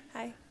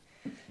 Hi.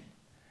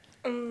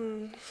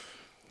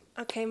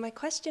 Okay, my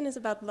question is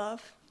about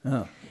love.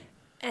 Oh.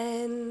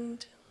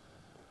 And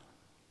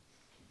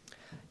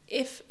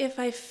if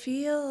I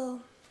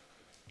feel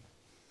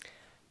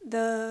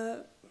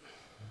the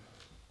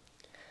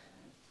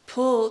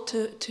pull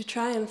to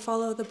try and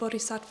follow the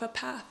bodhisattva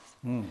path,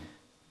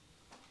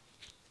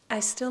 I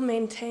still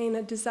maintain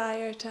a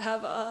desire to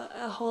have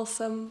a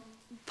wholesome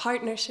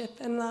partnership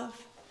and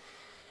love.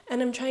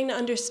 And I'm trying to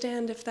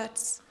understand if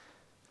that's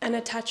an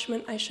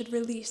attachment I should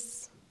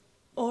release,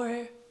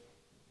 or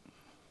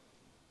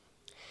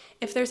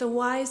if there's a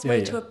wise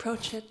way to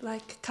approach it,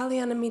 like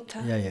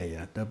Kalyanamitta.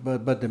 Yeah.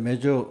 But the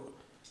major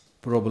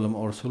problem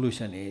or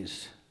solution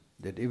is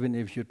that even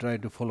if you try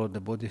to follow the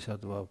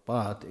bodhisattva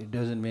path, it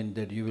doesn't mean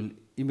that you will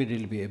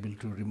immediately be able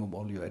to remove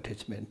all your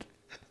attachment.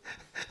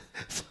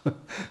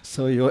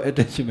 So your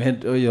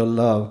attachment or your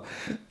love,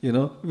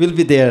 will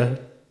be there.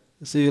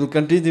 So you'll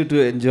continue to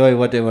enjoy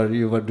whatever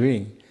you were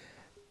doing.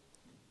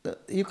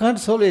 You can't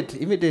solve it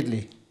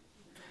immediately.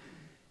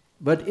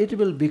 But it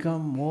will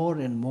become more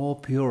and more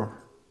pure.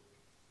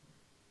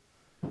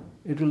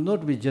 It will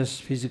not be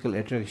just physical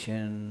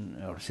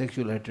attraction or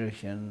sexual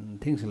attraction,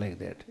 things like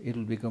that. It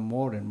will become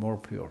more and more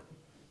pure.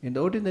 In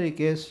the ordinary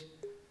case,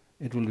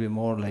 it will be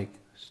more like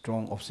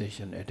strong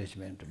obsession,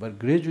 attachment. But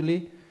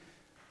gradually,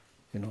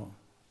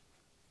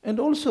 And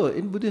also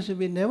in Buddhism,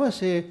 we never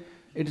say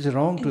it is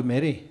wrong to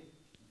marry.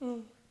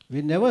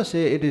 We never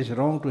say it is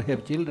wrong to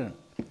have children.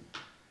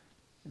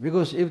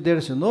 Because if there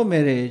is no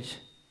marriage,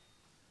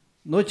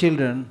 no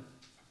children,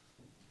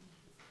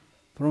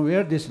 from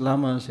where these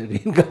lamas,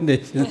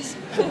 reincarnations,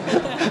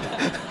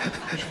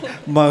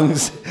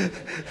 monks,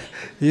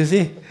 you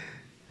see?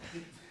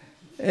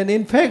 And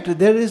in fact,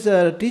 there is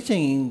a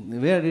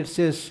teaching where it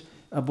says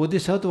a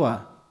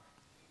bodhisattva,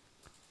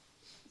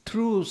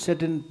 through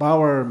certain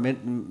power,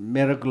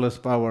 miraculous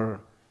power,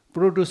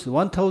 produce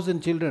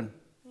 1,000 children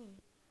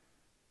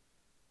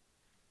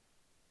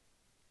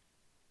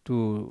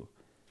to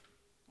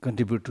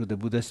contribute to the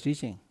Buddha's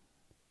teaching.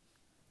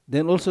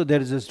 Then also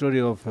there is a story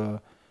of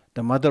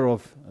the mother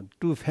of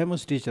two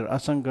famous teachers,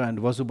 Asanga and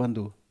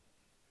Vasubandhu,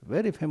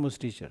 very famous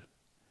teacher.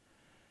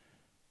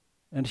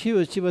 And she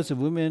was a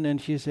woman,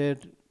 and she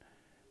said,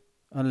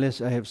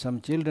 unless I have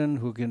some children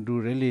who can do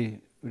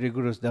really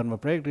rigorous Dharma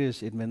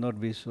practice, it may not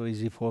be so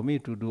easy for me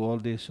to do all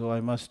this, so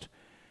I must,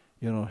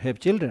 have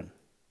children.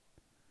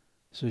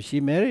 So she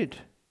married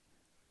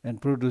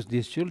and produced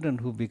these children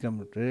who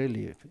become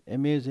really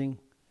amazing,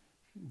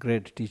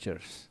 great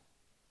teachers.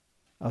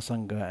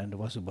 Asanga and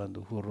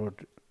Vasubandhu, who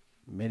wrote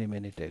many,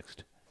 many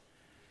texts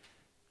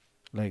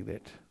like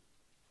that.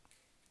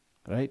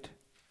 Right?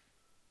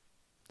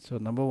 So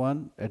number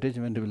one,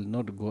 attachment will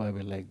not go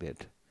away like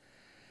that.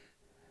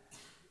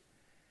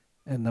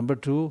 And number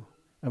two,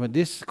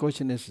 this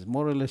question is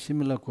more or less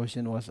similar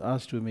question was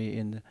asked to me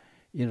in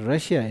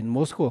Russia, in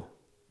Moscow,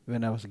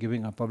 when I was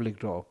giving a public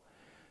talk.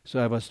 So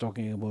I was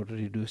talking about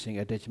reducing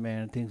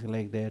attachment, things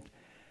like that.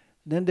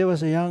 Then there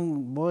was a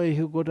young boy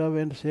who got up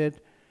and said,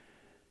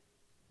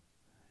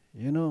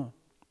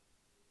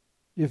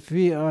 if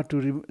we are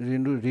to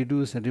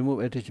reduce and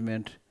remove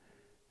attachment,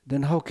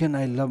 then how can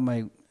I love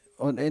my...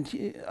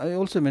 And I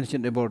also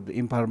mentioned about the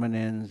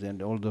impermanence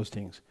and all those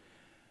things.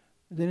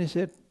 Then he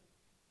said,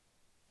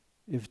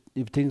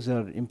 if things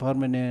are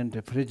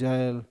impermanent,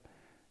 fragile,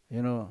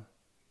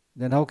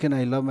 then how can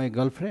I love my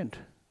girlfriend?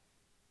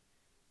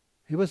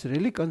 He was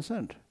really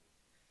concerned.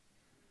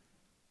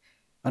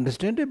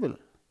 Understandable.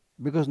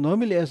 Because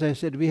normally, as I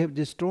said, we have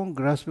this strong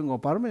grasping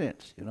of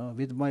permanence.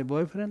 With my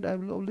boyfriend, I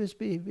will always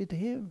be with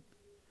him.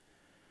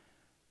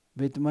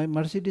 With my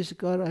Mercedes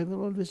car, I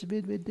will always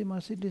be with the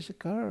Mercedes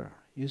car.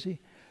 You see?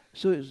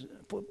 So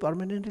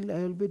permanently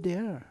I will be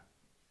there.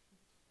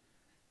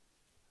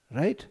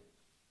 Right?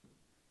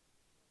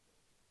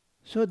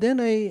 So then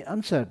I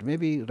answered,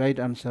 maybe right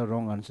answer,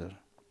 wrong answer.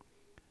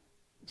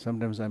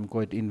 Sometimes I'm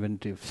quite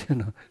inventive,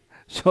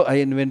 So I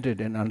invented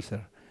an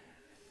answer.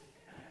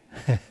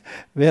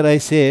 Where I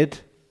said,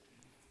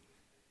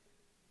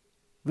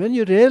 when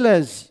you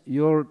realize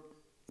your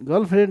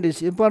girlfriend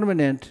is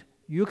impermanent,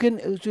 you can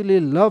actually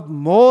love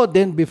more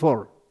than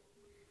before.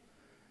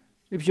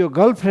 If your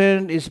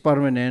girlfriend is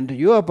permanent,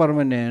 you are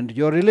permanent,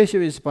 your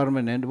relationship is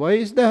permanent, why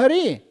is the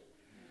hurry?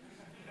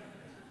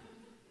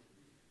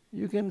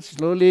 You can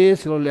slowly,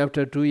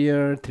 after 2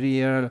 years, 3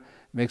 years,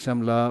 make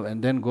some love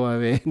and then go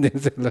away.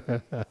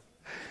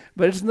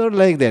 But it's not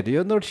like that.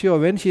 You're not sure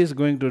when she is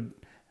going to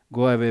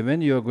go away,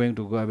 when you are going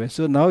to go away.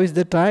 So now is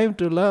the time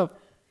to love.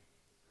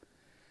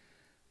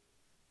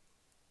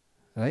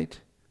 Right?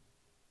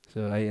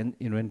 So I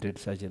invented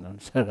such an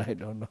answer. I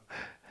don't know.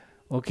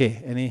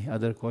 Okay, any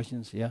other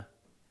questions? Yeah.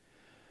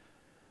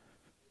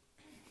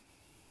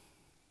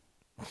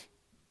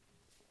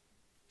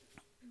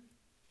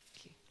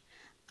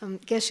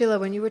 Geshe-la,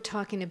 when you were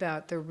talking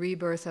about the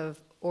rebirth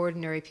of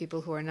ordinary people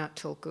who are not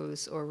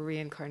tulkus or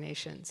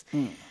reincarnations,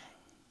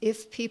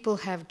 if people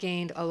have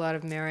gained a lot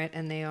of merit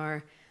and they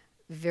are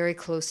very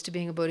close to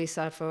being a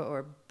bodhisattva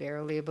or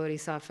barely a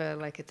bodhisattva,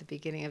 like at the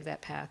beginning of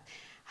that path,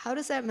 how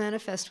does that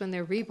manifest when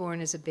they're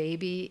reborn as a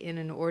baby in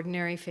an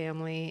ordinary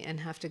family and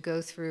have to go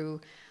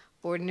through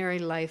ordinary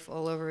life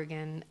all over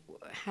again?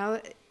 How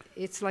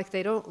it's like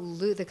they don't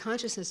lose, the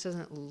consciousness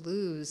doesn't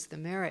lose the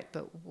merit,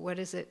 but what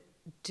does it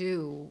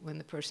do when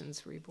the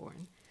person's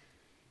reborn?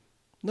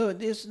 No,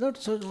 it's not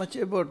so much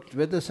about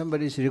whether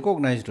somebody is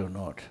recognized or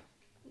not.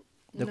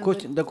 The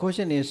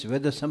question is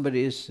whether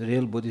somebody is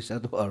real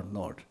bodhisattva or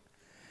not.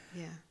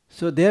 Yeah.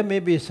 So there may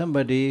be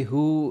somebody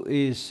who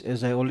is,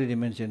 as I already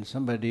mentioned,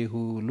 somebody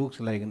who looks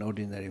like an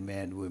ordinary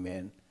man,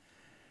 woman,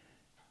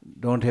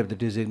 don't have the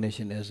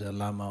designation as a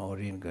lama or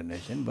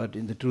reincarnation, but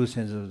in the true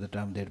sense of the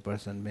term, that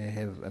person may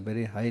have a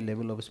very high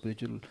level of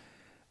spiritual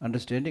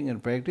understanding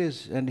and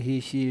practice, and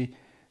she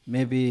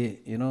may be,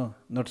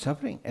 not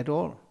suffering at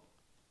all.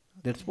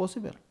 That's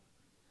possible.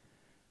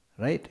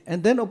 Right?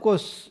 And then, of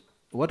course,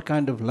 what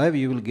kind of life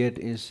you will get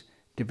is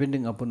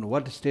depending upon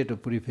what state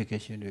of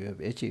purification you have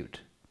achieved.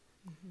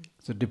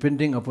 So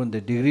depending upon the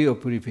degree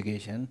of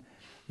purification,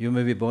 you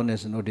may be born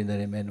as an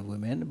ordinary man or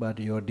woman, but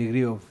your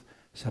degree of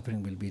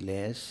suffering will be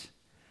less.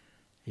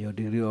 Your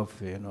degree of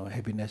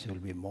happiness will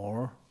be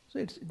more.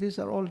 So these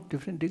are all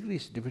different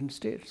degrees, different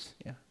states.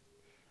 Yeah.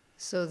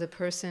 So the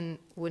person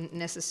wouldn't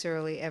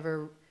necessarily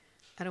ever,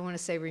 I don't want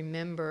to say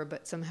remember,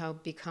 but somehow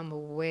become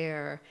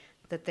aware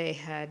that they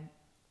had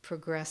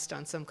progressed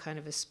on some kind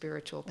of a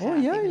spiritual path. Oh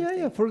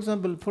yeah. For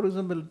example,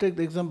 take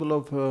the example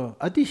of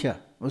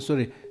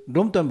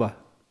Domtamba.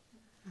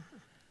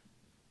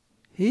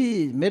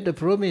 He made a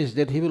promise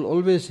that he will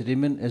always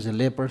remain as a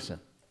lay person.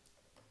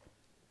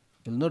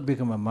 He will not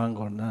become a monk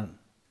or nun.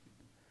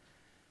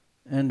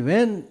 And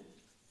when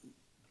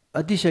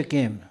Atisha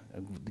came,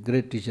 a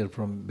great teacher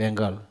from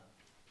Bengal,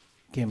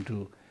 came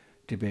to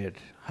Tibet,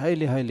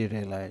 highly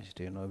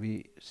realized,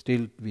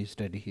 we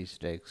study his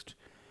text,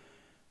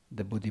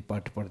 the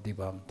Bodhipat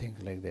Partibam,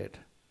 things like that.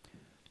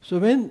 So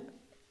when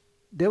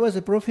there was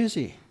a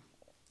prophecy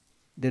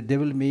that they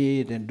will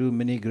meet and do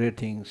many great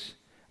things,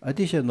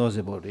 Atisha knows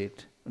about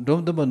it,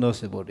 Domdamba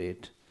knows about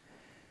it.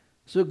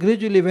 So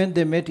gradually when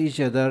they met each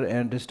other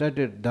and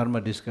started Dharma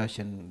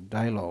discussion,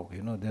 dialogue,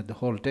 that the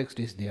whole text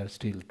is there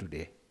still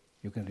today.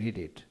 You can read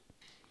it.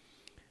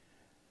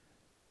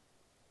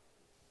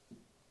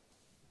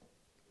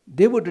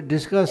 They would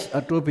discuss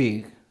a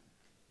topic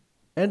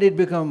and it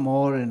became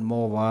more and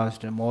more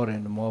vast and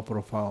more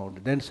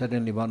profound. Then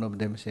suddenly one of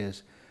them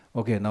says,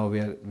 okay, now we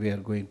are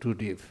going too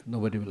deep.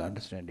 Nobody will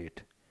understand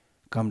it.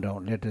 Come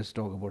down, let us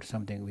talk about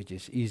something which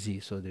is easy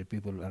so that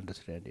people will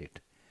understand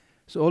it.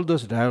 So all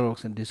those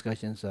dialogues and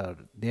discussions are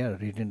there,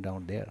 written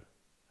down there,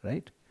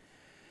 right?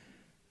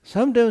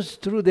 Sometimes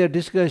through their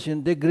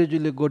discussion, they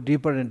gradually go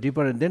deeper and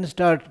deeper and then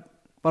start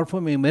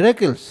performing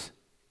miracles.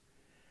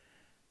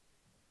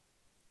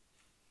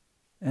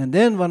 And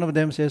then one of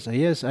them says,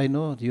 yes, I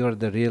know you are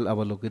the real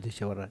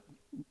Avalokiteshvara.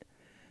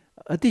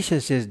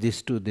 Atisha says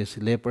this to this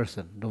lay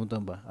person,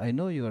 Domtamba, I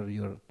know you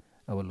are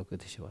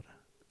Avalokiteshvara.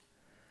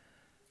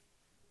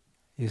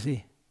 You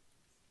see?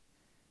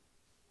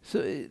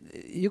 So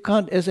you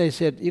can't, as I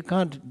said, you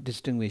can't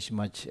distinguish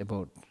much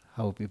about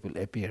how people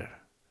appear,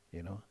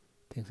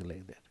 things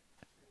like that.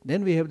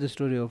 Then we have the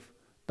story of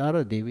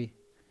Tara Devi,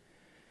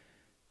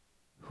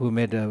 who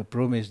made a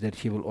promise that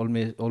she will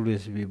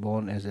always be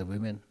born as a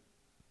woman.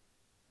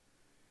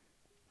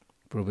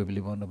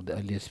 Probably one of the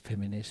earliest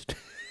feminists.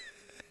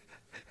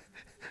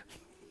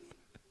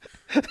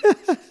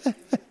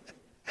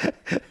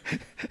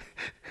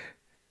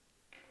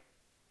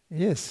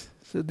 Yes.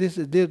 So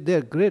there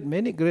are great,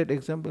 many great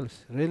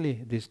examples,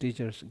 really, these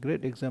teachers,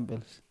 great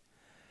examples.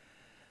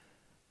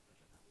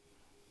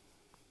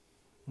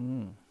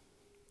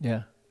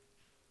 Yeah.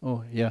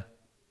 Oh, yeah.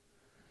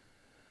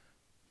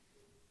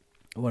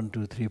 1,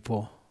 2, 3,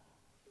 4.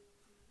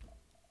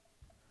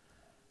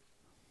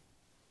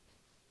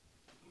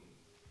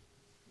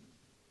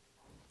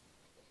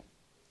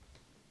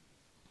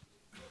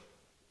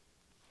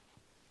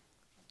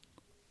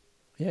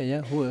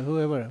 Yeah.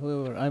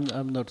 Whoever.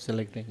 I'm not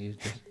selecting. You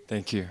just.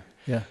 Thank you.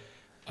 Yeah.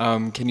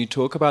 Can you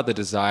talk about the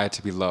desire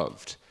to be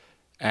loved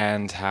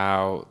and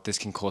how this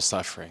can cause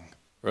suffering,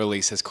 or at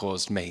least has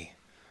caused me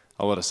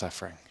a lot of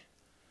suffering?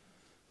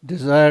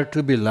 Desire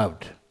to be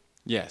loved.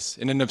 Yes,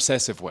 in an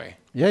obsessive way.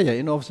 Yeah,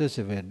 in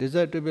obsessive way.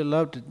 Desire to be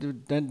loved.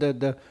 Then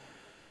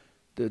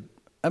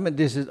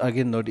this is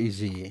again not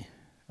easy.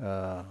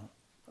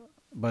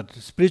 But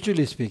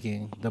spiritually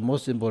speaking, the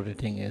most important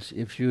thing is,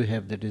 if you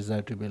have the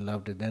desire to be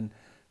loved, then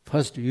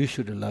first you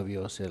should love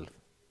yourself.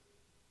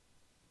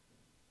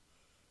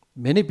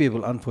 Many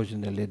people,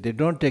 unfortunately, they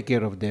don't take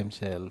care of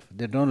themselves.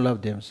 They don't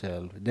love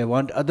themselves. They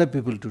want other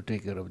people to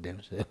take care of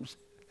themselves.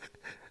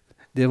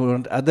 They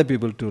want other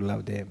people to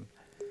love them.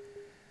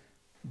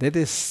 That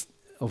is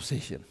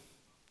obsession.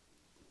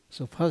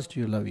 So first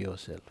you love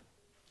yourself.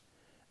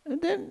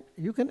 And then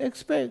you can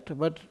expect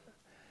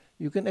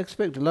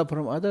love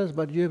from others,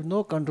 but you have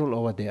no control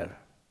over there.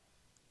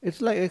 It's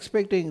like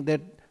expecting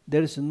that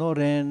there is no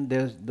rain,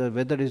 the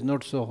weather is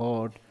not so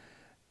hot.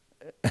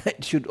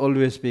 It should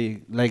always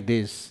be like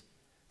this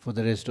for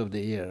the rest of the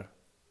year.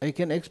 I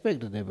can expect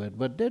that,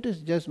 but that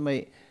is just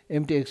my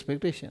empty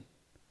expectation.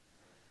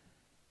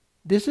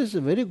 This is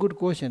a very good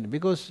question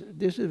because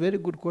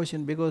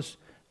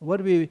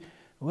what we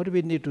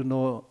need to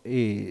know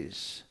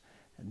is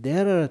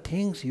there are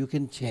things you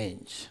can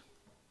change.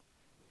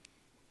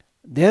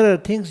 There are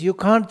things you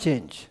can't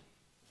change.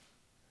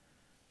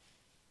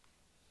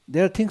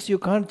 There are things you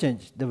can't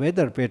change. The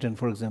weather pattern,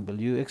 for example,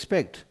 you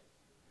expect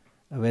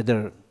a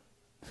weather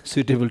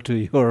suitable to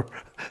your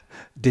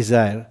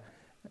desire,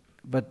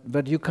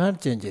 but you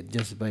can't change it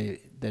just by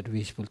that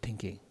wishful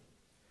thinking.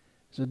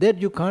 So that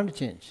you can't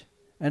change.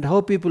 And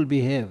how people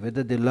behave,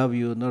 whether they love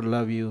you, not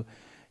love you,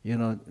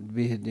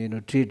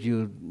 treat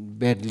you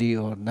badly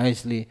or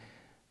nicely,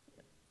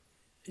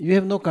 you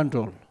have no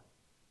control.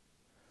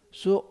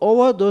 So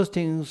over those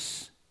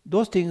things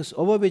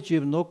over which you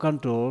have no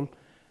control,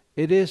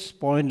 it is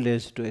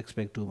pointless to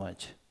expect too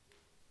much.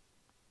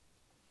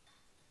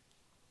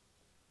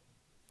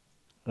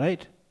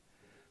 Right?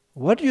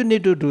 What you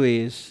need to do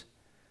is,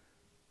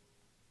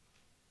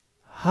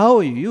 how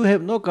you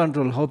have no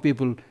control how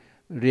people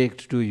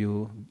react to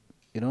you,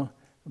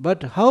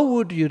 but how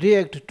would you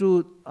react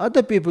to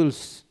other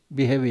people's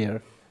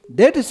behavior?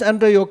 That is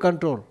under your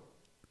control.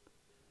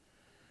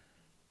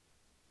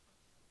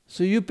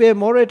 So you pay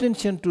more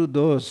attention to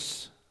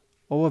those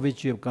over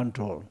which you have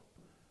control,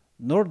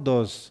 not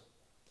those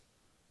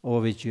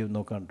over which you have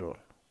no control.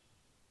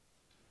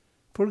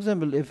 For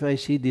example, if I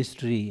see this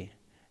tree,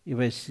 if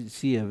I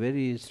see a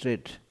very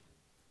straight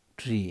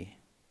tree,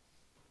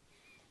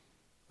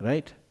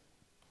 right?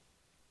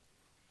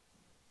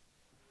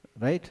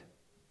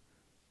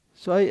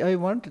 So I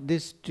want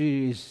this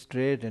tree is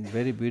straight and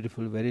very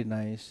beautiful, very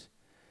nice.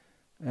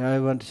 I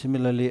want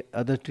similarly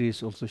other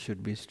trees also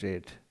should be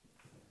straight.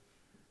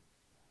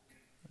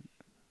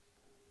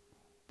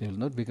 They will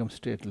not become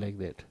straight like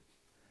that.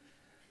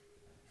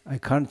 I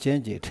can't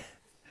change it.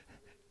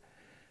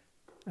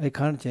 I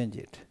can't change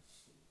it.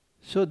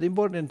 So the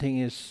important thing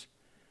is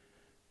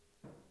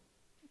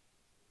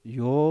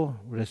your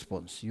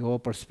response, your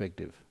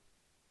perspective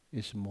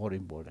is more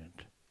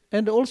important.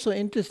 And also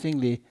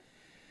interestingly,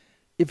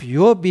 if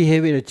your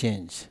behavior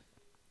change,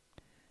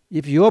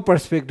 if your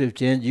perspective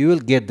change, you will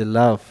get the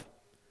love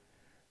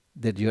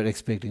that you are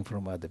expecting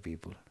from other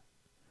people.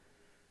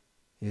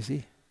 You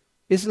see?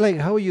 It's like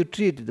how you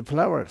treat the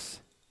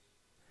flowers.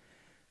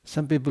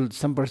 Some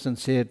person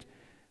said,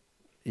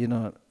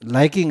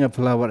 liking a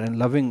flower and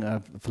loving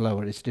a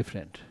flower is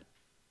different.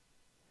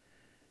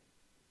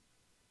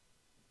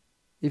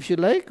 If you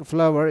like a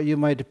flower, you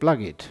might pluck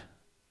it.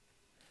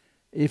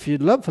 If you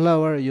love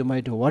flower, you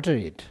might water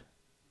it.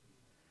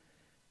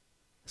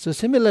 So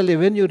similarly,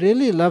 when you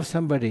really love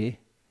somebody,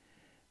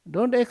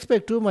 don't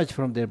expect too much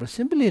from them, but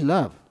simply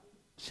love.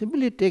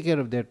 Simply take care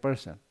of that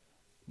person.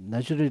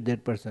 Naturally,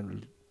 that person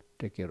will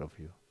take care of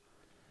you.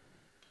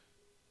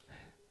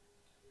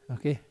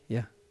 Okay?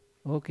 Yeah.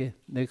 Okay,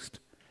 next.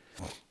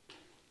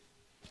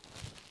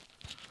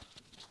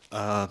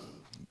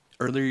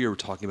 Earlier you were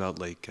talking about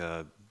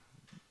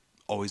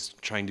always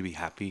trying to be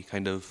happy,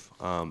 kind of,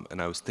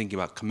 and I was thinking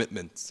about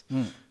commitments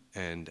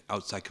and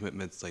outside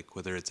commitments, like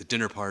whether it's a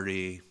dinner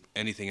party,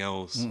 anything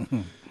else,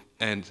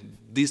 and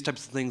these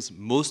types of things.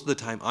 Most of the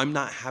time, I'm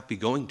not happy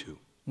going to,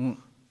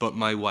 but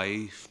my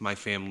wife, my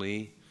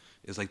family,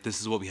 is like,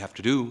 this is what we have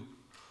to do.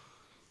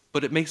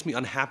 But it makes me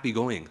unhappy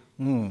going,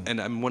 and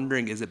I'm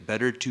wondering, is it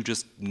better to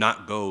just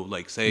not go,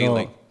 say,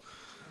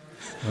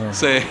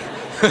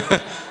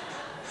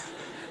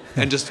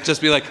 and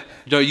just be like,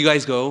 you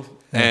guys go,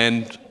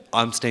 and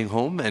I'm staying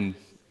home, and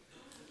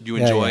you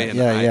Yeah, enjoy, yeah, and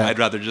yeah, yeah. I'd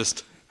rather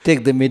just.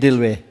 Take the middle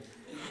way.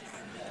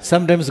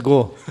 Sometimes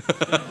go.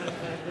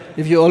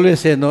 If you always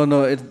say, no,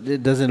 no,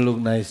 it doesn't look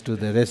nice to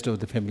the rest of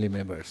the family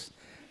members.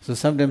 So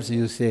sometimes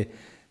you say,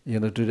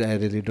 today I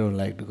really don't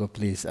like to go,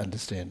 please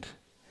understand.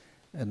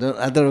 And on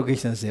other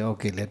occasions say,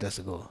 okay, let us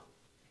go.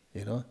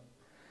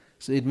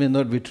 So it may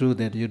not be true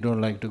that you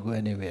don't like to go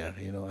anywhere.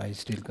 I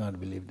still can't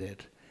believe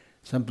that.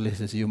 Some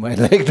places you might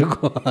like to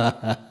go.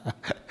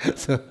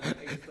 So,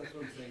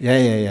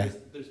 yeah.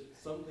 There's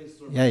some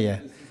places where Yeah.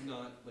 this is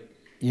not like.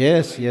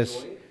 Yes,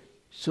 yes.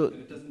 So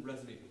It doesn't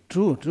resonate.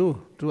 true.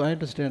 I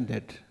understand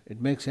that.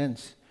 It makes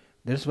sense.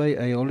 That's why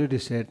I already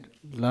said,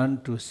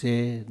 learn to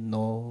say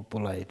no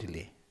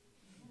politely.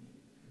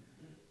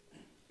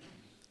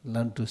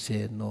 Learn to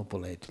say no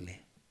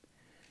politely.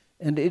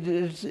 And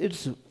it's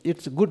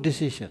a good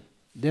decision.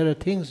 There are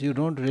things you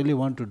don't really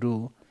want to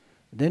do,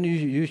 then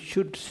you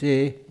should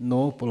say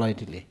no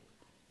politely.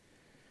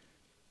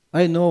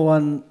 I know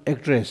one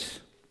actress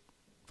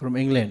from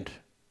England.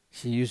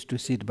 She used to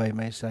sit by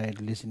my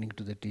side listening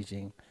to the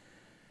teaching.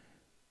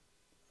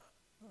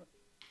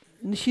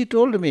 And she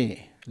told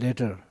me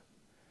later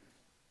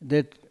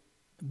that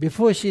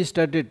before she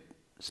started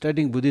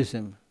studying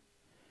Buddhism,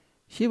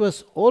 she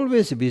was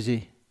always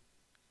busy,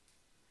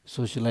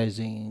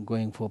 socializing,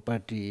 going for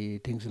party,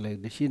 things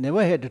like that. She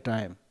never had the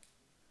time.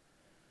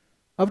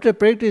 After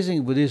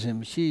practicing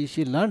Buddhism,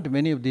 she learned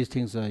many of these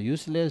things are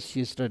useless.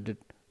 She started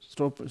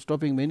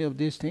stopping many of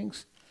these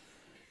things.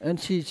 And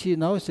she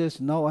now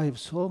says, now I have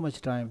so much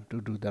time to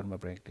do Dharma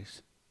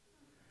practice.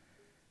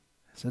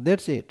 So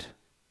that's it.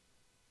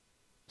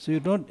 So you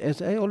don't,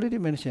 as I already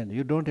mentioned,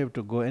 you don't have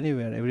to go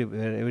anywhere,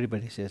 everywhere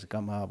everybody says,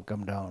 come up,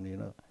 come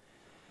down,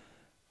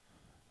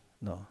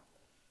 No.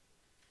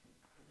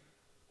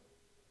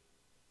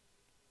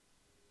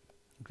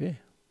 Okay,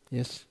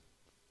 yes.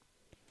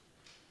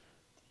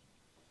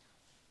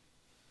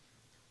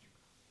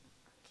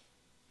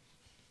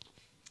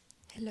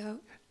 Hello,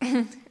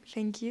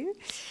 thank you.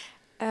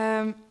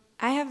 I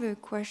have a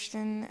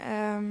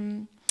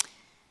question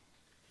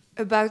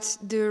about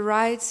the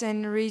rites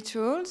and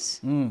rituals.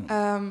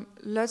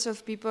 Lots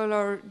of people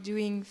are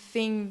doing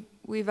things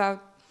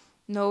without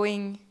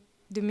knowing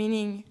the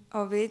meaning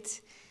of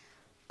it,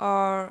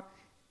 or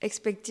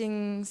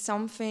expecting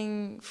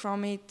something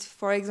from it.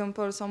 For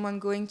example, someone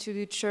going to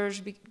the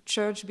church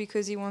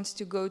because he wants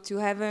to go to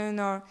heaven,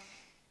 or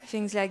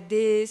things like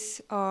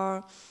this,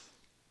 or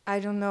I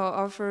don't know,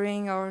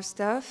 offering or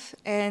stuff.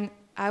 And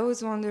I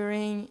was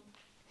wondering,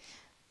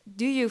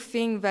 do you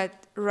think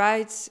that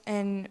rites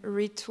and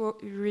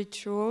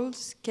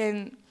rituals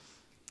can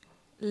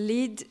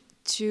lead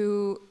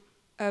to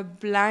a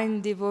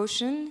blind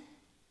devotion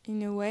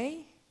in a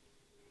way?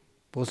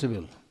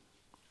 Possible.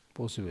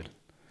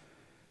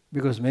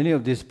 Because many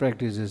of these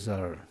practices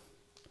are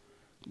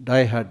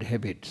die-hard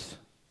habits.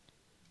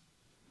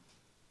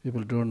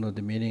 People don't know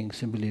the meaning,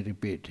 simply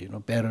repeat,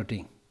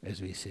 parroting,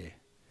 as we say.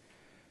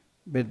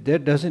 But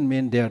that doesn't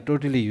mean they are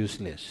totally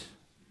useless.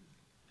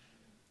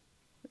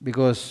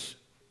 Because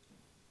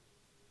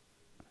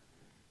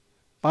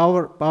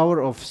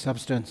power of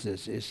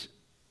substances is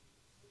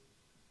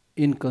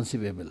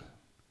inconceivable.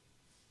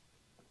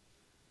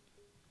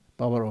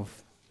 Power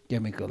of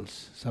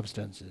chemicals,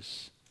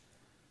 substances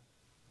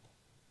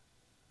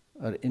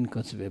are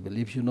inconceivable.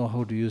 If you know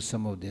how to use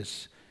some of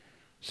these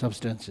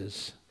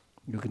substances,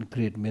 you can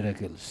create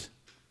miracles.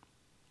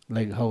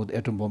 Like how the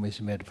atom bomb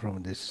is made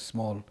from this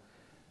small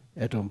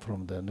atom,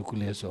 from the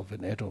nucleus of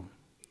an atom.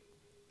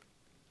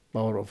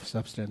 Power of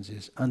substance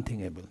is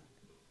unthinkable.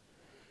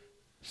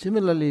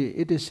 Similarly,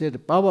 it is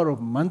said power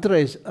of mantra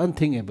is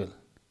unthinkable.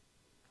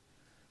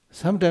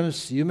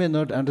 Sometimes you may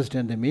not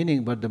understand the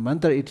meaning, but the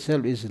mantra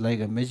itself is like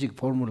a magic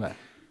formula.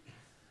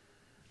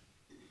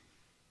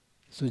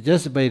 So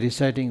just by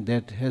reciting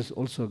that has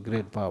also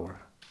great power.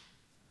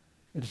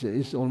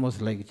 It's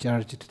almost like a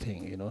charged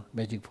thing,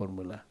 magic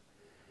formula.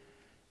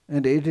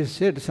 And it is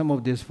said some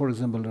of this, for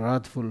example,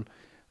 wrathful,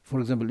 for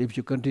example, if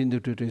you continue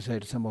to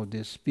recite some of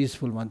these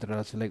peaceful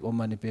mantras like Om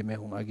Mani Padme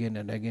Hum again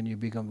and again, you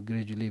become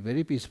gradually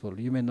very peaceful.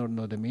 You may not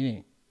know the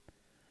meaning.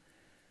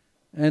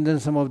 And then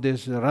some of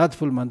these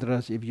wrathful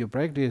mantras, if you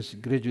practice,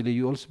 gradually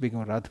you also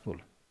become wrathful.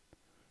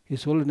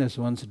 His Holiness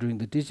once during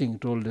the teaching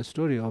told the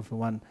story of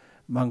one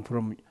monk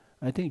from,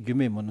 I think,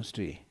 Gyume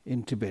monastery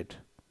in Tibet.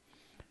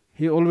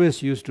 He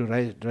always used to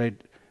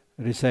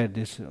recite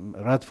this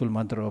wrathful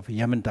mantra of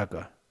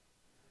Yamantaka.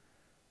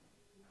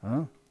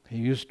 He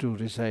used to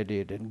recite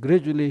it, and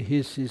gradually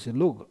his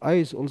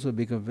eyes also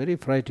become very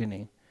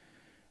frightening.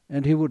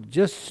 And he would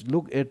just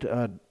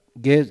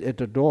gaze at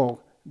a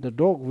dog, the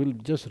dog will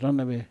just run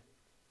away,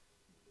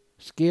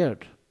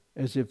 scared,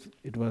 as if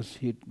it was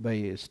hit by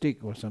a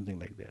stick or something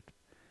like that.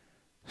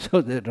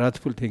 So the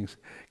wrathful things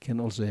can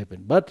also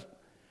happen. But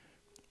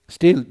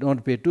still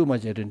don't pay too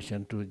much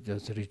attention to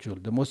just ritual.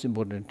 The most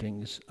important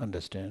thing is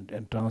understand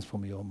and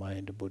transform your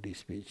mind, body,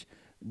 speech.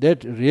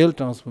 That real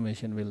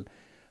transformation will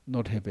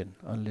not happen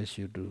unless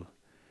you do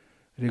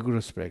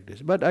rigorous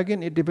practice. But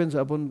again, it depends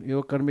upon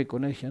your karmic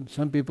connection.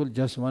 Some people,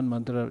 just one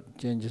mantra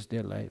changes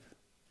their life.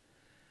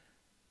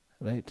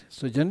 Right?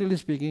 So generally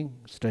speaking,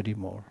 study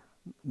more,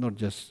 not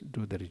just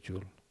do the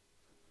ritual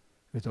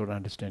without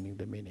understanding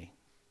the meaning.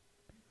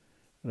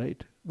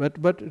 Right?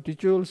 But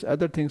rituals,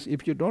 other things,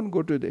 if you don't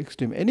go to the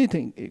extreme,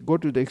 anything go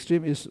to the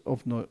extreme is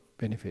of no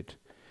benefit.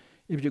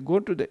 If you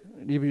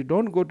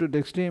don't go to the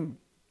extreme,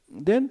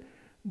 then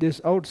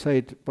these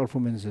outside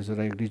performances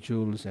like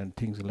rituals and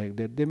things like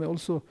that, they may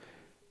also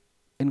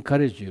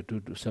encourage you to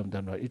do some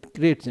dharma. It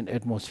creates an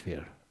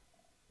atmosphere.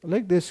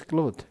 Like this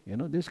cloth,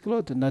 this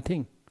cloth,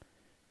 nothing.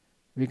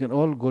 We can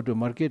all go to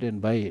market and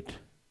buy it.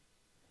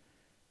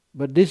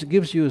 But this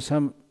gives you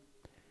some,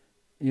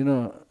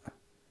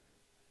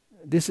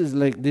 this is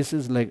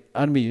like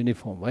army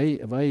uniform.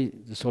 Why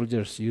the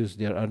soldiers use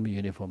their army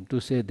uniform? To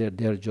say that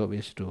their job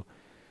is to,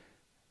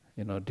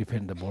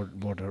 defend the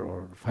border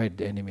or fight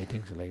the enemy,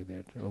 things like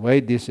that. Why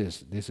this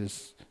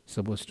is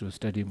supposed to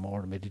study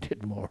more,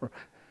 meditate more.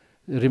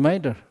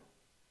 Reminder.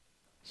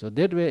 So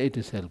that way it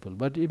is helpful.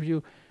 But if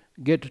you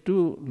get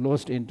too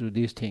lost into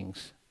these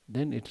things,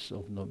 then it's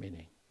of no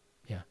meaning.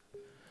 Yeah.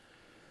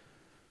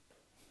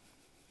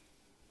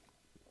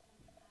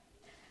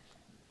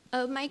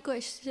 My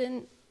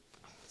question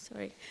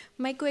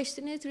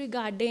is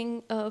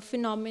regarding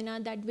phenomena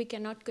that we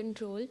cannot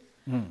control.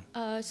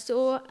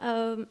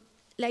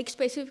 Like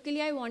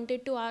specifically, I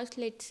wanted to ask,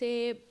 let's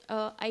say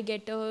I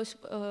get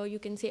you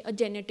can say a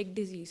genetic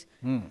disease.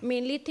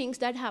 Mainly things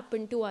that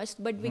happen to us,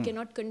 but we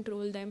cannot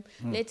control them.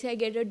 Let's say I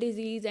get a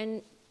disease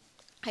and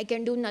I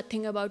can do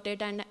nothing about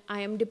it, and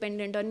I am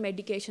dependent on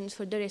medications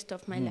for the rest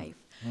of my life.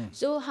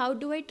 So how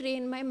do I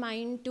train my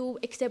mind to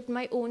accept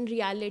my own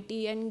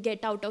reality and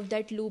get out of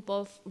that loop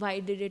of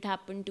why did it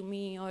happen to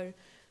me? Or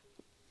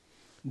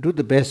do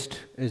the best,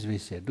 as we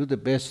say. Do the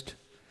best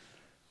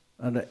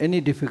under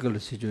any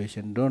difficult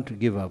situation. Don't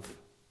give up.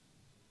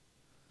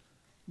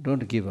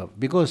 Don't give up.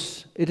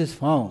 Because it is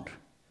found.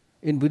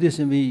 In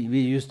Buddhism, we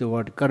use the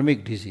word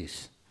karmic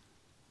disease.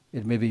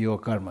 It may be your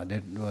karma.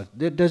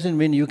 That doesn't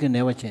mean you can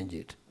never change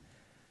it.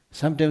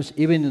 Sometimes,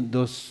 even in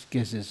those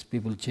cases,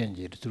 people change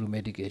it through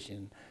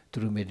medication,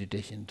 through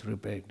meditation, through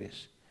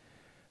practice.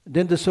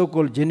 Then the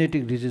so-called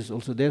genetic disease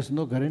also, there's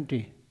no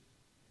guarantee.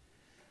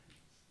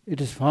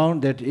 It is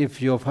found that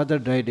if your father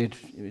died at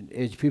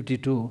age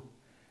 52,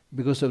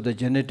 because of the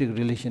genetic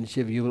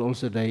relationship, you will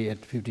also die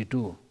at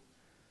 52.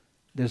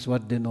 That's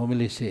what they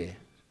normally say,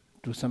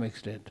 to some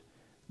extent.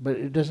 But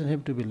it doesn't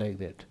have to be like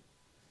that.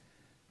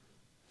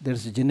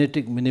 There's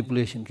genetic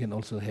manipulation can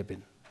also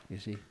happen, you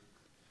see.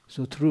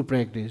 So through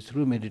practice,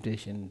 through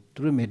meditation,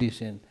 through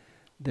medicine,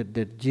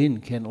 that gene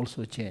can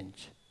also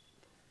change.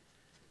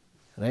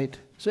 Right?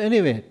 So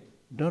anyway,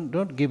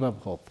 don't give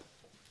up hope.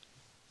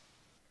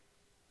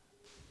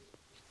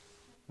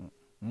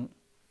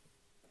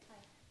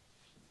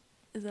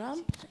 Is it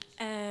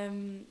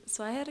on?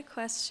 So I had a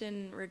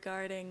question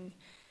regarding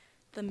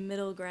the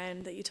middle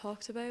ground that you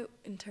talked about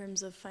in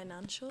terms of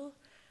financial.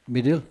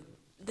 Middle?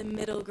 The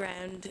middle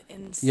ground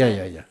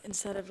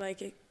instead of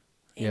like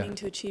aiming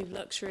to achieve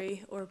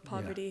luxury or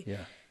poverty.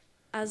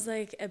 As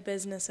like a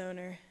business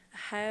owner,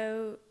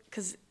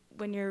 because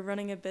when you're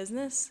running a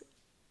business,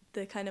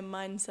 the kind of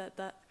mindset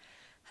that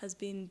has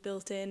been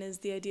built in is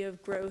the idea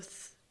of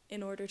growth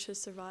in order to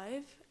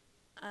survive.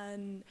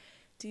 And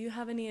do you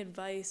have any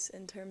advice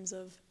in terms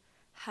of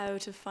how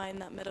to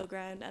find that middle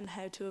ground and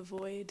how to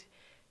avoid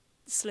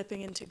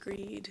slipping into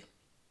greed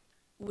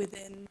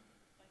within?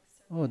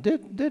 Oh,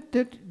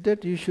 that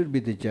you should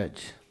be the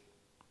judge.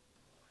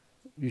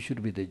 You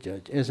should be the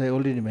judge. As I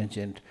already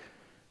mentioned,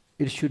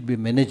 it should be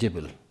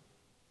manageable.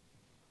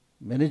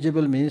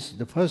 Manageable means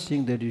the first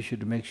thing that you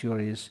should make sure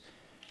is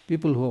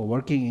people who are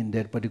working in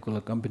that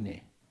particular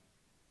company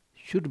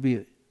should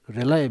be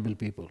reliable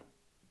people.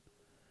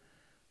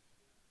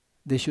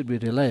 They should be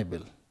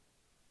reliable,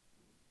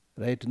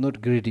 right?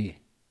 Not greedy,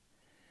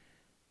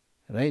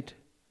 right?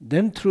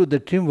 Then through the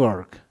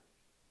teamwork,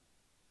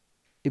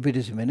 if it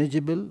is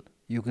manageable,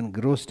 you can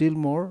grow still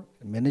more,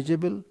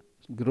 manageable,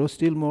 grow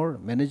still more,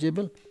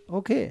 manageable,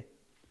 okay.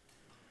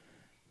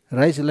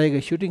 Rise like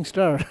a shooting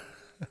star,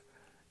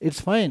 it's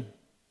fine.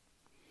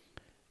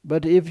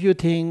 But if you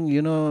think,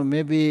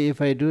 maybe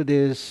if I do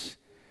this,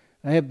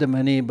 I have the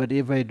money, but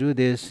if I do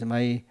this,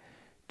 my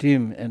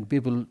team and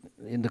people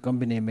in the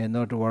company may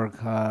not work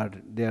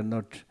hard, they are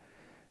not,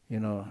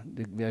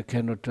 I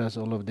cannot trust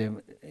all of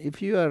them.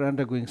 If you are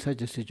undergoing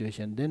such a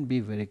situation, then be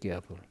very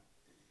careful.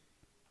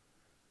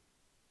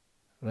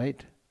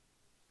 Right?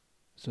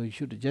 So you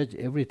should judge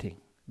everything,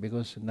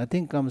 because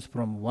nothing comes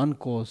from one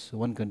cause,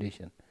 one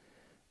condition.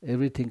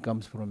 Everything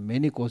comes from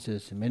many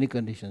causes, many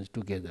conditions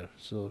together.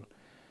 So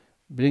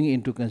bring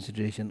into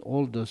consideration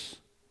all those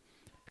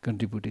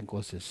contributing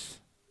causes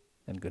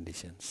and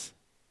conditions.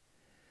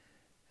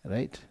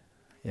 Right?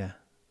 Yeah.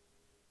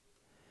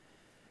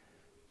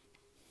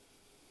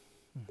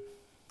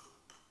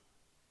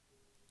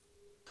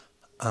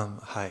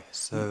 Hi.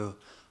 So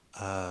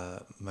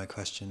my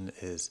question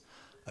is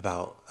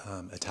about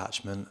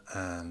attachment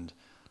and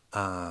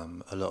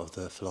a lot of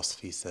the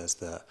philosophy says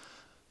that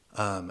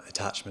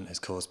attachment is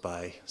caused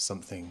by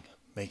something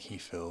making you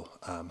feel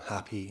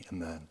happy,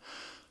 and then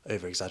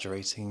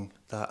over-exaggerating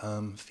that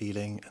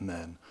feeling, and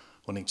then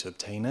wanting to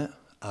obtain it.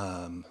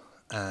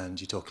 And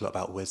you talk a lot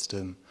about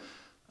wisdom.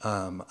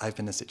 I've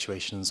been in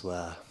situations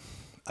where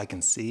I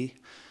can see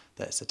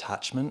that it's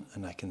attachment,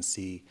 and I can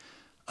see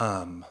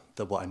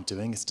that what I'm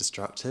doing is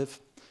destructive,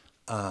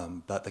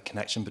 but the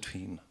connection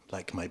between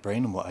like my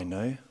brain and what I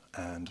know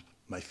and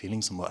my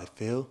feelings and what I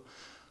feel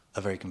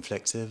are very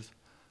conflictive,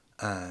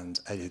 and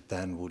I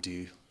then will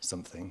do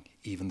something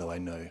even though I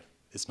know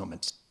it's not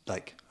meant to,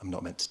 like I'm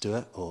not meant to do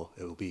it, or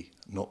it will be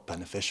not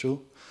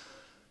beneficial.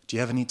 Do you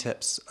have any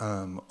tips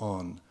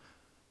on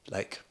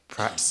like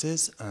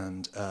practices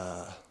and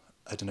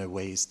I don't know,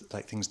 ways,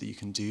 like things that you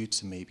can do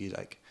to maybe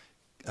like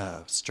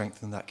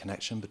strengthen that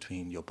connection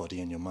between your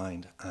body and your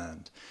mind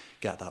and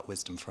get that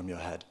wisdom from your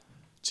head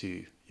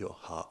to your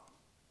heart?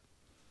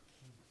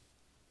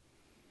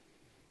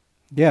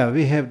 Yeah,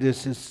 we have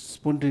this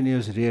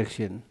spontaneous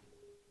reaction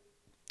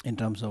in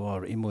terms of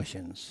our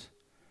emotions.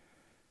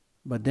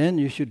 But then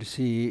you should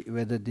see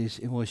whether this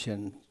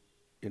emotion,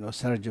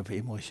 surge of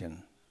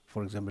emotion,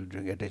 for example,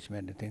 during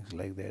attachment and things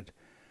like that,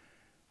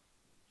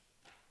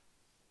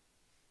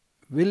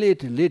 will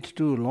it lead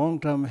to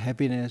long-term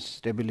happiness,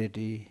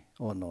 stability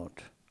or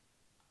not?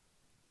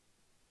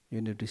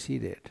 You need to see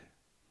that.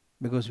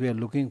 Because we are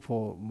looking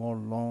for more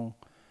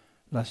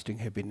long-lasting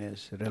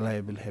happiness,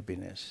 reliable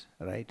happiness,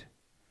 right?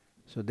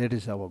 So that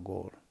is our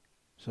goal.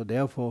 So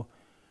therefore,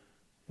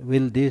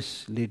 will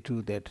this lead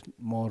to that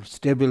more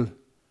stable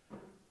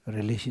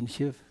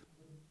relationship,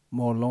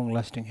 more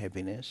long-lasting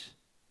happiness?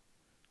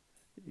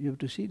 You have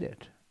to see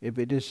that.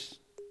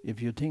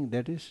 If you think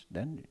that is,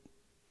 then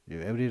you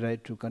have every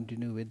right to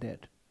continue with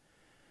that.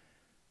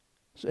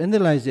 So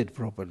analyze it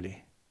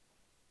properly.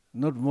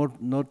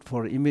 Not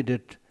for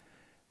immediate,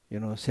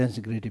 sense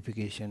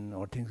gratification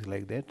or things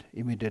like that,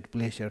 immediate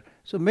pleasure.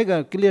 So make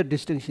a clear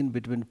distinction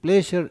between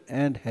pleasure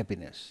and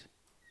happiness.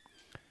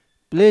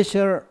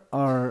 Pleasure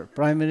are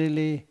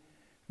primarily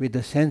with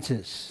the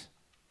senses.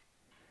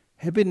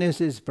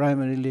 Happiness is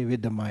primarily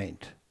with the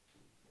mind.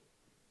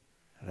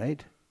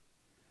 Right?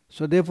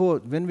 So therefore,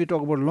 when we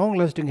talk about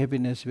long-lasting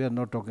happiness, we are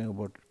not talking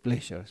about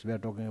pleasures. We are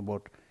talking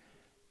about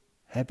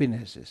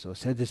happinesses or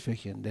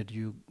satisfaction that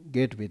you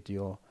get with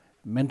your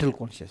mental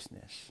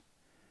consciousness.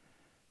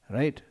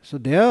 Right? So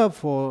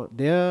therefore,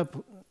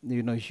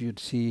 you should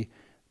see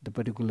the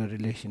particular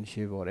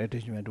relationship or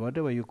attachment,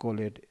 whatever you call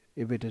it,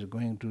 if it is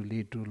going to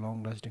lead to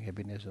long-lasting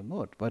happiness or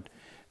not. But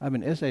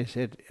as I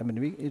said,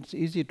 it's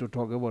easy to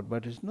talk about,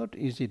 but it's not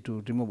easy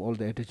to remove all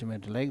the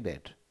attachment like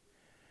that.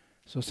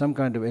 So some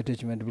kind of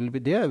attachment will be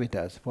there with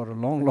us for a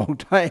long, long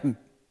time.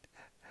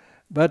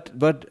 But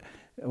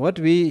what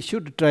we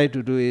should try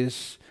to do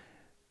is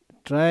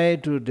try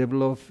to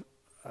develop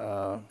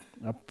a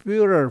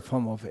purer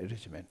form of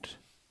attachment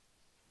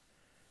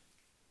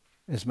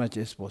as much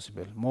as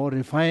possible, more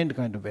refined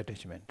kind of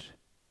attachment,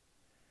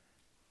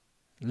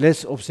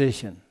 less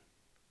obsession.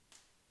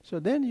 So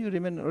then you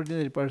remain an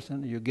ordinary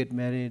person, you get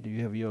married,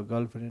 you have your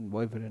girlfriend,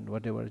 boyfriend,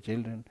 whatever,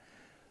 children.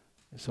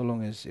 So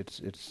long as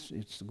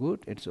it's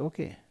good, it's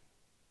okay.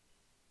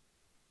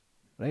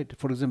 Right?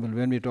 For example,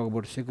 when we talk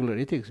about secular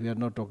ethics, we are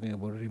not talking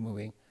about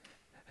removing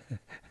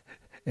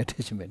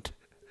attachment.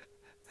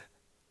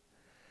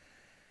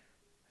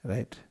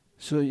 Right?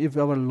 So if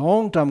our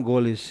long-term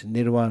goal is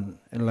nirvana,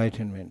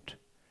 enlightenment,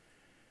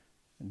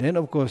 then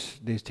of course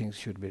these things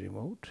should be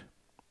removed.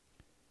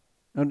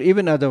 And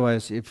even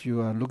otherwise, if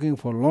you are looking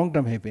for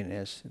long-term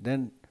happiness,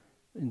 then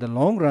in the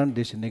long run,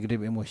 these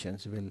negative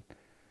emotions will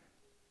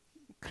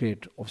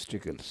create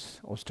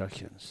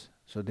obstructions.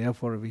 So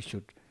therefore we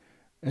should,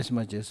 as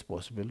much as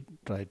possible,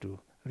 try to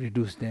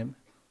reduce them,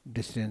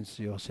 distance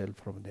yourself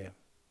from them.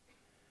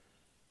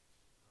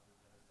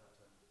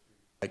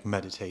 Like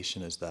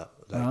meditation, is that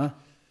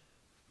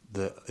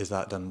is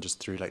that done just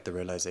through like the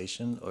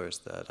realization, or is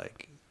that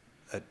like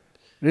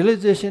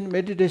realization,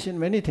 meditation,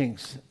 many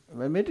things.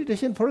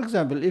 Meditation, for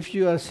example, if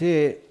you are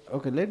okay,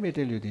 let me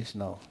tell you this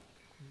now,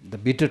 the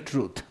bitter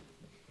truth.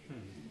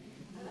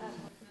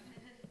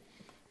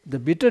 The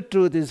bitter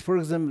truth is, for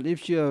example,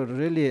 if you are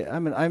really,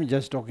 I'm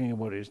just talking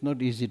about it, it's not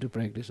easy to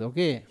practice,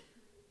 okay?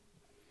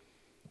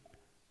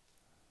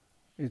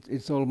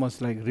 It's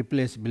almost like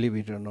replace, believe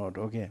it or not,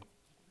 okay?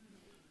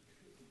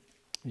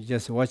 You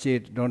just watch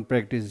it, don't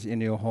practice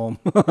in your home,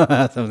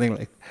 something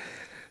like that.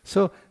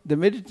 So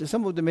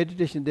some of the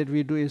meditation that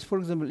we do is, for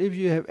example, if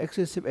you have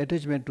excessive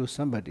attachment to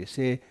somebody,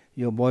 say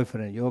your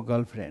boyfriend, your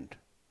girlfriend,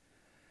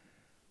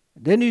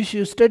 then you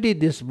should study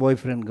this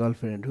boyfriend,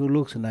 girlfriend who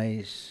looks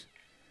nice.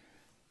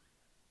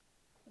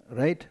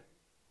 Right?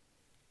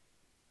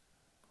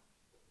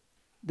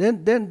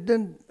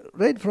 Then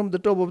right from the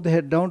top of the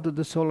head down to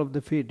the sole of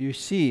the feet, you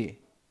see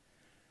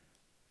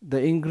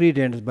the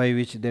ingredients by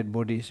which that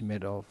body is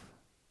made of.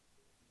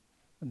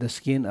 The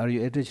skin, are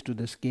you attached to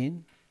the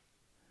skin?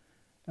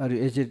 Are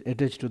you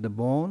attached to the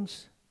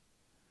bones?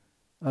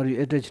 Are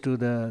you attached to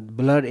the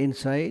blood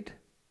inside?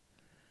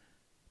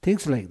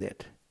 Things like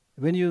that.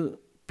 when you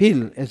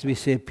peel, as we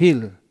say,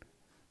 peel,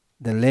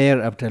 the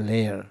layer after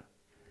layer,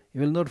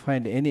 you will not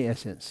find any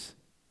essence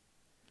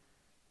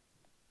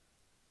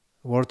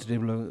worth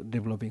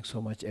developing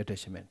so much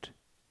attachment.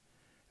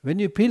 When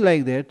you peel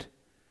like that,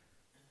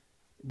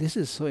 this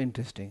is so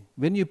interesting.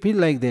 When you peel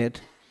like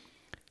that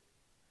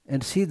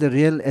and see the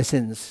real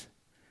essence,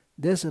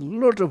 there's a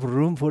lot of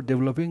room for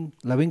developing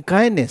loving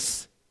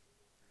kindness.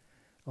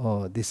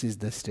 Oh, this is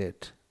the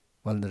state,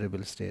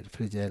 vulnerable state,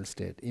 fragile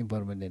state,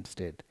 impermanent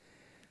state.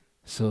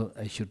 So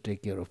I should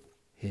take care of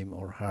him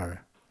or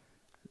her.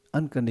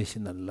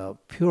 Unconditional love,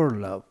 pure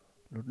love,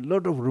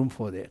 lot of room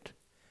for that.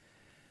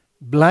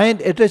 Blind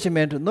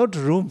attachment, not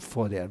room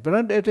for that.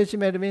 Blind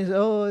attachment means,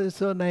 oh, it's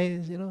so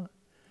nice,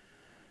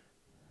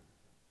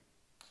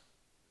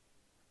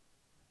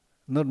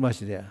 Not much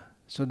there.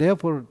 So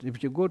therefore,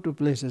 if you go to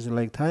places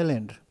like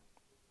Thailand,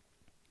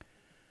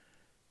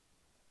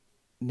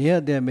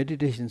 near their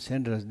meditation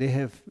centers, they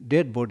have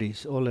dead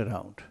bodies all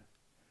around.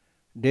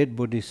 Dead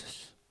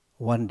bodies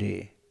 1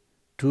 day,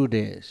 2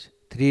 days,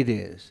 3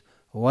 days,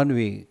 1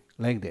 week,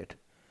 like that.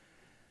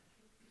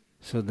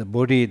 So the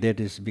body that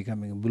is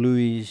becoming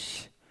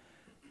bluish,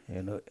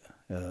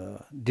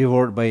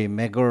 devoured by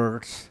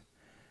maggots,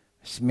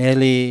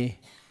 smelly,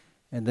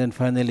 and then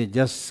finally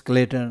just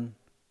skeleton.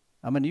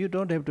 I mean, you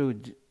don't have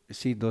to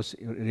see those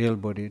real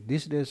bodies.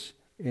 These days,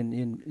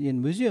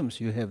 in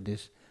museums, you have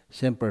this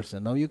same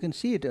person. Now you can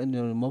see it on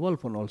your mobile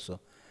phone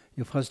also.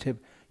 You first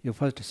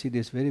see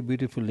this very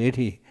beautiful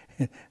lady,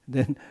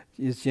 then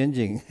it's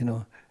changing,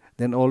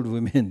 Then old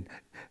women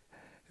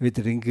with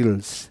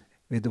wrinkles,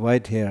 with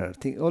white hair.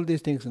 All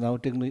these things now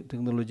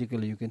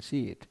technologically you can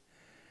see it.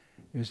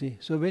 You see?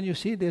 So when you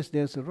see this,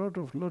 there's a lot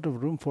of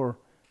room for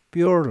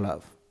pure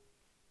love,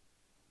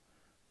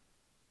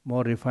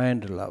 more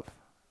refined love,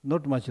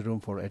 not much room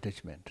for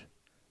attachment.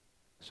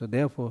 So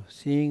therefore,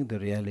 seeing the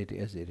reality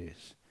as it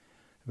is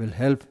will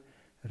help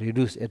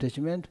reduce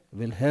attachment,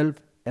 will help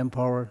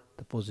empower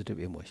the positive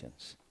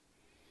emotions.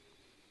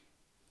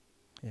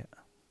 Yeah.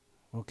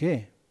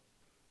 Okay.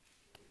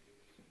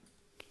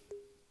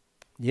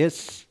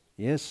 Yes.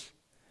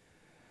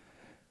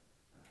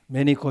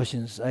 Many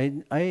questions. I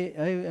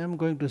am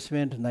going to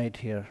spend my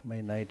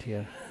night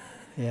here.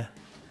 Yeah.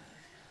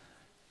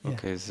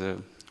 Okay, it's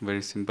a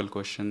very simple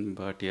question,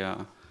 but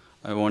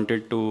I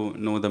wanted to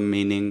know the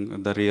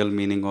meaning, the real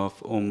meaning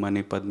of Om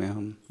Mani Padme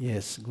Hum.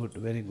 Yes, good,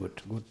 very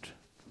good.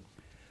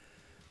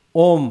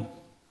 Om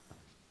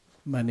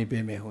Mani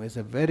Padme Hum is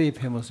a very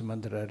famous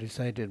mantra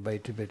recited by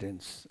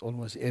Tibetans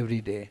almost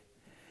every day.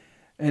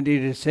 And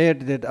it is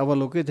said that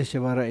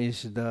Avalokiteshvara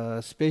is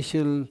the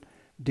special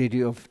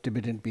deity of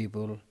Tibetan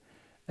people.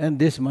 And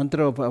this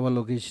mantra of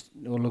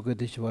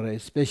Avalokiteshvara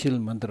is special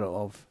mantra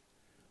of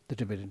the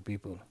Tibetan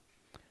people.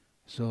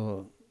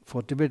 So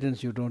for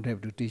Tibetans, you don't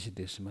have to teach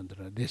this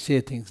mantra. They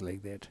say things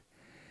like that.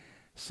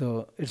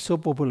 So it's so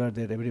popular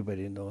that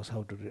everybody knows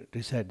how to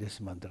recite this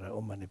mantra,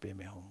 Om Mani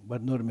Padme Hum.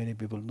 But not many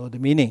people know the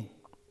meaning.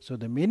 So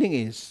the meaning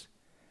is,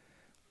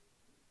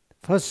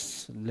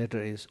 first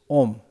letter is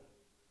Om.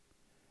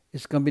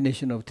 It's a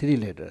combination of 3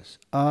 letters.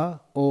 A,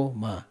 O,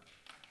 Ma.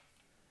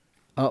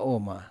 A, O,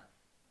 Ma.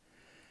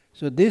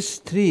 So these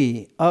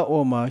 3 A,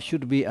 O, Ma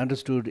should be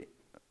understood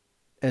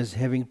as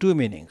having 2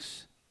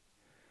 meanings.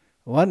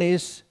 One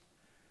is,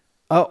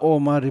 A, O,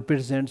 Ma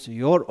represents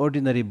your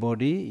ordinary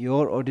body,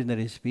 your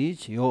ordinary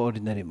speech, your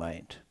ordinary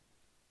mind.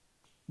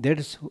 That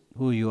is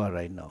who you are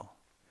right now.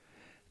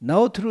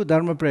 Now through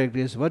Dharma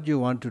practice, what you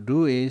want to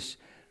do is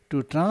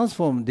to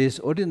transform this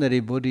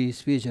ordinary body,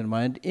 speech and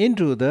mind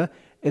into the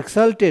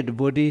exalted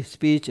body,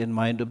 speech and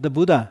mind of the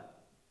Buddha.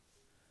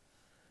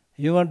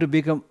 You want to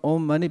become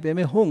Om Mani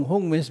Padme Hum.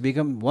 Hum means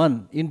become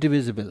one,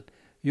 indivisible.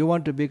 You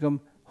want to become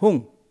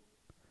Hum.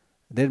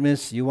 That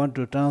means you want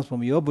to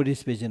transform your body,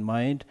 speech and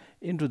mind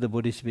into the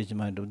body, speech and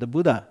mind of the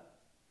Buddha.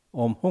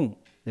 Om Hum.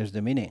 That's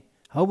the meaning.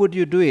 How would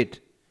you do it?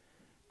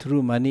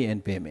 Through money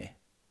and peme,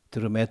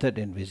 through method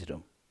and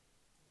wisdom.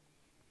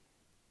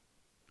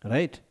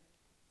 Right?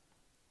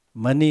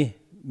 Money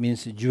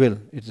means jewel.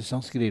 It's a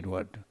Sanskrit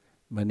word.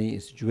 Money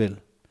is jewel.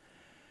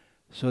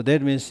 So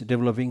that means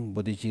developing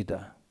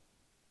bodhicitta.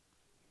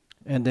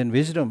 And then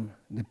wisdom,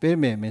 the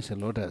peme means a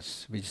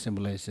lotus, which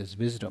symbolizes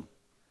wisdom.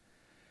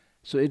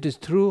 So it is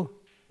through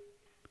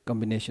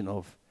combination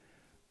of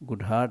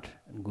good heart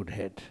and good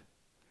head,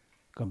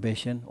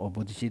 compassion or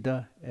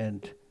bodhicitta,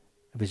 and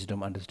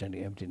wisdom,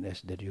 understanding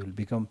emptiness, that you will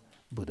become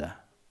Buddha.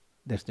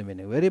 That's the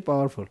meaning. Very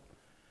powerful.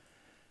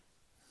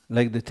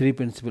 Like the 3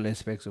 principal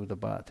aspects of the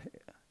path.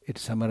 It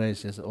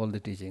summarizes all the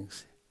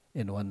teachings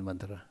in one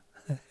mantra.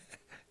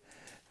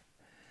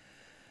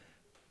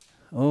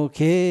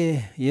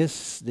 Okay,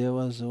 yes, there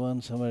was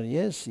one summary.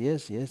 Yes. You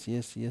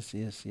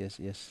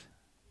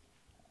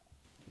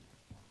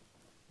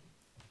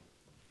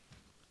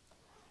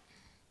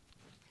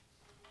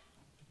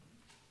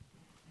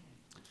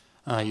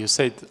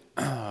said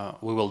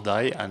we will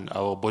die and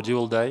our body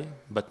will die,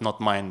 but not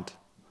mind.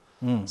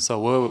 So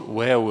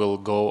where will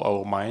go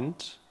our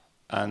mind,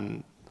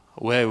 and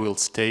where will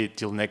stay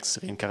till next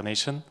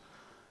reincarnation?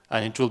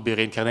 and it will be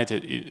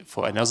reincarnated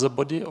for another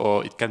body,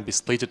 or it can be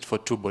splitted for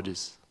 2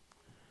 bodies?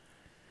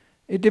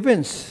 It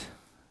depends.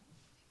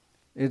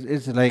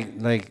 It's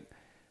like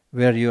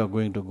where you are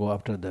going to go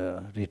after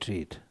the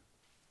retreat.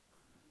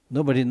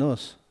 Nobody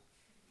knows,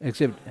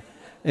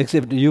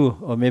 except you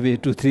or maybe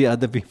 2-3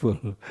 other people.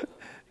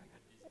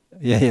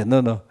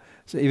 No.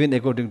 So even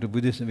according to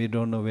Buddhism, we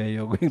don't know where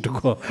you are going to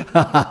go,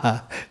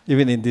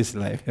 even in this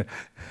life.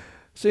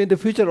 So in the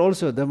future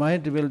also, the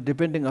mind will,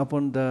 depending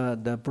upon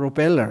the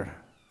propeller,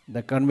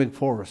 the karmic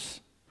force.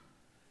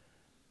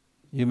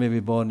 You may be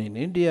born in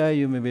India,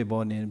 you may be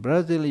born in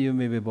Brazil, you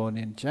may be born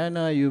in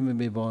China, you may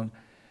be born,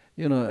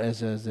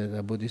 as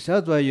a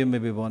bodhisattva, you may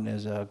be born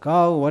as a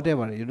cow,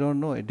 whatever. You don't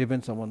know. It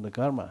depends upon the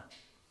karma.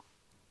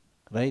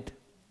 Right?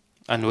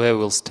 And where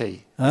we'll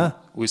stay? Huh?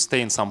 We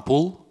stay in some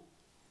pool?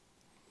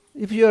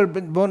 If you are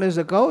born as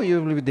a cow,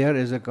 you will be there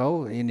as a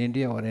cow in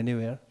India or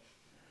anywhere.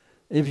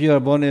 If you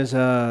are born as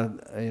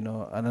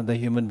another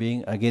human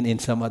being, again in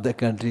some other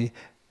country,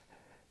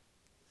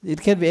 it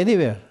can be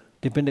anywhere,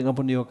 depending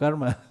upon your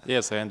karma.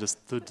 Yes, I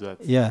understood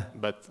that. Yeah.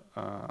 But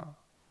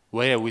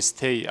where we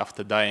stay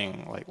after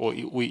dying, or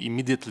we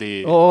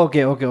immediately... Oh,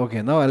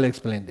 okay. Now I'll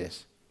explain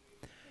this.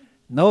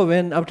 Now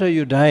after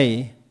you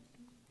die,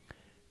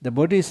 the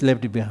body is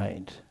left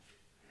behind.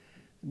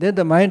 Then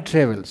the mind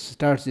travels,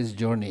 starts its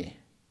journey.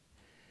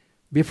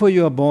 Before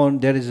you are born,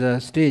 there is a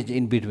stage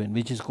in between,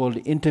 which is called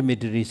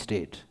intermediary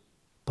state,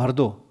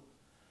 pardo,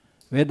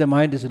 where the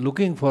mind is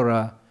looking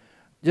for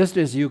just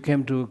as you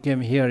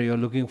came here, you are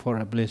looking for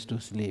a place to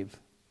sleep,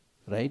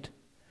 right?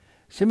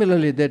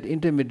 Similarly, that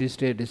intermediate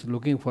state is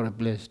looking for a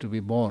place to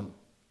be born.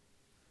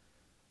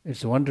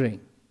 It's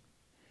wandering.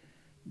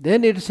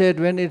 Then it said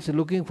when it's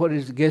looking for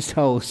its guest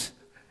house,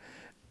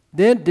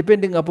 then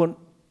depending upon,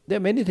 there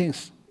are many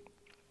things,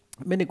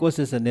 many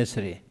causes are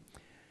necessary.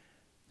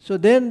 So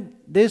then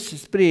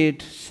this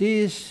spirit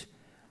sees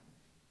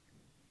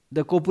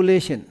the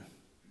copulation,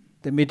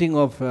 the meeting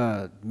of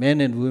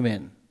men and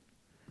women.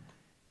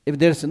 If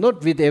there's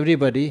not with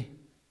everybody,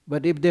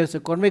 but if there's a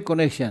karmic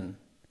connection,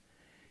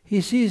 he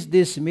sees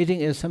this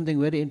meeting as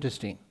something very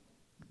interesting.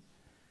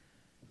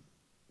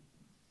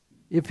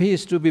 If he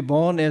is to be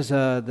born as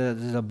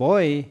a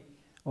boy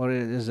or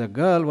as a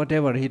girl,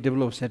 whatever, he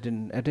develops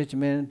certain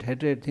attachment,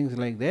 hatred, things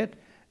like that.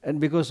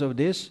 And because of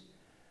this,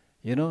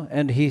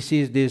 and he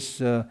sees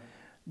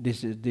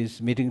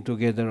this meeting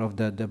together of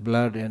the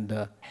blood and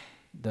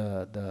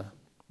the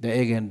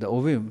egg and the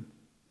ovum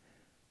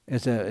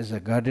as a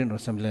garden or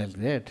something like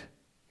that.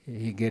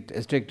 He gets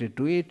attracted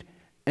to it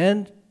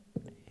and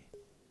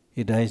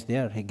he dies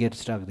there, he gets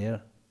stuck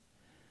there.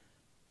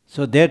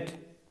 So that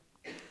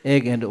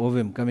egg and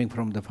ovum coming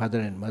from the father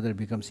and mother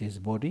becomes his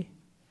body,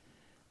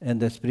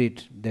 and the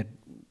spirit that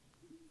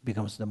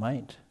becomes the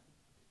mind.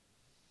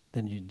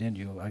 Then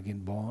you again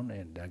born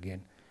and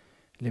again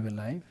live a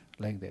life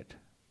like that.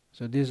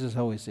 So this is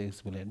how it's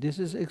explained. This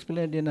is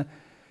explained in a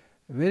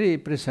very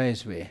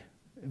precise way,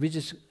 which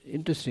is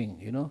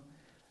interesting,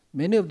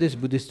 Many of these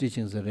Buddhist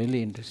teachings are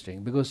really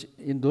interesting because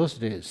in those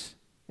days,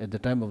 at the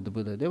time of the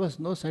Buddha, there was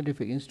no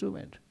scientific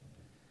instrument.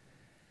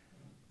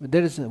 But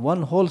there is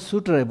one whole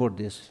sutra about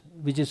this,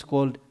 which is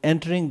called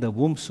Entering the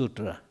Womb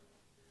Sutra.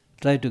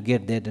 Try to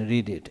get that and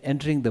read it.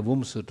 Entering the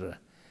Womb Sutra.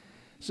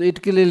 So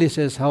it clearly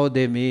says how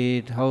they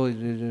meet, how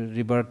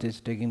rebirth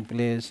is taking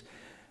place,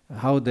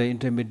 how the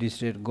intermediate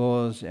state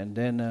goes, and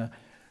then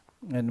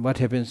and what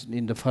happens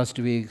in the first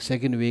week,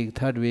 second week,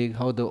 third week,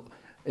 how the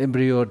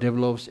embryo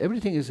develops.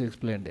 Everything is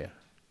explained there.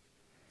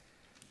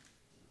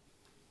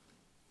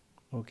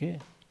 Okay.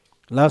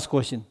 Last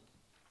question.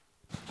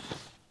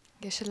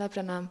 Geshe La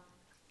Pranam.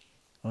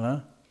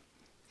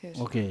 Here.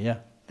 Okay, yeah.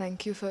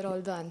 Thank you for all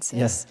the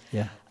answers.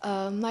 Yeah.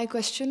 My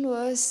question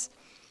was,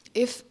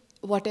 if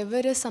whatever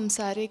is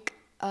samsaric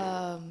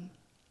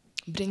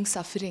brings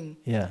suffering,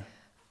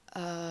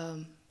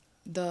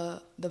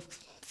 the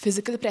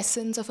physical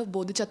presence of a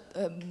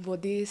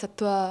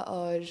bodhisattva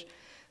or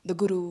the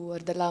guru or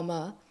the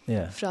lama,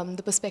 from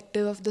the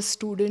perspective of the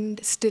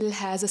student, still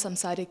has a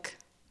samsaric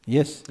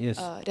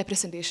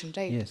representation,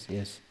 right?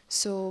 Yes.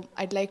 So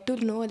I'd like to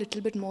know a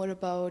little bit more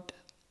about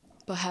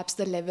perhaps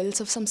the levels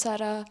of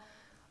samsara,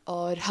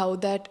 or how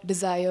that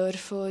desire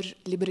for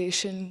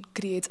liberation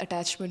creates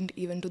attachment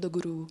even to the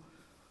guru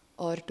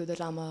or to the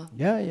lama.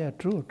 Yeah,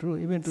 true.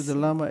 Even to the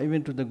lama,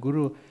 even to the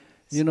guru.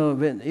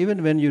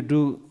 Even when you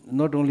do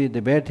not only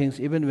the bad things,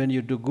 even when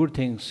you do good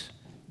things,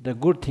 the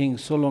good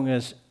things, so long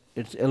as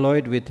it's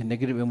alloyed with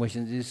negative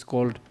emotions, is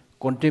called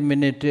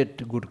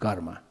contaminated good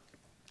karma.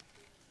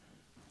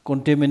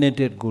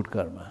 Contaminated good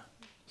karma.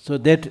 So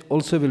that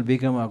also will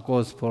become a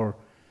cause for,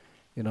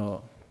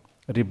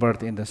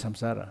 rebirth in the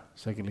samsara,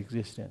 cycle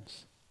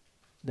existence.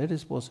 That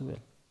is possible.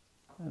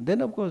 And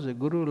then of course, the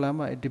guru,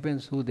 lama, it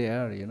depends who they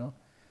are,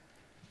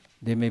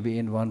 They may be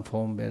in one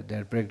form, but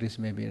their practice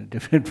may be in a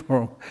different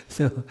form.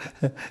 So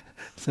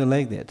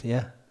like that,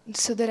 yeah.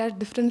 So there are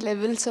different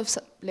levels of,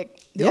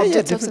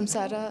 objects of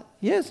samsara?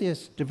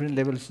 Yes, different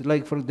levels.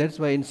 That's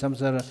why in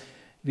samsara,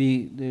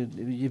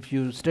 if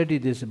you study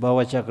this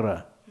bhava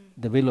chakra,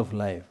 the wheel of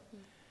life,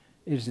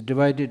 It's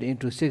divided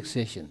into 6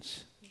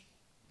 sessions,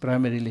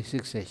 primarily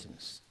 6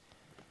 sessions,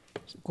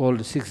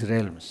 called 6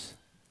 realms.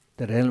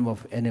 The realm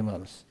of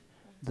animals,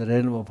 the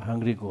realm of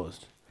hungry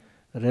ghosts,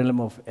 the realm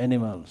of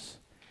animals,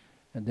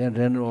 and then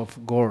realm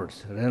of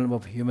gods, realm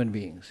of human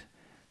beings,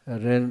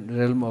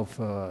 realm of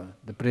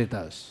the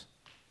pretas,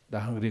 the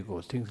hungry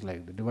ghosts, things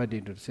like that,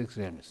 divided into 6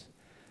 realms.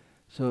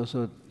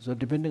 So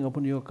depending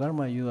upon your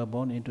karma, you are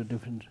born into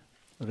different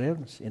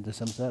realms in the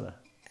samsara.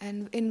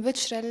 And in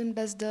which realm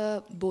does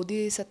the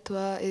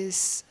bodhisattva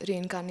is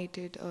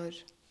reincarnated, or?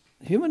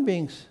 Human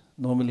beings,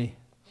 normally,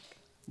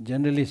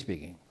 generally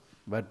speaking.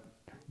 But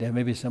there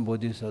may be some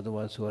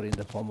bodhisattvas who are in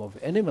the form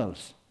of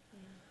animals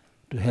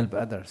to help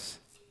others.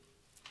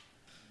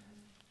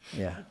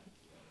 Yeah.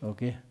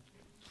 Okay?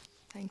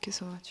 Thank you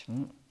so much.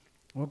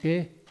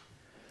 Okay.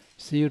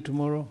 See you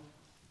tomorrow.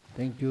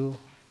 Thank you.